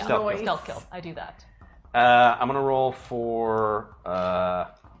him. Yeah, Stealth kill. stealth kill. I do that. I'm gonna roll for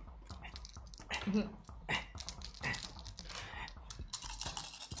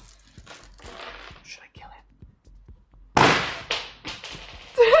Should I kill him?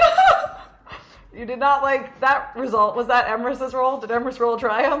 You did not like that result. Was that Emrys's roll? Did Emrys roll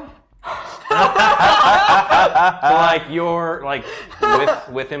triumph? so like you're like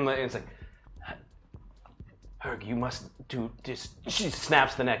with him. It's like Herg, you must do this. She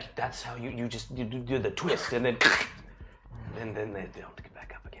snaps the neck. That's how you do the twist, and then they don't get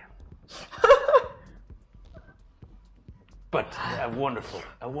back up again. But a wonderful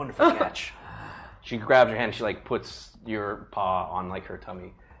catch. She grabs your hand and she like puts your paw on like her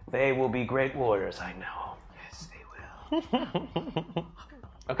tummy. They will be great warriors, I know. Yes, they will.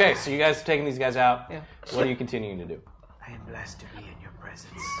 Okay, so you guys are taking these guys out. Yeah. What are you continuing to do? I am blessed to be in your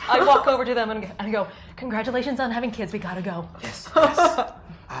presence. I walk over to them and I go, congratulations on having kids. We gotta go. Yes.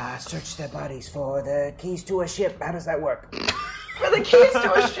 Search their bodies for the keys to a ship. How does that work? For the keys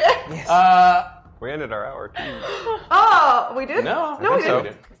to a ship? Yes. We ended our hour. Oh, we did? No, we so.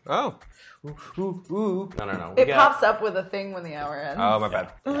 didn't. Oh. No. It pops up with a thing when the hour ends. Oh, my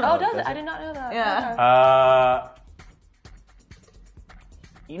bad. Oh, does it? I did not know that. Yeah.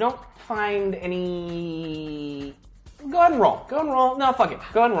 You don't find any. Go ahead and roll. No, fuck it.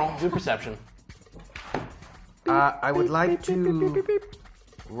 Go ahead and roll. Do perception. I would like to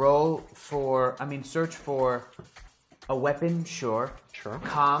search for a weapon, sure. Sure.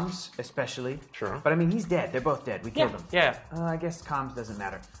 Comms, especially. Sure. But I mean, he's dead. They're both dead. We killed him. Yeah. I guess comms doesn't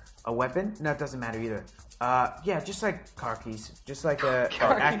matter. A weapon? No, it doesn't matter either. Just like car keys. Just like a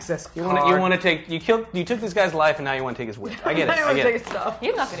access card. You want to take. You took this guy's life, and now you want to take his wit. I get it. I want to take his stuff.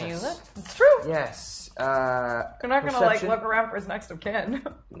 He's not gonna use it. It's true. Yes. We're not gonna like look around for his next of kin.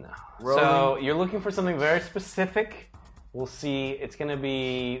 No. Rolling. So you're looking for something very specific. We'll see. It's going to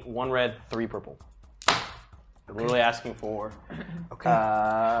be 1 red, 3 purple. I'm really asking for. Okay.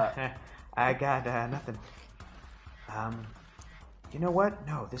 I got nothing. You know what?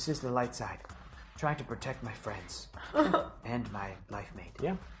 No, this is the light side. I'm trying to protect my friends and my life mate.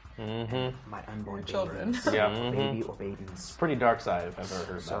 Yeah. And my unborn children. babies. Yeah. Baby or babies. Pretty dark side, if I've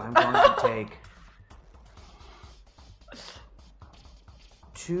ever heard So about I'm going to take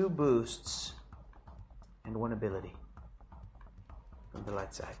 2 boosts and 1 ability from the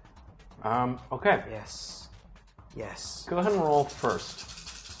light side. Okay. Yes. Go ahead and roll first.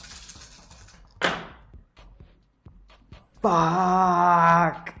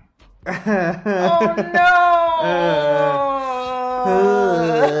 Fuck! Oh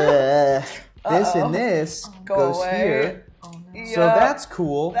no! This and this goes away. here. Yeah. So that's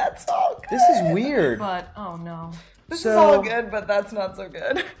cool. That's all good. This is weird. But, oh no. This is all good, but that's not so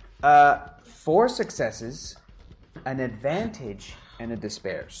good. 4 successes, an advantage, and a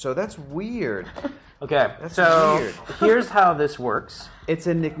despair. So that's weird. Okay, That's so weird. here's how this works. It's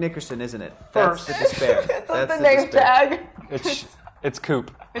a Nick Nickerson, isn't it? First. That's the despair. It's like That's the name despair. tag. It's Coop.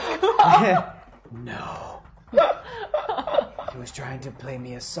 No. He was trying to play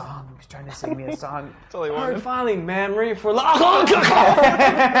me a song. He was trying to sing me a song. That's all he Alright, wanted. finally, memory for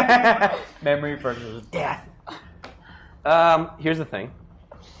Memory for death. Here's the thing.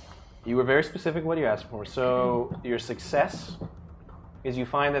 You were very specific what you asked for. So your success is you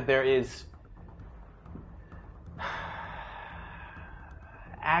find that there is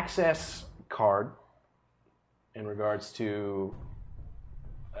access card in regards to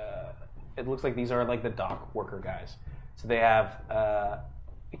it looks like these are like the dock worker guys. So they have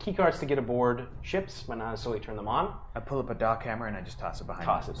key cards to get aboard ships, but not necessarily turn them on. I pull up a dock hammer and I just toss it behind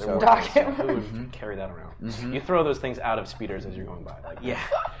Toss me. it. So- They're Dock working, so hammer. who would carry that around? You throw those things out of speeders as you're going by. Like Yeah.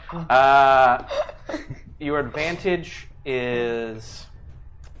 your advantage is.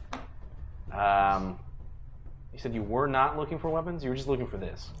 You said you were not looking for weapons. You were just looking for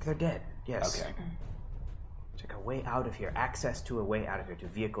this. They're dead. Yes. Okay. It's like a way out of here. Access to a way out of here, to a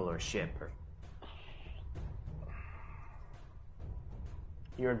vehicle or a ship.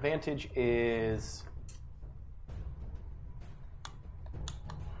 Your advantage is.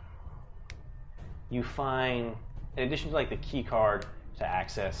 You find, in addition to like the key card to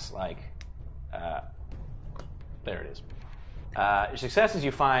access, like, there it is. Your success is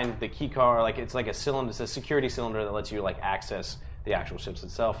you find the key card, like it's like a cylinder, it's a security cylinder that lets you like access the actual ships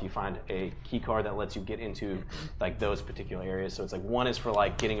itself. You find a key card that lets you get into like those particular areas. So it's like one is for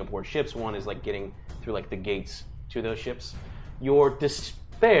like getting aboard ships, one is like getting through like the gates to those ships. Your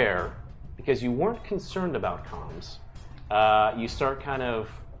despair, because you weren't concerned about comms, you start kind of,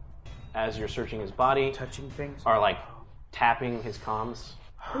 as you're searching his body, touching things, are like tapping his comms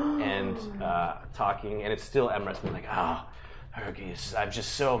and talking, and it's still Emrys being like, Hergies, I'm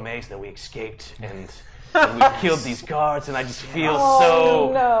just so amazed that we escaped and we killed these guards, and I just feel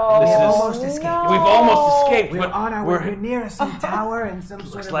so. No. This We've is almost escaped. We've almost escaped, We're but on our we're way. We're near some tower and some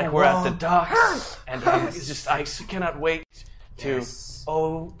sort looks of like a we're at wall. the docks, and it's just I cannot wait to. Yes.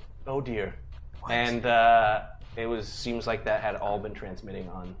 Oh dear, and seems like that had all been transmitting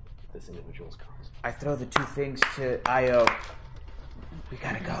on this individual's comms. I throw the 2 things to Io. We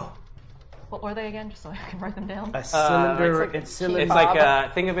gotta go. What were they again, just so I can write them down? A cylinder. It's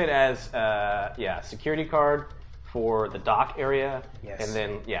like think of it as security card for the dock area, Yes. and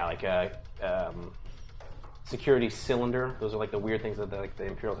then like a security cylinder. Those are like the weird things that the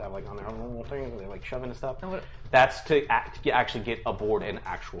Imperials have like on their own little thing. They like shove into stuff. That's to actually get aboard an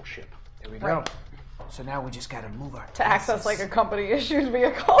actual ship. There we go. So now we just gotta move our To access like a company-issued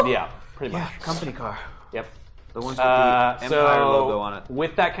vehicle. Yeah, pretty much. company car. Yep. The ones with the Empire logo on it.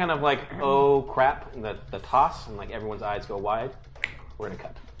 With that kind of like, oh crap, and the toss, and like everyone's eyes go wide, we're gonna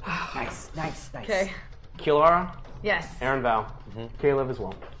cut. Nice. Okay. Kilara, Yes. Aaron Val, Caleb as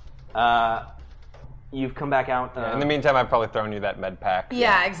well. You've come back out. In the meantime, I've probably thrown you that med pack.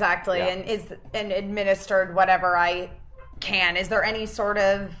 Yeah, exactly. Yeah. And administered whatever I can. Is there any sort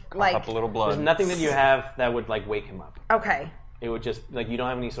of like Up a little blood. There's nothing that you have that would like wake him up. Okay. It would just like you don't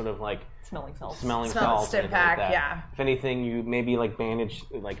have any sort of like Smelling salts. smelling salts. stim anything like pack, that. yeah. If anything, you maybe like bandage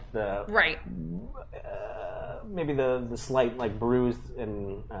like the Right. maybe the slight like bruise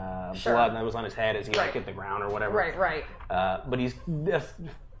and Sure. blood that was on his head as he like Right. hit the ground or whatever. Right. But he's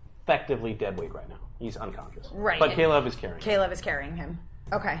effectively dead weight right now. He's unconscious. Right. But Caleb is carrying him. Caleb is carrying him.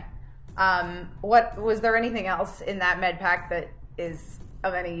 Okay. What was there anything else in that med pack that is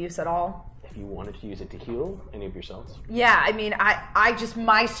of any use at all? If you wanted to use it to heal any of yourselves. Yeah, I mean, I just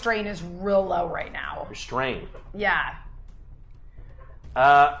my strain is real low right now. Your strain. Yeah.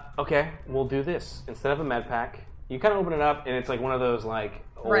 Okay, we'll do this. Instead of a med pack, you kind of open it up and it's like one of those like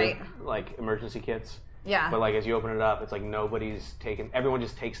old like emergency kits. Yeah. But like as you open it up, it's like nobody's taken. Everyone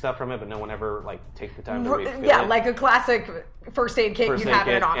just takes stuff from it, but no one ever like takes the time to refill Yeah, it. like a classic first aid kit First you aid have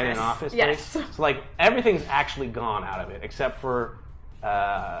in kit an office. in an office Yes. space. So like everything's actually gone out of it except for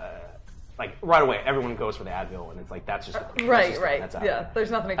like right away everyone goes for the Advil and it's like that's just Right. That's out of Yeah, it.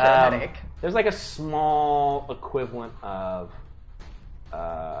 there's nothing to cure a headache. There's like a small equivalent of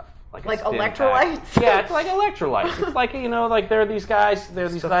like a Like stim electrolytes? pack. Yeah, it's like electrolytes. It's like, you know, like there are these guys, there are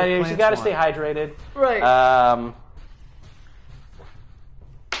these Stuff that guys, you plants got to want. stay hydrated. Right.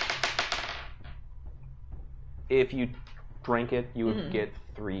 If you drank it, you would get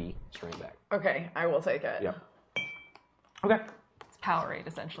 3 strain back. Okay, I will take it. Yep. Okay. It's Powerade,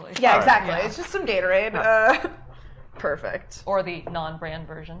 essentially. Yeah, exactly. Yeah. It's just some Gatorade. Perfect. Or the non-brand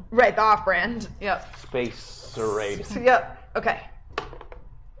version. Right, the off-brand. Yep. Space Raid. Yep. Okay.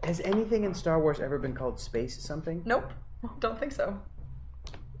 Has anything in Star Wars ever been called space something? Nope. Don't think so.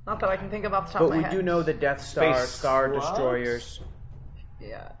 Not that I can think of off the top But of my we head. do know the Death Star, Space Star what? Destroyers.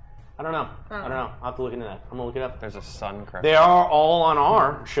 Yeah. I don't know. I'll have to look into that. I'm going to look it up. There's a sun crash. They are all on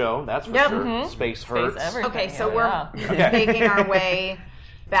our show, that's for Yep. sure. Space Hurts. everything. Okay, so yeah. we're making our way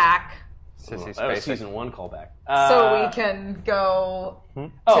back Sissy That was Spacek. season 1 callback. So we can go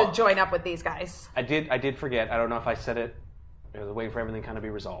to join up with these guys. I did forget. I don't know if I said it. I was waiting for everything to kind of be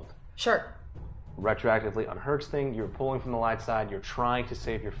resolved. Sure. Retroactively on Herc's thing, you're pulling from the light side. You're trying to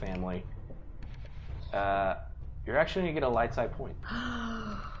save your family. You're actually going to get a light side point.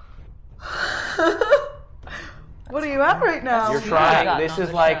 What are you at right now? You're I trying. got This on is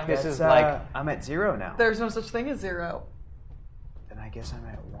the like show. this is like I'm at 0 now. There's no such thing as 0. Then I guess I'm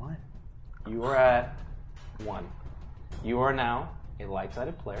at 1. you are at 1. You are now a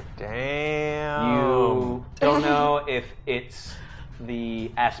light-sided player. Damn. You don't know if it's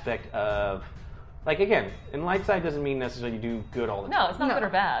the aspect of, like, again, and light side doesn't mean necessarily you do good all the time. No, it's not good or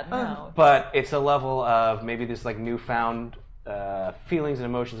bad. No. But it's a level of maybe this like newfound feelings and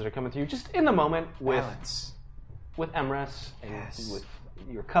emotions that are coming through just in the moment with Balance. Emrys and Yes. with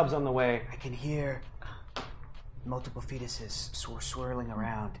your cubs on the way. I can hear multiple fetuses swirling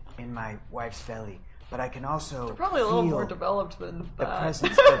around in my wife's belly, but I can also Probably a little feel more developed than the that.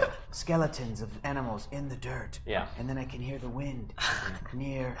 presence of skeletons of animals in the dirt. Yeah. And then I can hear the wind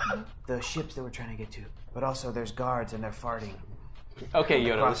near the ships that we're trying to get to. But also there's guards and they're farting. Okay,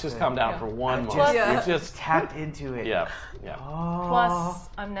 Yoda, let's just calm down for one moment. Just, Yeah. You're just tapped into it. yeah. Plus,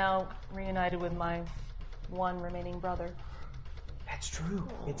 I'm now reunited with my one remaining brother. That's true.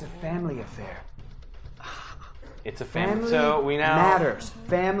 It's a family affair. It's a family. Family So we now matters.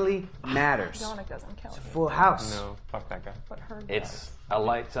 Family matters. Sonic doesn't count. Full house. No, fuck that guy. But her It's a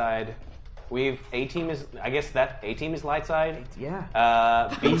light side. A team is, I guess that A team is light side.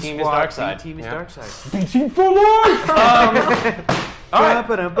 Yeah. B team is dark side. B team is dark side. B team for life. All right.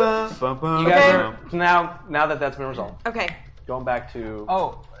 You You guys are now that that's been resolved. Okay. Going back to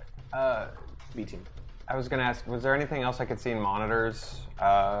B team. I was going to ask, was there anything else I could see in monitors?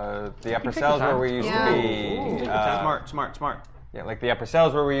 The upper cells where we used to be. Smart. Yeah, like the upper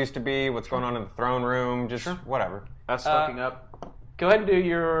cells where we used to be, what's going on in the throne room, just whatever. Us fucking up. Go ahead and do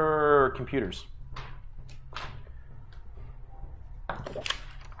your computers.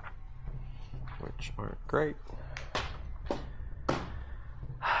 Which aren't great.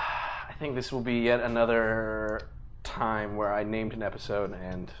 I think this will be yet another time where I named an episode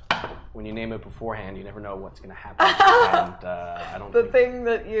and when you name it beforehand, you never know what's going to happen. And I don't. The thing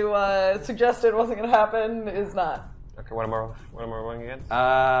that you suggested wasn't going to happen is not. Okay, what am I rolling against?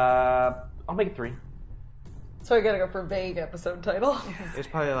 I'll make it 3. So we got to go for vague episode title. It's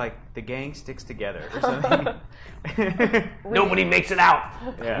probably like The Gang Sticks Together or something. Nobody makes it out.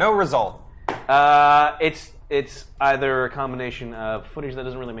 Yeah. No result. It's either a combination of footage that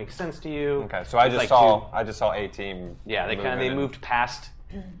doesn't really make sense to you. Okay, so I just saw A Team. Yeah, they moved past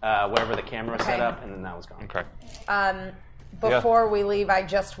wherever the camera was set up, and then that was gone. Okay. Before we leave, I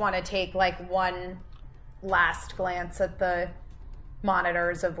just want to take one last glance at the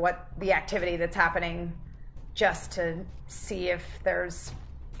monitors of what the activity that's happening, just to see if there's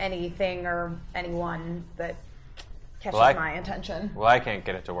anything or anyone that catches my attention. Well, I can't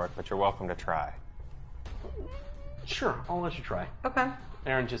get it to work, but you're welcome to try. Sure, I'll let you try. Okay.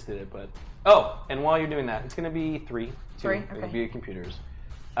 Aaron just did it, but... Oh, and while you're doing that, it's going to be 3. 2. Okay. It'll be computers.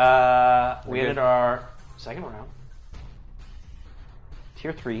 We ended our second round.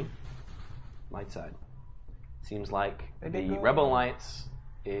 Tier 3, light side. Seems like the Rebel Alliance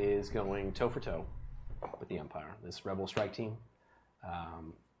is going toe for toe with the Empire. This Rebel strike team.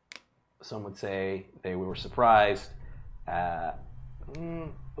 Some would say they were surprised. Well,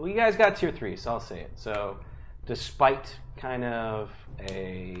 you guys got tier 3, so I'll say it. So, despite kind of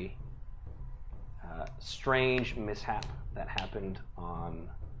a strange mishap that happened on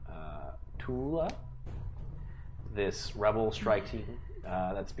Tula, this Rebel strike team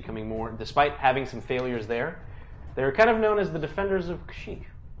that's becoming more, despite having some failures there, they're kind of known as the Defenders of Kashyyyk.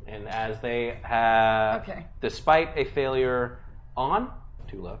 And as they have, despite a failure on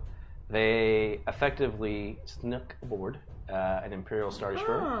Tula, they effectively snuck aboard an Imperial Star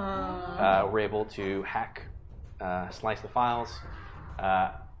Destroyer. Were able to hack, slice the files,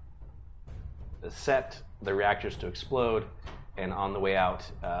 set the reactors to explode, and on the way out,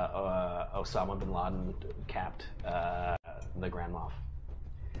 Osama bin Laden capped the Grand Moff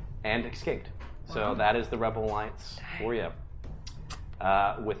and escaped. So that is the Rebel Alliance for you.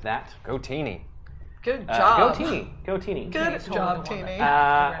 With that, go Teeny. Good job. Go Teeny. Good job, Teeny.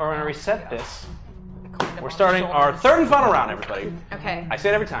 We're going to reset this. We're starting our third and final round, everybody. Okay. I say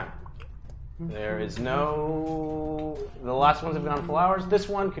it every time. There is no... The last ones have been on full hours. This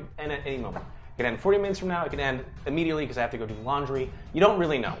one could end at any moment. It could end 40 minutes from now. It could end immediately because I have to go do laundry. You don't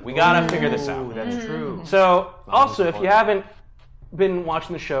really know. We got to figure this out. That's true. So, also, if you haven't been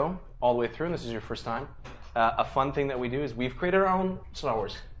watching the show all the way through, and this is your first time, a fun thing that we do is we've created our own Star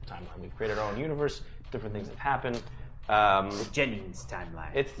Wars timeline. We've created our own universe, different things have happened. The Jennings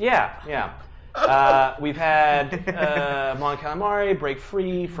timeline. We've had Mon Calamari break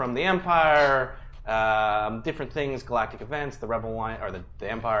free from the Empire, different things, galactic events, the Rebel Alliance, or the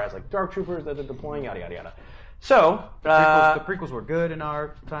Empire has dark troopers that they're deploying, yada yada yada. So the prequels were good in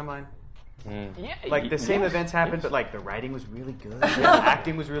our timeline. Yeah, the same events happened, but the writing was really good. The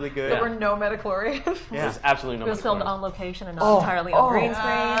acting was really good. There were no midichlorians. There's absolutely no. It was filmed on location and not entirely on green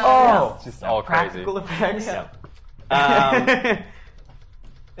screen. It's just all practical crazy. effects.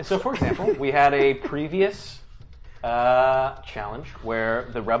 So, for example, we had a previous challenge where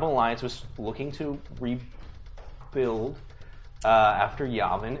the Rebel Alliance was looking to rebuild after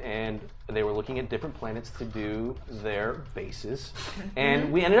Yavin, and they were looking at different planets to do their bases,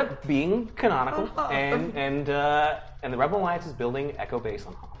 and we ended up being canonical, and the Rebel Alliance is building Echo Base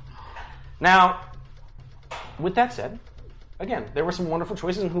on Hoth. Now, with that said, again, there were some wonderful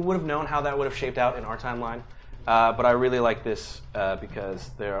choices, and who would have known how that would have shaped out in our timeline? But I really like this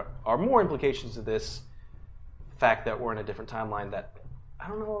because there are more implications to this fact that we're in a different timeline that I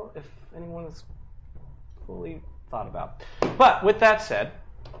don't know if anyone has fully thought about. But with that said,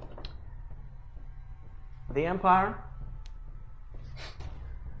 the Empire...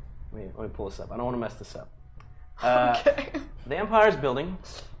 Let me pull this up. I don't want to mess this up. The Empire is building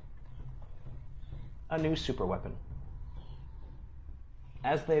a new super weapon,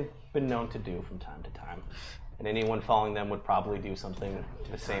 as they've been known to do from time to time. And anyone following them would probably do something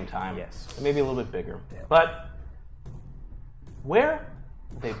at the same time. Yes. Maybe a little bit bigger. Yeah. But where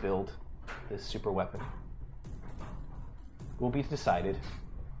they build this super weapon will be decided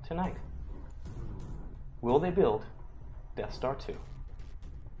tonight. Will they build Death Star 2?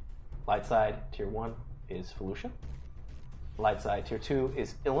 Light side tier 1 is Felucia. Light side tier 2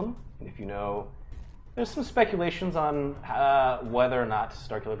 is Ilum. And if you know, there's some speculations on whether or not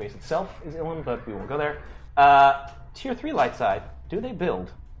Starkiller Base itself is Ilum, but we won't go there. Tier 3 light side, do they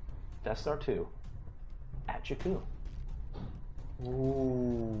build Death Star 2 at Jakku?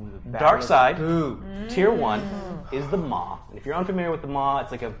 Ooh, Dark side, tier 1 is the Maw. And if you're unfamiliar with the Maw,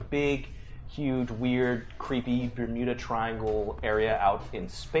 it's like a big, huge, weird, creepy Bermuda Triangle area out in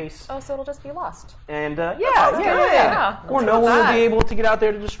space. Oh, so it'll just be lost. And Yeah. or no one will be able to get out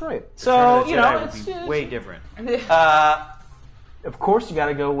there to destroy it. So It's way different. Of course, you got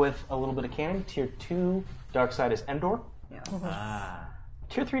to go with a little bit of canon. Tier 2 dark side is Endor.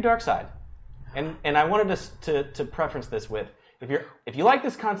 Tier 3 dark side, and I wanted to preference this with if you like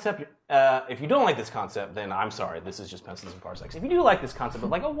this concept. If you don't like this concept, then I'm sorry. This is just pencils and parsecs. If you do like this concept, but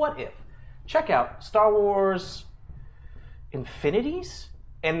like a what if, check out Star Wars Infinities,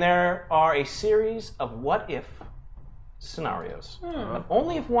 and there are a series of what if scenarios.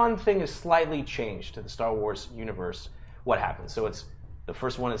 Only if one thing is slightly changed to the Star Wars universe, what happens? So it's the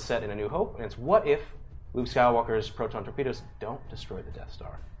first one is set in A New Hope, and it's what if Luke Skywalker's proton torpedoes don't destroy the Death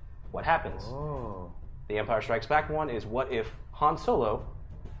Star? What happens? The Empire Strikes Back one is what if Han Solo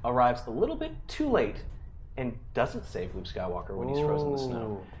arrives a little bit too late and doesn't save Luke Skywalker when he's frozen in the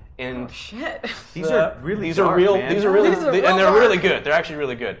snow. And These are really these dark, are real. man. These are really, These are and real they're dark. really good. They're actually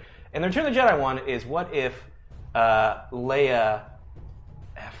really good. And the Return of the Jedi one is what if Leia.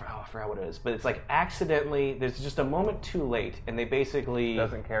 I forgot what it is, but it's like accidentally. There's just a moment too late, and they basically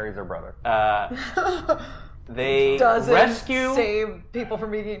Doesn't carry her brother. they Doesn't rescue save people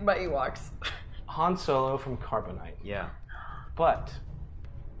from being eaten by Ewoks. Han Solo from carbonite. Yeah. But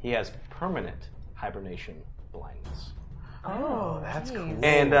he has permanent hibernation blindness. Oh, that's cool.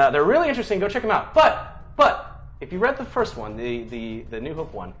 And they're really interesting. Go check them out. But if you read the first one, the New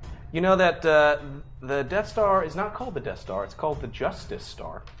Hope one, you know that the Death Star is not called the Death Star. It's called the Justice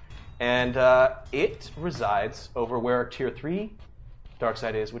Star. And it resides over where Tier 3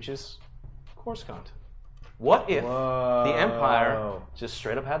 Darkseid is, which is Coruscant. What if the Empire just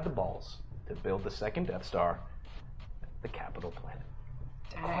straight up had the balls to build the second Death Star at the capital planet?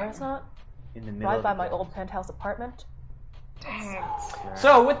 Coruscant? In the middle Right of by the my old penthouse apartment?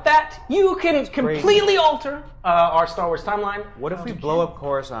 So with that, you can completely alter our Star Wars timeline. What if we blow up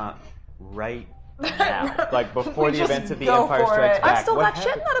Coruscant right now? Like before We the just events of the go Empire for Strikes it. Back. I've still What got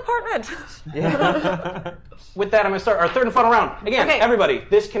shit in that apartment. With that, I'm going to start our third and final round. Again, Okay. everybody,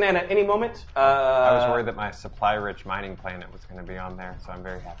 this can end at any moment. I was worried that my supply-rich mining planet was going to be on there, so I'm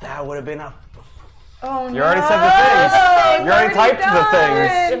very happy. That would have been a... Oh, You already said the things. You already typed the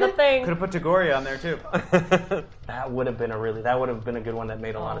things. In the thing. Could have put Tagoria on there too. That would have been a good one that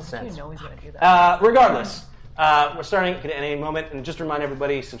made a lot of sense. You know he's going to do that. Regardless, we're starting at any moment, and just to remind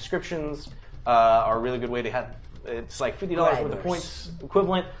everybody, subscriptions are a really good way to have. It's like $50 worth of points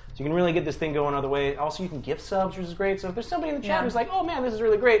equivalent, so you can really get this thing going other way. Also, you can gift subs, which is great. So if there's somebody in the chat who's like, "Oh man, this is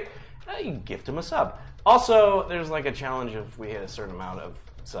really great," you can gift them a sub. Also, there's like a challenge if we hit a certain amount of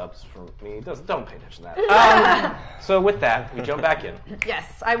subs for me. Don't pay attention to that. So with that, we jump back in.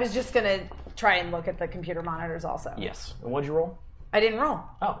 Yes, I was just gonna try and look at the computer monitors also. Yes. And what'd you roll? I didn't roll.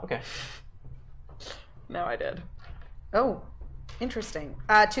 Oh, okay. No, I did. Oh, interesting.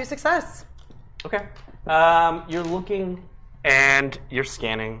 2 success. Okay. You're looking and you're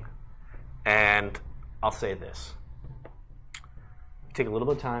scanning, and I'll say this. You take a little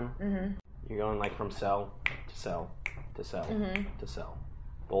bit of time. Mm-hmm. You're going like from cell to cell to cell to cell,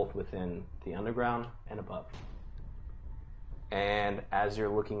 both within the underground and above. And as you're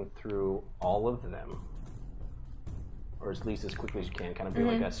looking through all of them, or at least as quickly as you can, kind of do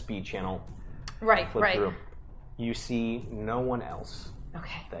like a speed channel Right, flip right. through, you see no one else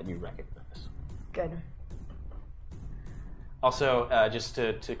Okay, that you recognize. good. Also, just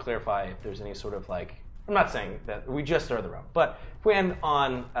to clarify, if there's any sort of like, I'm not saying that we just started the round, but if we end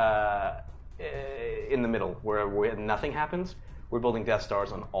on in the middle where nothing happens, we're building Death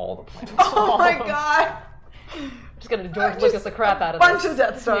Stars on all the planets. Oh my god! Just going to George Lucas the crap out of Bunch this. of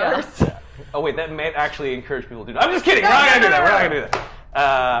Death Stars. Yeah. Oh wait, that may actually encourage people to do that. I'm just kidding. We're not gonna do that. We're not gonna do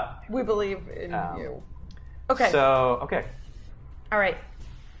that. We believe in you. Okay. So okay. All right.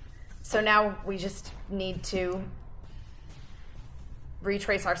 So now we just need to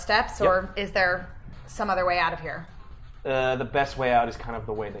retrace our steps, or is there some other way out of here? The best way out is kind of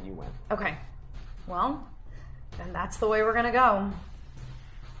the way that you went. Okay. Well, then that's the way we're gonna go.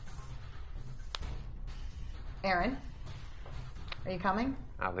 Aaron, are you coming?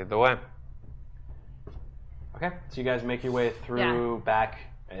 I'll lead the way. Okay. So you guys make your way through back,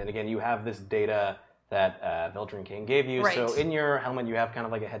 and again, you have this data that Veldrin King gave you. Right. So in your helmet, you have kind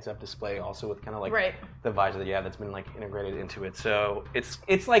of like a heads-up display, also with kind of like the visor that you have that's been like integrated into it. So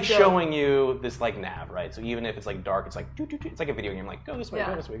it's like showing you this like nav, right? So even if it's like dark, it's like it's like a video game, like go this way,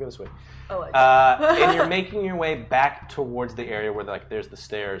 go this way, go this way. I like that. And you're making your way back towards the area where like there's the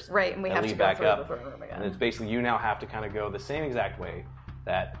stairs, Right, and we that have to lead go back through up. the throne room again. And it's basically you now have to kind of go the same exact way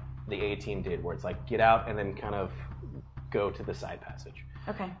that the A-Team did, where it's like get out and then kind of go to the side passage.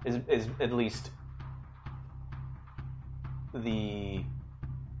 Okay. Is at least the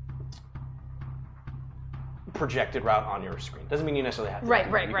projected route on your screen. Doesn't mean you necessarily have to. Right, do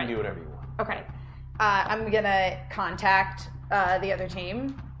it. right, You right. can do whatever you want. Okay. I'm gonna contact the other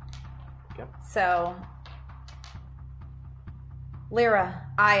team. Okay. So, Lyra,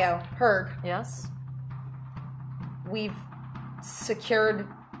 Io, Herg, Yes. we've secured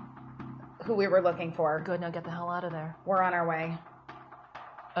who we were looking for. Good. Now get the hell out of there. We're on our way.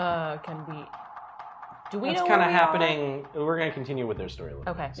 Can we? Do we It's know kind where of we happening. We're going to continue with their story a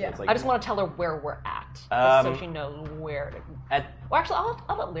little Okay. bit. So Yeah. it's like, I just want to tell her where we're at, so she knows where to. Well, actually,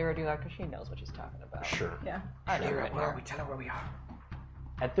 I'll let Lyra do that because she knows what she's talking about. Sure. Yeah. I know Lyra, right where are here. we? Tell her where we are.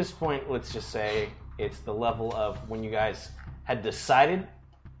 At this point, let's just say it's the level of when you guys had decided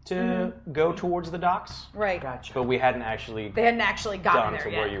to go towards the docks, Right. Gotcha. but we hadn't actually They hadn't actually gotten done there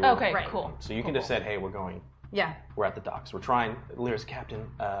to yet. where you were. Okay. Right. Cool. So you can just said, "Hey, we're going. Yeah. We're at the docks. We're trying." Lyra's captain,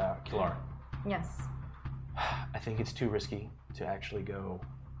 Kilara. Yes. I think it's too risky to actually go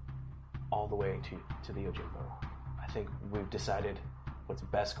all the way to the Ojimbo. I think we've decided what's the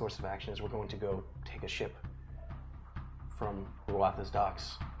best course of action is we're going to go take a ship from Ruatha's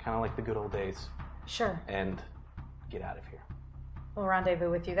docks, kind of like the good old days, Sure. and get out of here. We'll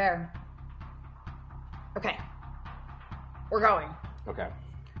rendezvous with you there. Okay. We're going. Okay.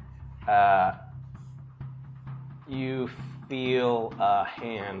 You feel a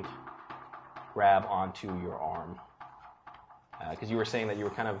hand grab onto your arm. Because you were saying that you were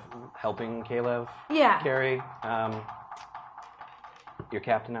kind of helping Caleb Yeah. carry your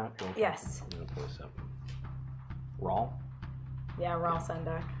captain out? Your Yes. captain. I'm gonna pull this up. Rawl? Yeah, we're all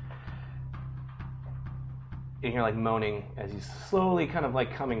Sendak. And you're like moaning as he's slowly kind of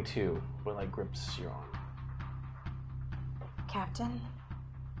like coming to, where like grips your arm. Captain?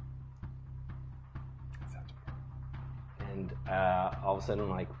 And all of a sudden,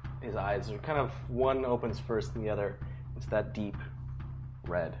 like, his eyes are kind of, one opens first than the other. It's that deep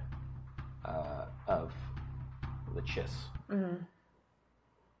red of the chiss. Mm-hmm.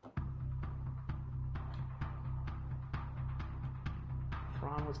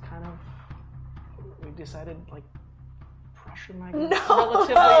 Thrawn was kind of, we decided, like, Prussian, I No. guess?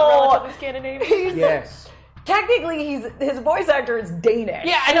 Relatively Scandinavian. Yes. Technically, his voice actor is Danish.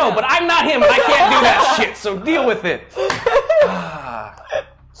 Yeah, I know, but I'm not him, and I can't do that shit, so deal with it.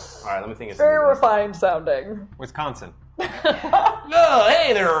 All right, let me think. Very refined sounding. Wisconsin. Oh,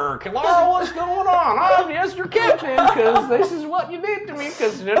 hey there, Kilara, what's going on? I'm just your captain, because this is what you did to me,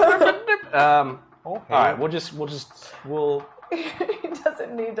 because... All right, we'll He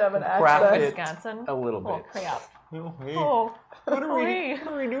doesn't need to have an craft accent. it Wisconsin. a little Oh bit. crap! Oh, hey. Oh, What are hey.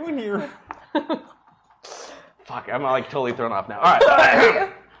 what are we doing here? Fuck, I'm like totally thrown off now. All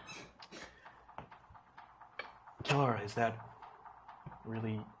right. Kilara, is that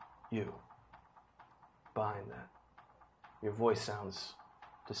really you behind that? Your voice sounds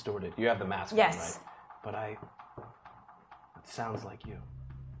distorted. You have the mask Yes. on, right? But it sounds like you.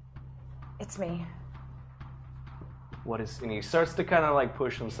 It's me. What is, and he starts to kind of like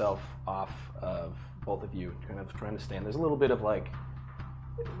push himself off of both of you, kind of trying to stand. There's a little bit of like,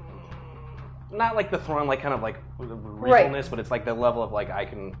 not like the throne, like kind of like realness, but it's like the level of like I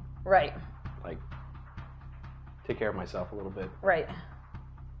can Right. like take care of myself a little bit. Right.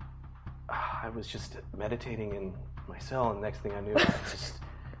 I was just meditating in my cell, and next thing I knew, I was just.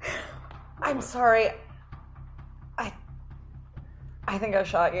 I'm sorry. I think I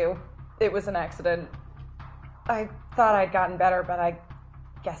shot you. It was an accident. I thought I'd gotten better, but I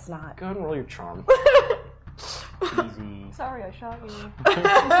guess not. Go ahead and roll your charm. Easy. Sorry, I shot you.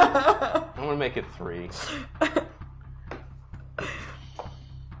 I'm gonna make it 3.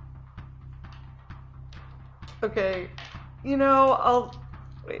 Okay. You know,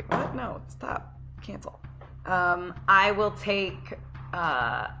 wait, what? No, stop. Cancel. I will take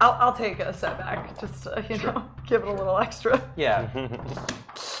I'll take a setback just to, know, give it a little extra. Yeah.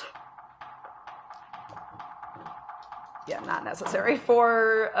 Yeah, not necessary.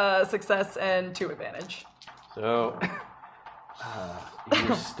 4 success and 2 advantage. So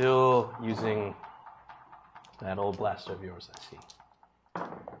you're still using that old blaster of yours, I see.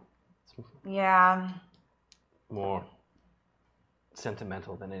 Yeah. More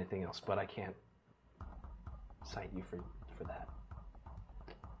sentimental than anything else, but I can't cite you for that.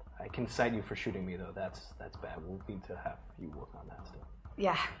 I can cite you for shooting me, though. That's bad. We'll need to have you work on that still.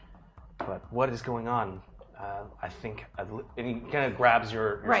 Yeah. But what is going on? I think, and he kind of grabs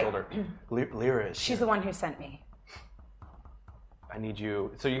your Right. shoulder. Lyra is She's here. the one who sent me. I need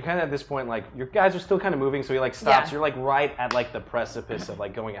you. So you're kind of at this point, like, your guys are still kind of moving, so he, like, stops. Yeah. You're, like, right at, like, the precipice of,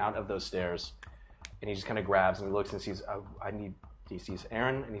 like, going out of those stairs. And he just kind of grabs and he looks and sees, I need He sees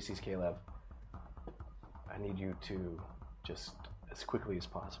Aaron and he sees Caleb. I need you to just, as quickly as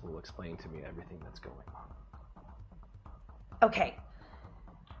possible, explain to me everything that's going on. Okay.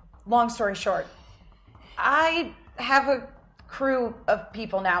 Long story short, I have a crew of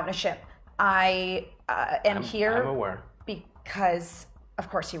people now in a ship. I am here. I'm aware. Because, of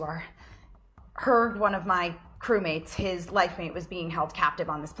course you are, heard one of my crewmates, his life mate, was being held captive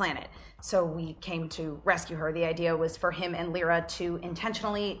on this planet. So we came to rescue her. The idea was for him and Lyra to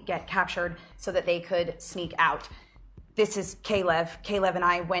intentionally get captured so that they could sneak out. This is Caleb. Caleb and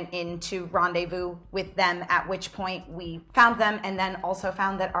I went in to rendezvous with them, at which point we found them and then also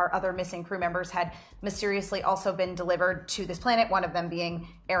found that our other missing crew members had mysteriously also been delivered to this planet, one of them being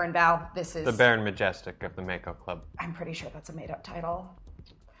Aaron Val. This is... The Baron Majestic of the Mako Club. I'm pretty sure that's a made-up title.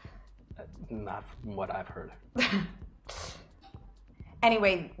 Not from what I've heard.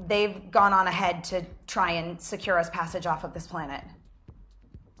 Anyway, they've gone on ahead to try and secure us passage off of this planet.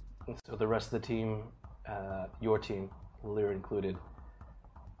 So the rest of the team, your team, Lyra included,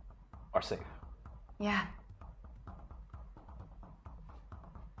 are safe. Yeah.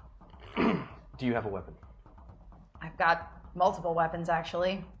 Do you have a weapon? I've got multiple weapons,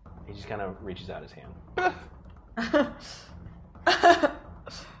 actually. He just kind of reaches out his hand.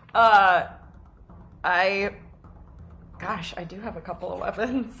 I do have a couple of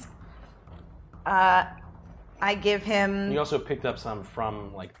weapons. I give him... You also picked up some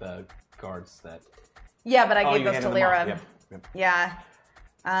from, like, the guards that... Yeah, but I gave those to handed them Lyra. off. Yep. Yeah.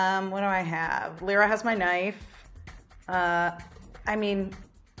 What do I have? Lyra has my knife. I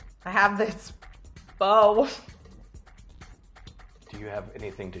have this bow. Do you have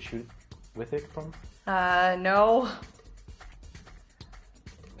anything to shoot with it from? No.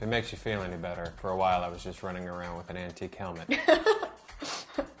 If it makes you feel any better, for a while I was just running around with an antique helmet.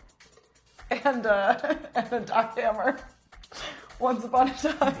 and a dock hammer. Once upon a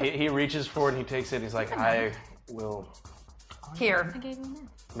time. He reaches forward and he takes it. He's like, I will... Here. I gave him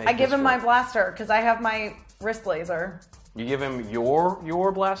this. I give him my blaster, because I have my wrist laser. You give him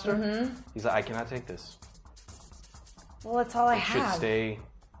your blaster? Mm-hmm. He's like, I cannot take this. Well, that's all I It should have. stay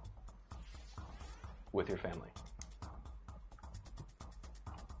with your family.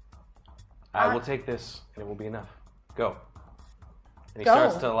 I will take this, and it will be enough. Go. And he Go.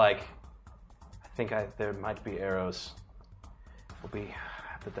 starts to, like, there might be arrows.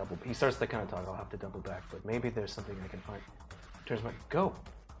 Have to double. He starts to kind of talk, I'll have to double back, but maybe there's something I can find. Turns my, go.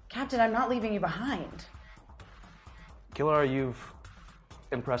 Captain, I'm not leaving you behind. Kilar, you've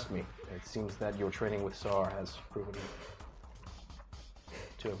impressed me. It seems that your training with SAR has proven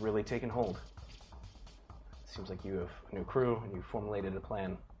to have really taken hold. It seems like you have a new crew, and you formulated a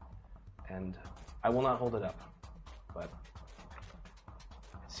plan. And I will not hold it up, but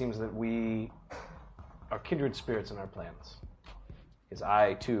it seems that we are kindred spirits in our plans. Because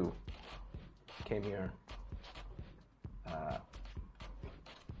I, too, came here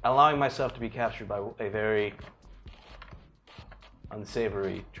allowing myself to be captured by a very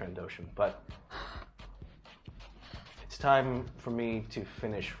unsavory Trandoshan. But it's time for me to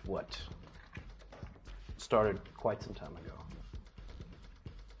finish what started quite some time ago.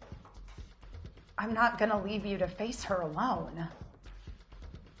 I'm not gonna leave you to face her alone.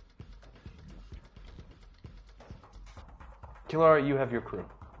 Kilara, you have your crew.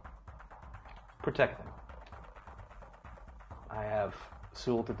 Protect them. I have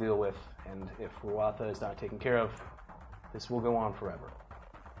Sul to deal with, and if Ruatha is not taken care of, this will go on forever.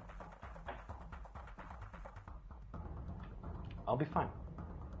 I'll be fine.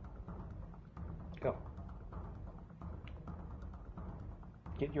 Go.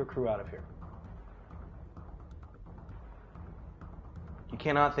 Get your crew out of here. You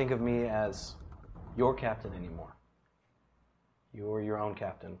cannot think of me as your captain anymore. You are your own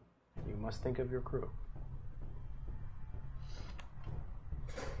captain. You must think of your crew.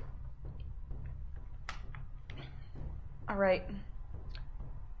 All right.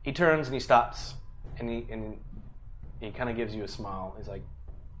 He turns and he stops, and he kind of gives you a smile. He's like,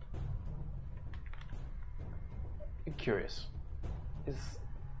 I'm curious. Is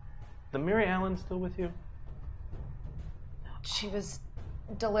the Mary Allen still with you? She was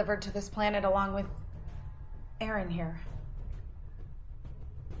delivered to this planet along with Aaron here.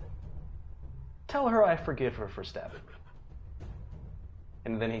 Tell her I forgive her for stabbing.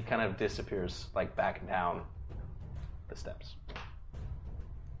 And then he kind of disappears, like back down the steps.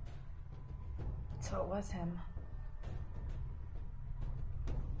 So it was him.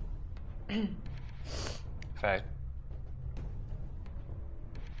 Faye.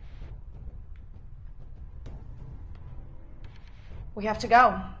 We have to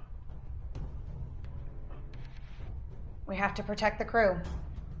go. We have to protect the crew.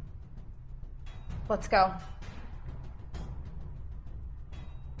 Let's go.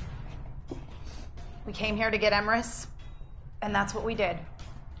 We came here to get Emrys, and that's what we did.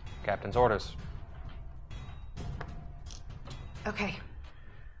 Captain's orders. Okay.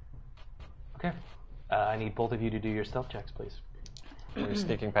 Okay. I need both of you to do your stealth checks, please. Are we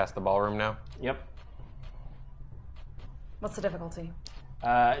sneaking past the ballroom now? Yep. What's the difficulty?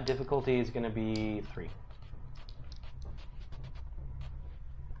 Difficulty is going to be 3.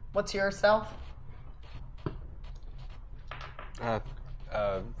 What's your stealth? 3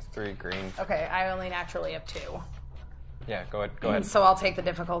 green. Okay, I only naturally have 2. Yeah, go ahead. So I'll take the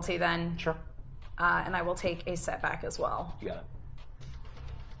difficulty then. Sure. And I will take a setback as well. You got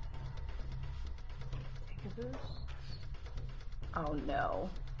it. Oh no.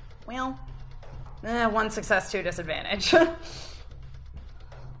 Well, 1 success, 2 disadvantage. Okay.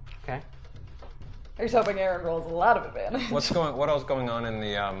 I was hoping Aaron rolls a lot of advantage. What else going on in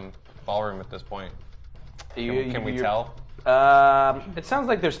the ballroom at this point? Can we tell? It sounds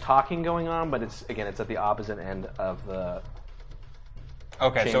like there's talking going on, but it's at the opposite end of the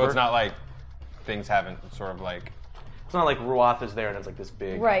Okay, chamber. so it's not like things haven't sort of like... It's not like Ruath is there and it's like this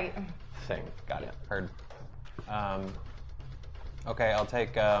big right. thing. Got it. Heard. Okay, I'll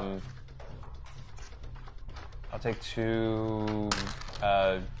take 2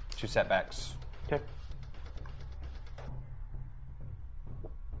 setbacks. Okay.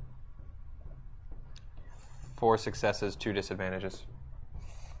 Four successes, 2 disadvantages.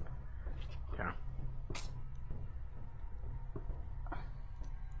 Okay.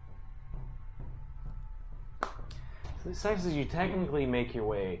 So the sucks is you technically make your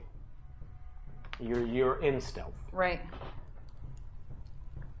way. You're in stealth. Right.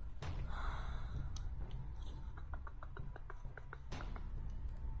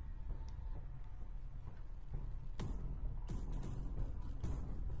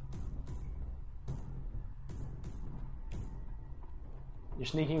 You're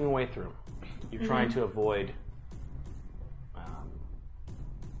sneaking your way through. You're trying to avoid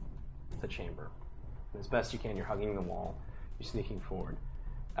the chamber. As best you can, you're hugging the wall. You're sneaking forward.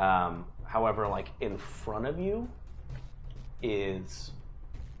 However, like in front of you is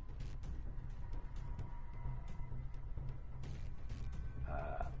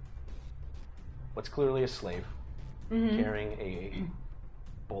what's clearly a slave carrying a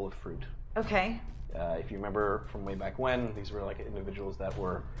bowl of fruit. Okay. If you remember from way back when, these were like individuals that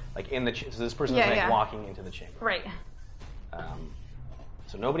were like in the. So this person Yeah, is like yeah. walking into the chamber. Right.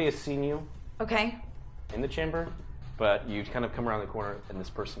 So nobody has seen you Okay. in the chamber, but you kind of come around the corner, and this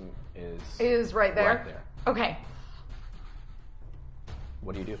person is Is right there. Right there. Okay.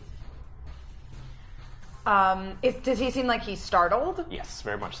 What do you do? Does he seem like he's startled? Yes,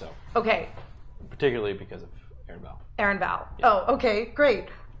 very much so. Okay. Particularly because of Aaron Bell. Aaron Val. Yeah. Oh, okay, great.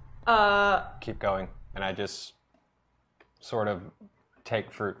 Keep going. And I just sort of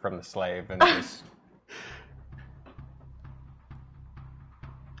take fruit from the slave and just...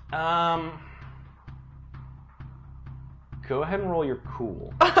 Go ahead and roll your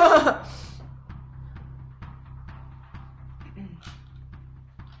cool.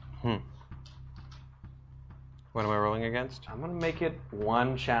 What am I rolling against? I'm gonna make it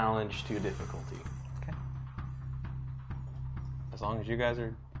 1 challenge, 2 difficulty. Okay. As long as you guys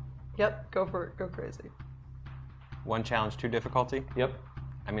are... Yep, go for it. Go crazy. 1 challenge, 2 difficulty? Yep.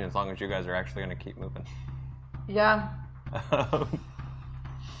 I mean, as long as you guys are actually going to keep moving. Yeah. So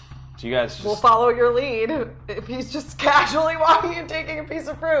you guys just... We'll follow your lead if he's just casually walking and taking a piece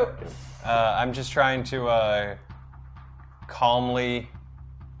of fruit. I'm just trying to calmly...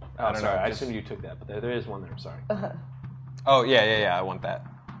 Oh, sorry, I assumed you took that, but there is one there, sorry. Oh, yeah, I want that.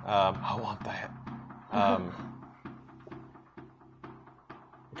 I want that.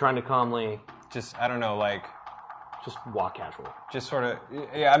 Trying to calmly... Just, I don't know, like... Just walk casual. Just sort of...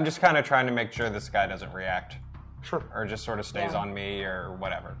 Yeah, I'm just kind of trying to make sure this guy doesn't react. Sure. Or just sort of stays on me or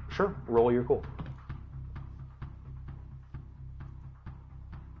whatever. Sure. Roll your cool.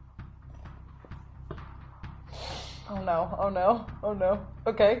 Oh no, oh no, oh no.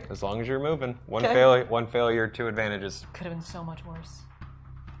 Okay. As long as you're moving. One Okay. failure, 2 advantages. Could have been so much worse.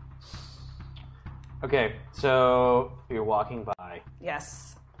 Okay, so you're walking by,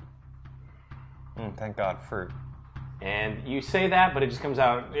 Yes. Thank God, fruit. and you say that, but it just comes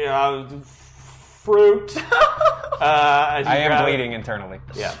out, fruit. As you I am grab it. bleeding internally.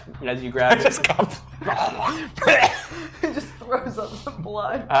 Yeah, as you grab it. Just come. He just throws up some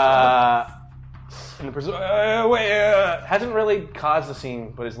blood. And the person hasn't really caused the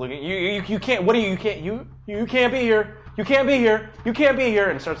scene, but is looking. You can't. What do you can't? You can't be here. You can't be here. You can't be here.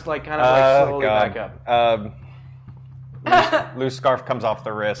 And starts like kind of like slowly back up. Loose scarf comes off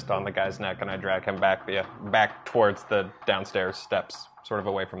the wrist on the guy's neck, and I drag him back towards the downstairs steps, sort of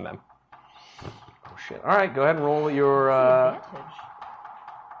away from them. Oh shit! All right, go ahead and roll your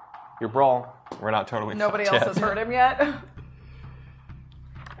brawl. We're not totally. Nobody fucked else yet. has heard him yet.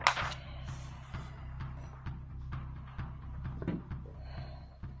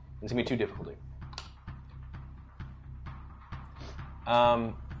 It's gonna be too difficult.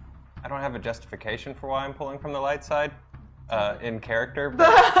 I don't have a justification for why I'm pulling from the light side in character.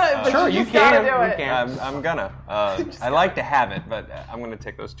 But, But sure, you just gotta can. do You it. can. I'm gonna. I like to have it, but I'm gonna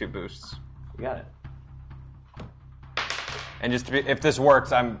take those 2 boosts. You got it. And just to be, if this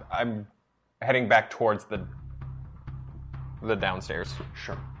works, I'm heading back towards the downstairs.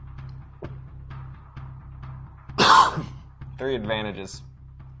 Sure. 3 advantages.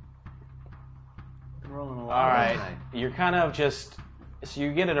 All right, you're kind of just so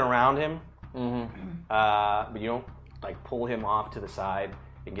you get it around him, but you don't like pull him off to the side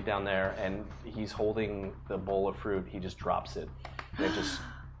and get down there. And he's holding the bowl of fruit. He just drops it. And it just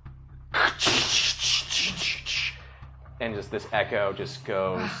and just this echo just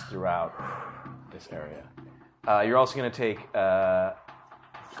goes throughout this area. You're also going to take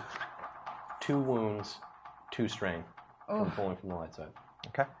 2 wounds, 2 strain from pulling from the light side.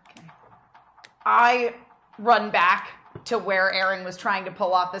 Okay. I run back to where Aaron was trying to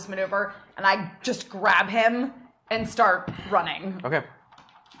pull off this maneuver, and I just grab him and start running. Okay.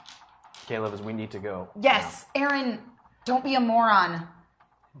 Caleb, as we need to go. Yes, Aaron, don't be a moron.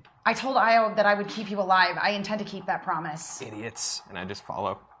 I told Io that I would keep you alive. I intend to keep that promise. Idiots. And I just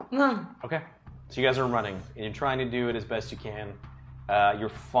follow. Okay. So you guys are running, and you're trying to do it as best you can. You're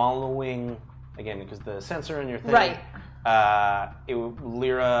following, again, because the sensor in your thing. Right.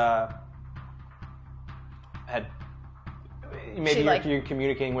 Lyra had maybe you're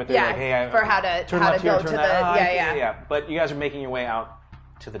communicating with her, Yeah, like, hey, for how to turn how left to here, go turn to the that. yeah. But you guys are making your way out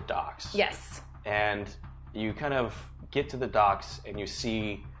to the docks. Yes. And you kind of get to the docks, and you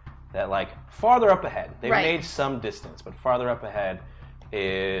see that, like, farther up ahead, they've Right. made some distance, but farther up ahead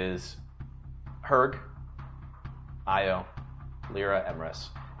is Herg, Io, Lyra, Emrys.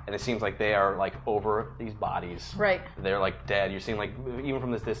 And it seems like they are, like, over these bodies. Right. They're, like, dead. You're seeing, like, even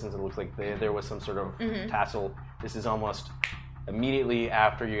from this distance, it looks like there was some sort of tassel. This is almost immediately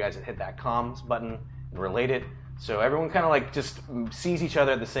after you guys had hit that comms button and relayed it. So everyone kind of, like, just sees each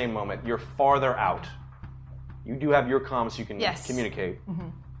other at the same moment. You're farther out. You do have your comms so you can communicate.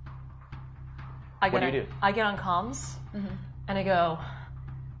 What do you do? I get on comms, and I go,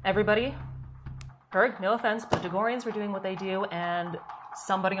 everybody, heard, no offense, but the Dagorians were doing what they do, and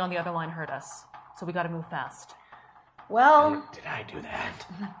somebody on the other line heard us. So we gotta move fast. Well, Did I do that?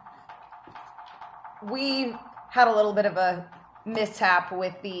 we had a little bit of a mishap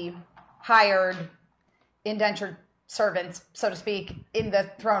with the hired indentured servants, so to speak, in the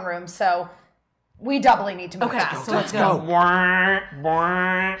throne room, so we doubly need to move fast. So let's go. Where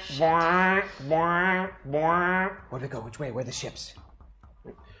do we go? Which way? Where are the ships?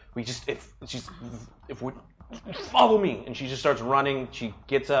 We just, if we, follow me. And she just starts running. She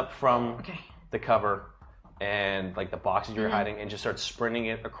gets up from the cover and, like, the boxes you're hiding, and just starts sprinting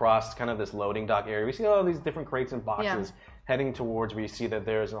it across kind of this loading dock area. We see all these different crates and boxes heading towards where you see that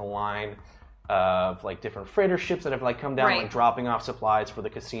there's a line of, like, different freighter ships that have, like, come down, like, dropping off supplies for the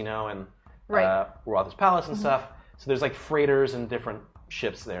casino and Rotha's Palace and stuff. So there's, like, freighters and different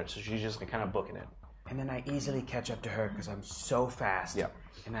ships there. So she's just kind of booking it. And then I easily catch up to her because I'm so fast. Yeah.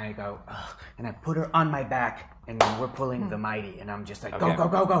 And I go, ugh, and I put her on my back, and we're pulling the mighty, and I'm just like, go, Okay. go,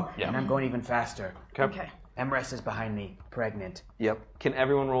 go, go. Yeah. And I'm going even faster. Okay. Emrys is behind me, pregnant. Yep. Can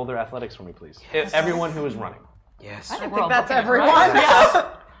everyone roll their athletics for me, please? Everyone who is running. Yes. I think that's everyone.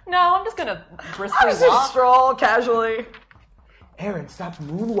 No, I'm just gonna briskly Just walk. stroll casually. Aaron, stop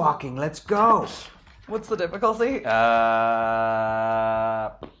moonwalking. Let's go. What's the difficulty?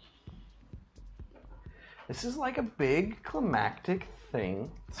 This is like a big climactic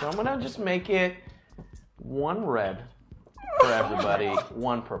thing, so I'm gonna just make it 1 red for everybody,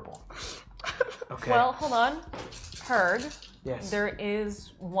 1 purple. Okay. Well, hold on. Heard. Yes. There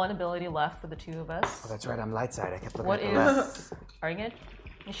is 1 ability left for the 2 of us. Oh, that's right. I'm light side. I kept looking What at the left. is... Are you good?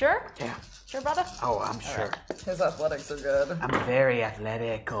 You sure? Yeah. Sure, brother? Oh, I'm sure. His athletics are good. I'm very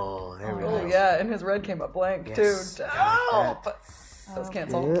athletical. There we Oh, go. yeah, and his red came up blank, Yes. too. Oh, but that was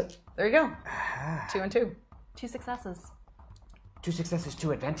canceled. There you go. 2 and 2. 2 successes. 2 successes,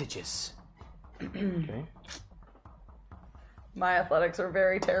 2 advantages. Okay. My athletics are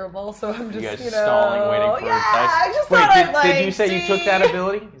very terrible, so I'm just, You guys know... stalling, waiting for yeah, dice. I just Wait, thought I'd, like, did you say you took that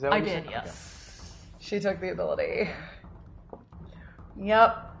ability? Is that what I you did, said? yes. She took the ability.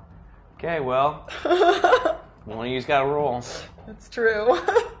 Yep. Okay, well, One of you's got to roll. It's true.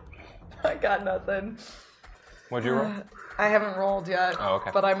 I got nothing. What'd you roll? I haven't rolled yet. Oh,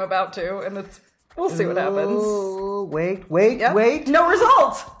 okay. But I'm about to, and we'll see what happens. Wait. No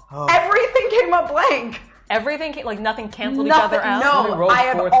result. Everything came up blank. Everything, nothing canceled each other out? No, I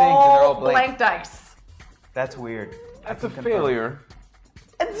have all blank dice. That's weird. That's a failure.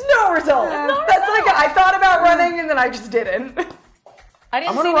 It's no result. That's I thought about running, and then I just didn't.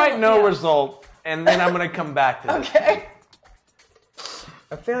 I'm going to write no result, and then I'm going to come back to this. Okay.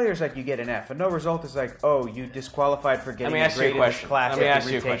 A failure is like you get an F. A no result is like, oh, you disqualified for getting a grade in this class. Let me ask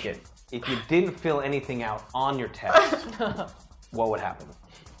you a question. If you didn't fill anything out on your test, what would happen?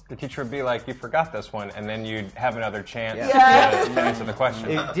 The teacher would be like, you forgot this one, and then you'd have another chance to answer the question.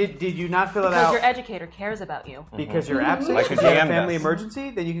 Did you not fill it because out? your educator cares about you. Because you're absent? Like a because you have a GM family does.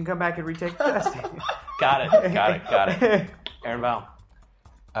 emergency? Then you can come back and retake the test. Got it. Aaron Val.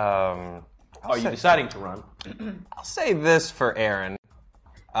 Are you deciding to run? I'll say this for Aaron.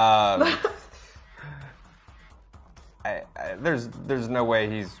 There's no way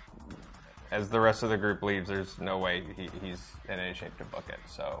he's, as the rest of the group leaves, there's no way he's in any shape to book it.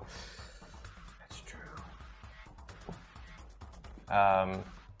 So that's true.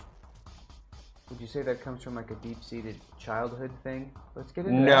 Would you say that comes from like a deep-seated childhood thing? Let's get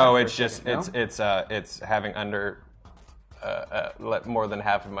into that. No, for it's a just second, it's having under more than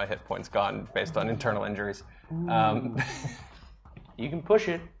half of my hit points gone based on internal injuries. You can push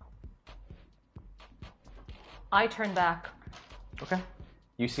it. I turn back. Okay.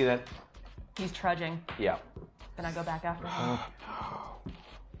 You see that? He's trudging. Yeah. Then I go back after him.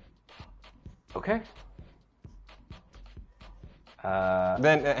 Okay.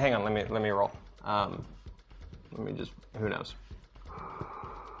 Then hang on, let me roll. Let me just. Who knows?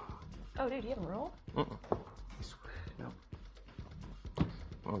 Oh, dude, you haven't rolled? No.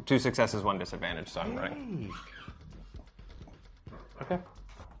 Well, 2 successes, 1 disadvantage, so I'm running. Okay.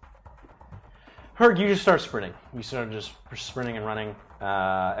 Herg, you just start sprinting. You start just sprinting and running.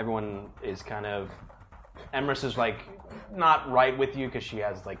 Everyone is kind of. Emrys is like not right with you because she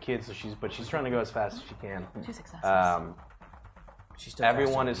has like kids, so she's trying to go as fast as she can. 2 successes.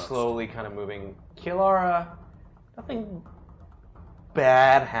 Everyone is slowly kind of moving. Kilara, nothing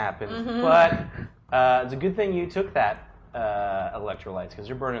bad happened, but it's a good thing you took that electrolytes because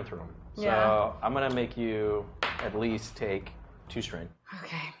you're burning through them. So I'm gonna make you at least take 2 strain.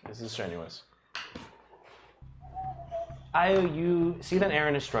 Okay. This is strenuous. You see that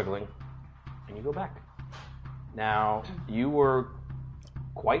Aaron is struggling, and you go back. Now, you were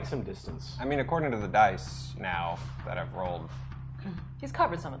quite some distance. I mean, according to the dice now that I've rolled, He's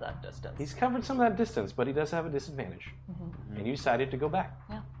covered some of that distance. He's covered some of that distance, but he does have a disadvantage. And you decided to go back.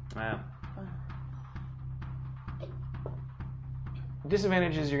 Yeah. Wow.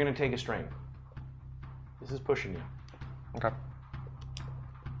 Disadvantage is you're going to take a strain. This is pushing you. Okay.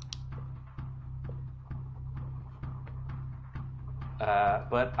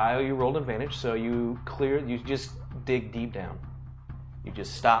 But you rolled advantage, so you just dig deep down. You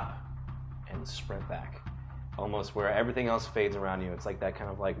just stop and sprint back. Almost where everything else fades around you. It's like that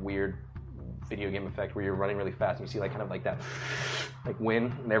kind of like weird video game effect where you're running really fast and you see like kind of like that like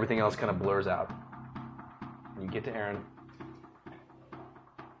wind and everything else kind of blurs out. And you get to Aaron.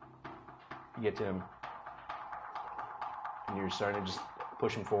 You get to him. And you're starting to just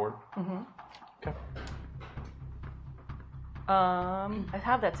push him forward. Okay. I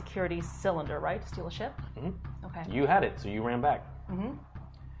have that security cylinder, right? To steal a ship? Okay. You had it, so you ran back.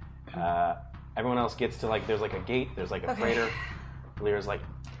 Everyone else gets to like, there's like a gate, there's like a freighter. Lyra's like,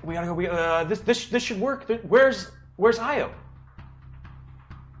 we gotta go. This should work. Where's Io?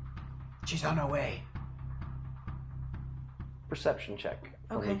 She's on her way. Perception check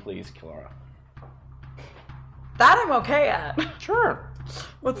for me, please, Kilara. That I'm okay at. Sure.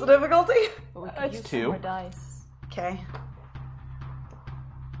 What's the difficulty? But we could It's use 2. some more dice. Okay.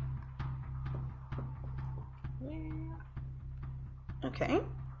 Okay.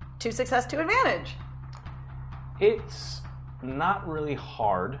 2 success, 2 advantage. It's not really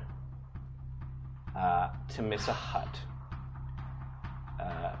hard to miss a hut,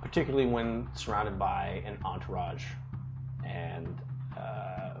 particularly when surrounded by an entourage and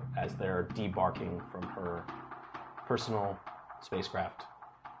as they're debarking from her personal spacecraft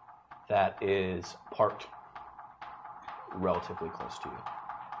that is parked relatively close to you.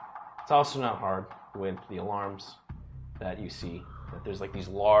 It's also not hard with the alarms that you see, that there's like these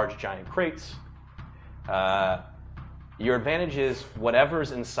large giant crates. Your advantage is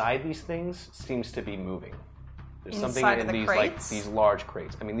whatever's inside these things seems to be moving. There's something in these like these large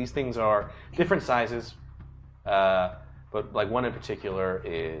crates. I mean, these things are different sizes, but like one in particular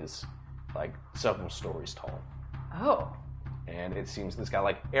is like several stories tall. Oh. And it seems it's got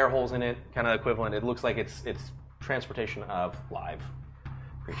like air holes in it, kind of equivalent. It looks like it's transportation of live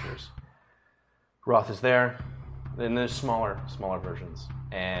creatures. Roth is there. Then there's smaller versions,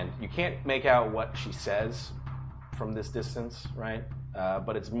 and you can't make out what she says from this distance, right?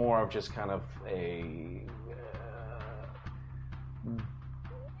 But it's more of just kind of a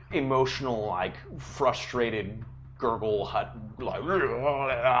emotional, like frustrated gurgle, like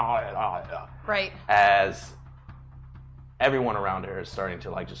right as everyone around her is starting to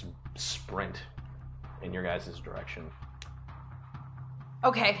like just sprint in your guys' direction.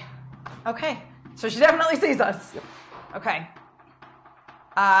 Okay. So she definitely sees us. Yep. Okay.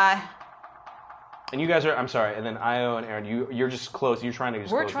 And you guys are, I'm sorry, and then Io and Aaron, you're just close. You're trying to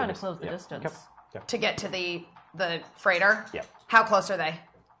just We're close trying the to close the distance. Yep. To get to the freighter? Yep. How close are they?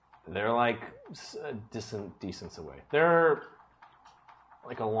 They're like a distant distance away. They're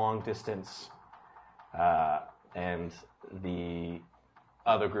like a long distance, and the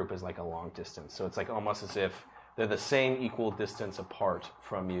other group is like a long distance. So it's like almost as if they're the same equal distance apart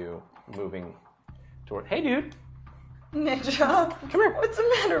from you, moving toward. Hey, dude. Ninja. Come here. What's the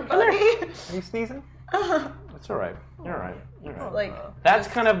matter, buddy? Are you sneezing? That's all right. You're all right. You're all right. Like That's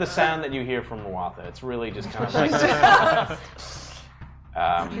kind of the sound that you hear from Muatha. It's really just kind of like.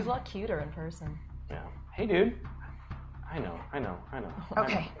 She's a lot cuter in person. Yeah. Hey, dude. I know.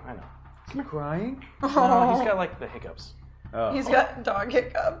 Okay. I know. Is he crying? No, he's got like the hiccups. Oh. He's got dog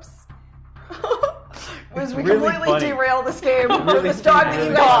hiccups. Was we really completely funny. derail this game with Really this dog that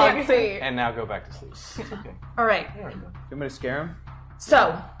you guys can't see? And now go back to sleep. It's okay. All right. You want me to scare him?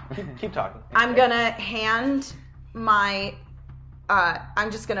 So Keep talking. I'm gonna hand my.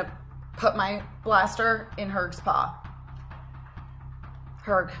 I'm just gonna put my blaster in Herg's paw.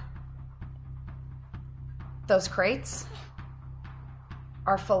 Herg, those crates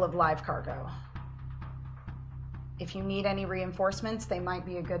are full of live cargo. If you need any reinforcements, they might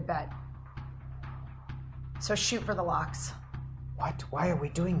be a good bet. So shoot for the locks. What? Why are we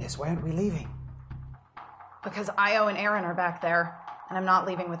doing this? Why aren't we leaving? Because Io and Aaron are back there, and I'm not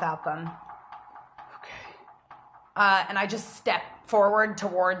leaving without them. Okay. And I just step forward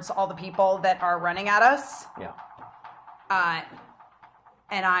towards all the people that are running at us. Yeah.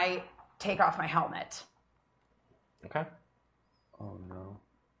 And I take off my helmet. Okay. Oh no.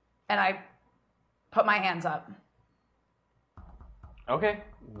 And I put my hands up. Okay.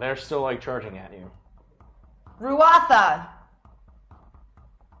 They're still like charging at you. Ruatha!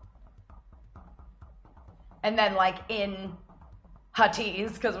 And then like in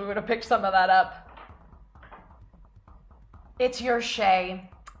Huttese, because we would have picked some of that up. It's your Shay.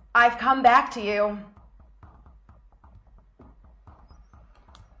 I've come back to you.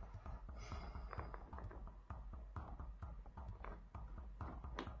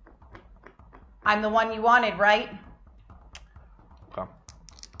 I'm the one you wanted, right? Okay.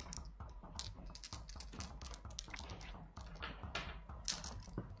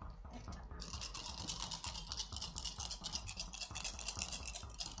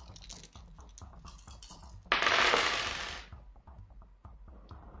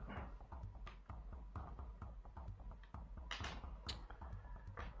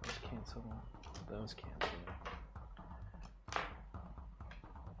 Those cancel.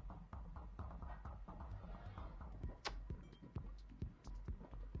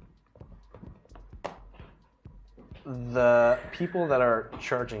 The people that are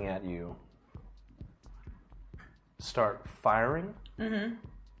charging at you start firing,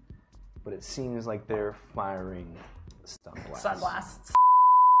 but it seems like they're firing stun blasts. Sun blasts.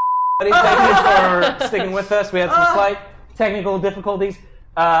 Thank you for sticking with us. We had some slight technical difficulties.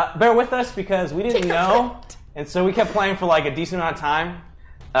 Bear with us because we didn't know, and so we kept playing for like a decent amount of time.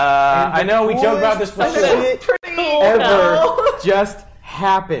 I know we joked about this before. Ever just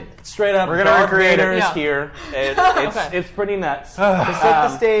happened. Straight up, We're gonna Darth recreate it. Vader is Yeah. here. It's pretty nuts. To set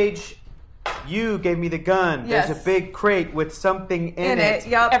the stage, you gave me the gun. Yes. There's a big crate with something in it.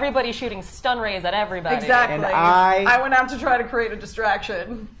 Yep. Everybody's shooting stun rays at everybody. Exactly. And I went out to try to create a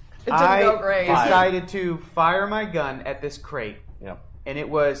distraction. It didn't I go great. decided to fire my gun at this crate. Yep. And it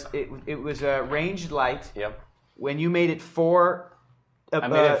was a ranged light. Yep. When you made it four I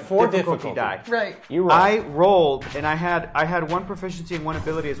made it 4 difficulty difficulty. die. Right. You roll. I rolled, and I had 1 proficiency and 1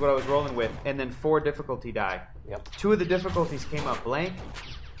 ability is what I was rolling with, and then 4 difficulty die. Yep. 2 of the difficulties came up blank.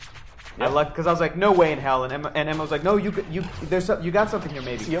 Yep. I lucked because I was like, no way in hell, and Emma was like, no, you got something here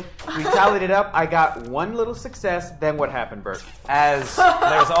maybe. Yep. We tallied it up. I got 1 little success. Then what happened, Bert? As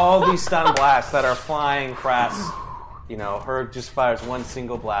there's all these stun blasts that are flying across, Herg just fires 1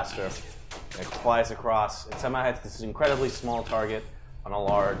 single blaster. It flies across. It somehow hits this incredibly small target on a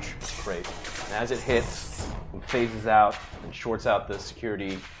large crate. And as it hits and phases out and shorts out the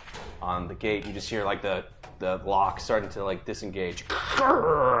security on the gate, you just hear like the lock starting to like disengage,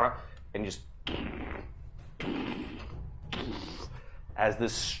 and just as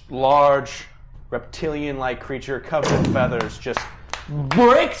this large reptilian-like creature covered in feathers just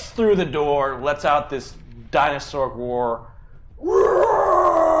breaks through the door, lets out this dinosaur roar,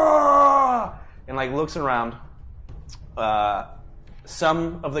 and like looks around.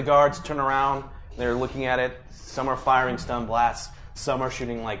 Some of the guards turn around, they're looking at it. Some are firing stun blasts. Some are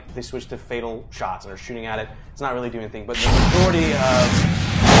shooting, like, they switch to fatal shots and are shooting at it. It's not really doing anything, but the majority of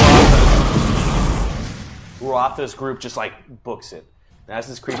Ruatha's group just, like, books it. And as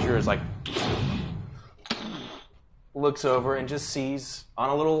this creature is, like, looks over and just sees, on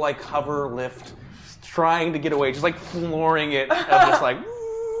a little, like, hover lift, trying to get away, just, like, flooring it, just, like,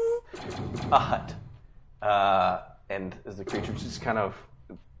 a hut. And as the creature just kind of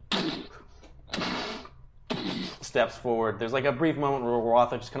steps forward, there's like a brief moment where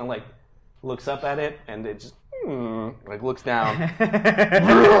Ruatha just kind of like looks up at it, and it just like looks down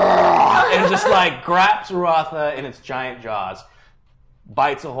and just like grabs Ruatha in its giant jaws,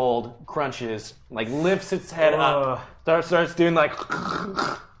 bites a hold, crunches, like lifts its head up, starts doing like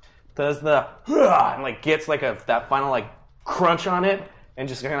does the and like gets like that final like crunch on it, and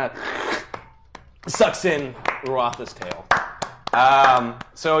just kind of sucks in Ruatha's tail.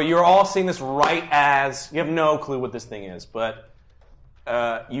 So you're all seeing this right as you have no clue what this thing is, but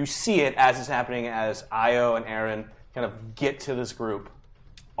you see it as it's happening as Io and Aaron kind of get to this group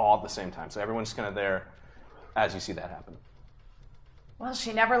all at the same time. So everyone's kind of there as you see that happen. Well,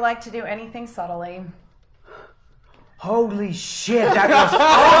 she never liked to do anything subtly. Holy shit, that was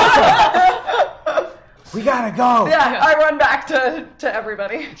awesome! We gotta go. Yeah, I run back to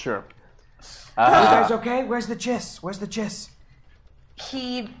everybody. Sure. Are you guys okay? Where's the Chiss?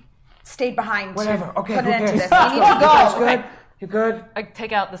 He stayed behind. Whatever. Okay, put who an end to cares? this. We need to go. You guys good? Okay. You good? I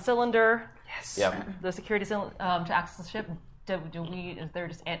take out the cylinder. Yes. Yep. The security cylinder to access the ship. Is there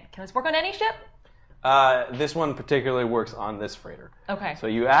just? Can this work on any ship? This one particularly works on this freighter. Okay. So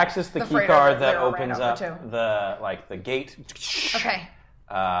you access the key card that opens up the gate. Okay.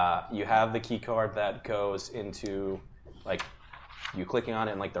 You have the key card that goes into like you clicking on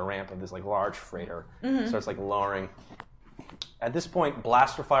it, and like the ramp of this like large freighter starts like lowering. At this point,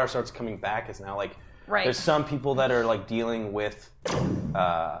 blaster fire starts coming back. It's now like there's some people that are like dealing with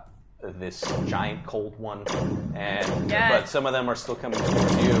this giant cold one, and but some of them are still coming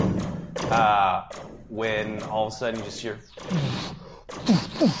towards you. When all of a sudden you just hear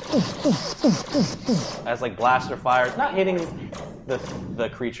as like blaster fire, not hitting the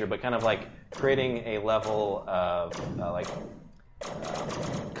creature, but kind of like creating a level of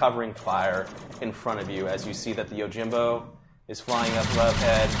covering fire in front of you as you see that the Yojimbo is flying up above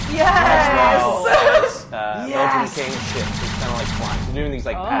head. Yes! As well as Belgian Kane ship is kind of like flying. So doing these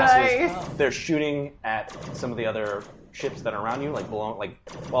like passes. Nice. They're shooting at some of the other ships that are around you, like below, like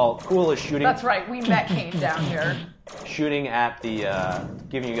while Cool is shooting. That's right. We met Kane down here. Shooting at the,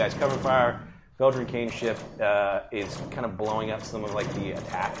 giving you guys cover fire. Belgian Kane ship is kind of blowing up some of like the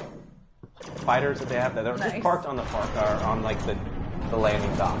attack fighters that they have that are just parked on the on like the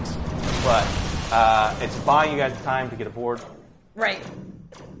landing docks. But it's buying you guys time to get aboard. Right.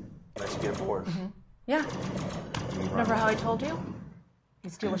 Let's get aboard. Mm-hmm. Yeah. Remember how I told you? You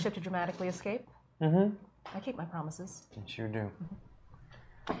steal a ship to dramatically escape? Mm-hmm. I keep my promises. You sure do.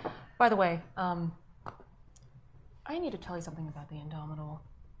 By the way, I need to tell you something about the Indomitable.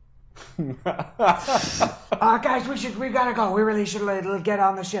 Guys, we gotta go. We really should get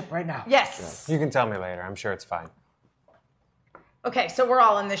on the ship right now. Yes. You can tell me later. I'm sure it's fine. Okay, so we're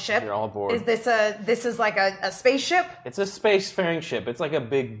all in the ship. You're all aboard. Is this like a spaceship? It's a spacefaring ship. It's like a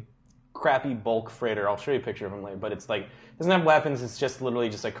big, crappy bulk freighter. I'll show you a picture of them later. But it's like, it doesn't have weapons. It's just literally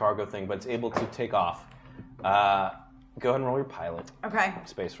just a cargo thing. But it's able to take off. Go ahead and roll your pilot. Okay.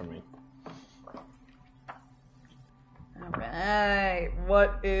 Space for me. All right.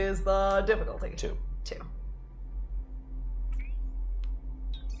 What is the difficulty? 2.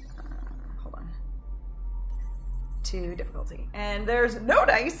 Hold on. 2 difficulty. And there's no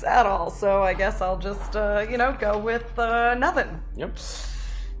dice at all, so I guess I'll just, go with nothing. Yep.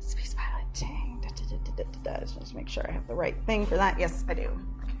 Space piloting. Just make sure I have the right thing for that. Yes, I do.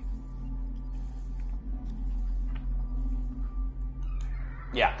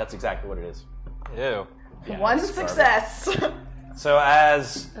 Yeah, that's exactly what it is. Ew. Yeah, One it's success. So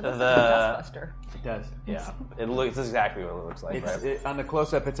as It looks like a the dustbuster. It does. yeah, it's exactly what it looks like. Right? On the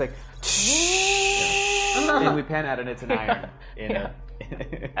close-up, it's like, and we pan out, and it's an iron in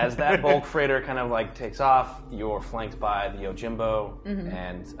As that bulk freighter kind of like takes off, you're flanked by the Yojimbo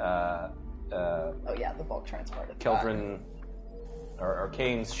and Oh yeah, the bulk transport. Keldrin or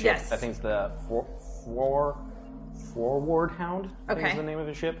Kane's ship. Yes. I think it's the Forward Hound. I think is Okay. the name of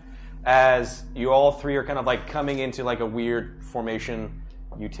the ship. As you all three are kind of like coming into like a weird formation,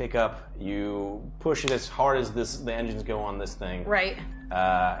 you push it as hard as the engines go on this thing. Right.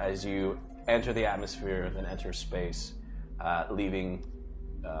 As you enter the atmosphere, then enter space, leaving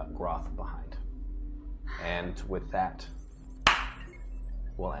Groth behind. And with that,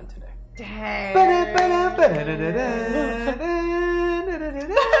 we'll end today.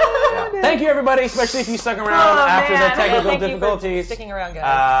 Thank you, everybody, especially if you stuck around after the technical Thank you for difficulties. sticking around,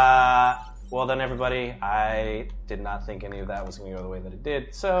 guys. Well done, everybody. I did not think any of that was going to go the way that it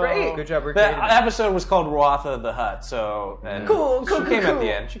did. So Great. Good job The recreating it. episode was called Ruatha the Hut. So and Cool, She came at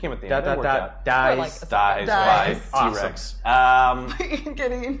the end. She came at the end. It worked out. Dies. Dies by T-Rex.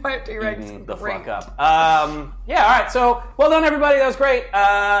 Getting eaten by a T-Rex. Eaten the fuck up. Yeah, all right. So, well done, everybody. That was great.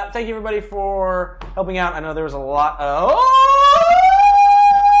 Thank you, everybody, for helping out. I know there was a lot.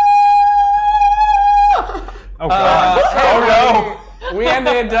 Oh God! We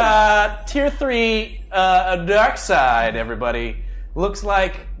ended Tier 3 Dark Side, everybody. Looks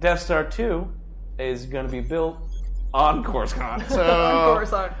like Death Star 2 is going to be built on Coruscant. So,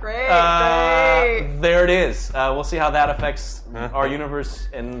 Coruscant. Great. there it is. We'll see how that affects our universe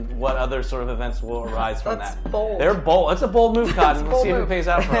and what other sort of events will arise from That's that. bold. They're bold. It's a bold move, Cotton. Let's see if it move. pays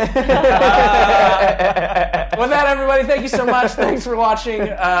out for them. With that, everybody, thank you so much. Thanks for watching.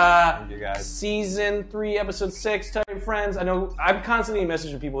 Thank you, guys. Season 3, Episode 6. Tell your friends. I know I'm constantly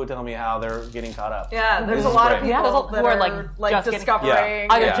messaging people who tell me how they're getting caught up. Yeah, there's This a is lot of great. people who are like just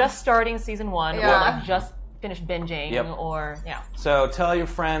discovering. Either Yeah. just starting season 1 or Yeah. like just finished binging Yep. or So tell your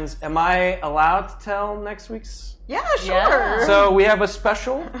friends. Am I allowed to tell next week's? Yeah, sure. Yeah. So we have a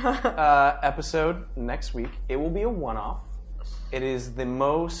special episode next week. It will be a one-off. It is the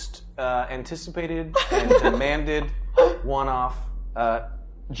most anticipated and demanded one-off,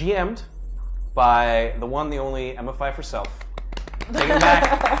 GM'd by the one, the only Emma Fife herself. Taking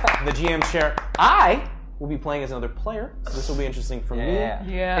back the GM chair. I will be playing as another player, so this will be interesting for me.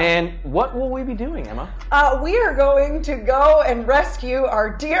 Yeah. And what will we be doing, Emma? We are going to go and rescue our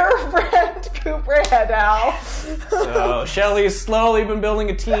dear friend Cooper Hedal. So Shelly's slowly been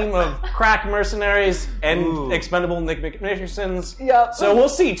building a team of crack mercenaries and expendable Nick McNickersons. Yep. So we'll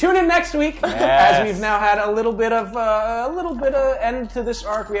see. Tune in next week as we've now had a little bit of end to this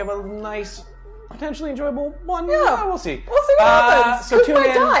arc. We have a nice, potentially enjoyable one. Yeah. We'll see. We'll see what happens. So Coop tune might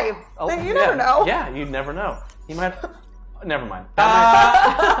in. die. You never know. Yeah, you'd never know. He might. Never mind.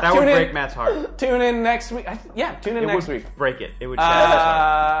 That would tune in. break Matt's heart. Tune in next week. Tune in next week. Break it. It would shatter his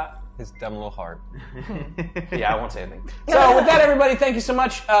heart. His dumb little heart. Yeah, I won't say anything. So with that, everybody, thank you so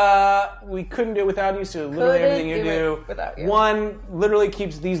much. We couldn't do it without you, so literally Couldn't everything you do do. it without you. 1, literally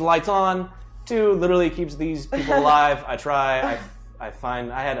keeps these lights on. 2, literally keeps these people alive. I try. I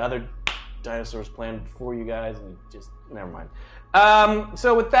find I had other dinosaurs planned for you guys, and just never mind.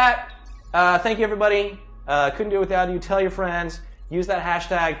 So with that, thank you, everybody. Couldn't do it without you. Tell your friends. Use that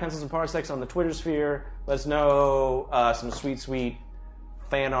hashtag Pencils and Parsecs on the Twitter sphere. Let us know some sweet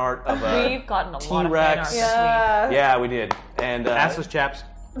fan art of a we've gotten a lot of fan art T-Rex. this Yeah, we did. And Assless chaps.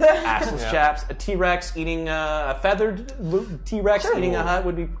 assless chaps. A T-Rex eating a feathered T-Rex eating a hut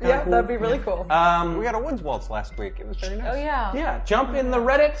would be kind of Yeah, cool. that'd be really cool. We got a Woods Waltz last week. It was very nice. week. Oh yeah. Yeah, jump in the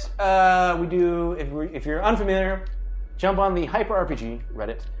Reddit. We do, if you're unfamiliar, jump on the Hyper RPG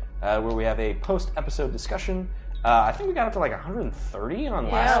Reddit, where we have a post-episode discussion. I think we got up to like 130 on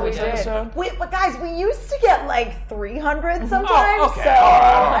last week's episode. But guys, we used to get like 300 sometimes, okay. so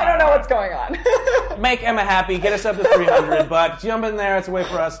All right. I don't know what's going on. Make Emma happy, get us up to 300, but jump in there. It's a way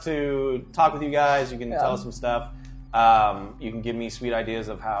for us to talk with you guys. You can tell us some stuff. You can give me sweet ideas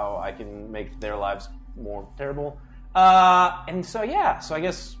of how I can make their lives more terrible. And so, so I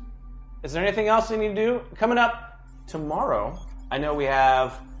guess, is there anything else we need to do? Coming up tomorrow, I know we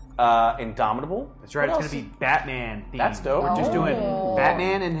have Indomitable. That's right. What It's else? going to be Batman themed. That's dope. We're just doing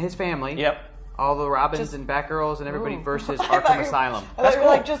Batman and his family. Yep. All the Robins and Batgirls and everybody versus I thought Arkham you- Asylum. I thought you were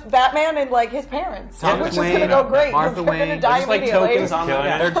like just Batman and like his parents, Thomas which is Wayne, going to go great. Martha They're going to Wayne. die Just like immediately. tokens on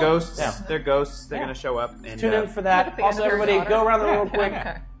them. They're ghosts. Yeah. They're ghosts. They're going to show up. And, Tune in for that. the Also, end of your everybody, go around the room real quick.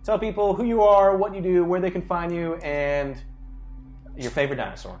 Okay. Tell people who you are, what you do, where they can find you, and your favorite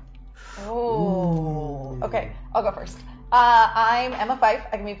dinosaur. Oh. Okay, I'll go first. I'm Emma Fife.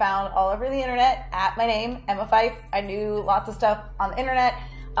 I can be found all over the internet at my name, Emma Fife. I do lots of stuff on the internet.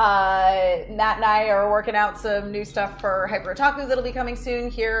 Matt and I are working out some new stuff for Hyper Otaku that'll be coming soon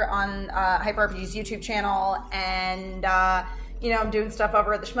here on Hyper RPG's YouTube channel. And I'm doing stuff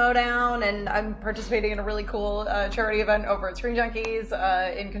over at the Schmodown, and I'm participating in a really cool charity event over at Screen Junkies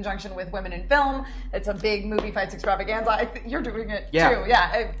in conjunction with Women in Film. It's a big movie fights extravaganza. You're doing it too.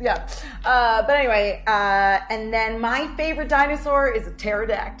 Yeah. But anyway, and then my favorite dinosaur is a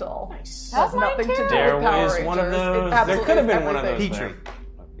pterodactyl. Nice. Has nothing to do with Power Rangers. One of those. There could have been one of those. Petrie.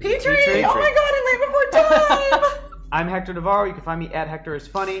 Petrie! Oh my god, I made before time! I'm Hector Navarro. You can find me at Hector is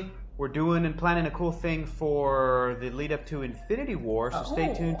Funny. We're doing and planning a cool thing for the lead up to Infinity War, so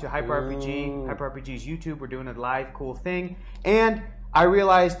stay tuned to Hyper RPG, Hyper RPG's YouTube. We're doing a live cool thing. And I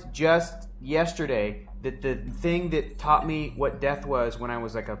realized just yesterday that the thing that taught me what death was when I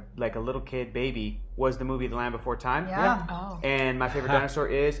was like a little kid baby was the movie The Land Before Time. Yeah. Oh. And my favorite dinosaur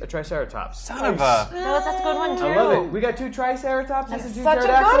is a Triceratops. Son of a... No, that's a good one too. I love it. We got 2 Triceratops and 2 Such a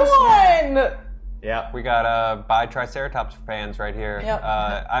pterodactyls. good one! Yeah, we got by Triceratops fans right here. Yep.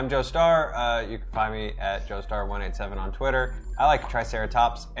 I'm Joe Starr. You can find me at JoeStar187 on Twitter. I like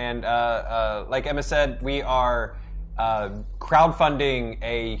Triceratops, and like Emma said, we are crowdfunding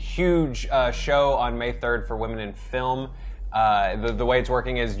a huge show on May 3rd for Women in Film. The way it's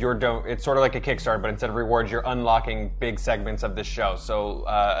working is it's sort of like a Kickstarter, but instead of rewards, you're unlocking big segments of this show. So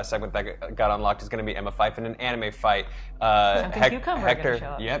a segment that got unlocked is going to be Emma Fife in an anime fight. Chunk and Cucumber are gonna show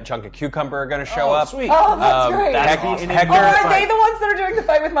up. Yep, Chunk and Cucumber are going to show up. Sweet. Oh, that's great. That's awesome. Hector, are they the ones that are doing the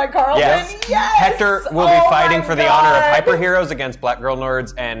fight with Mike Carlson? Yes. Hector will be fighting for the honor of Hyper Heroes against Black Girl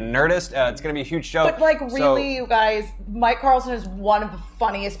Nerds and Nerdist. It's going to be a huge show. But really, you guys, Mike Carlson is one of the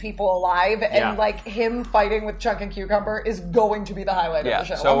funniest people alive, and him fighting with Chunk and Cucumber is going to be the highlight of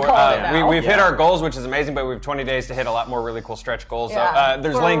the show. So we've hit our goals, which is amazing, but we have 20 days to hit a lot more really cool stretch goals. Yeah. So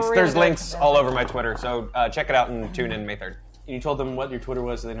there's links all over my Twitter. So check it out and tune in May 3rd. You told them what your Twitter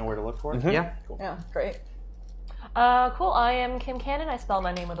was, so they know where to look for it? Mm-hmm. Yeah. Cool. Yeah, great. Cool. I am Kim Cannon. I spell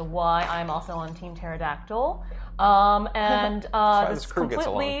my name with a Y. I'm also on Team Pterodactyl. And this is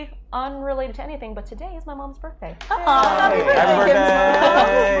completely unrelated to anything, but today is my mom's birthday. Happy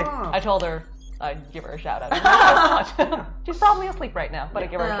birthday! I told her I'd give her a shout out. She's probably asleep right now, but I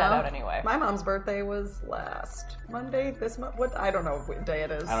give her a shout out anyway. My mom's birthday was last Monday, this month. What? I don't know what day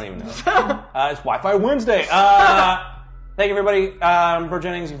it is. I don't even know. It's Wi-Fi Wednesday. Thank you, everybody. I'm Bert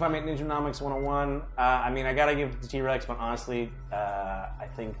Jennings. You can find me at Ninjanomics 101. I gotta give it to T-Rex, but honestly, I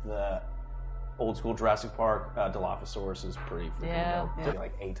think the old school Jurassic Park Dilophosaurus is pretty freaking dope. I did it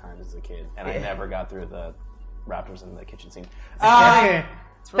like 8 times as a kid, and I never got through the raptors in the kitchen scene.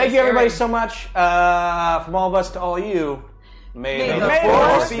 Thank you, everybody, so much. From all of us to all of you, may the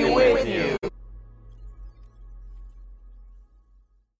force be with you.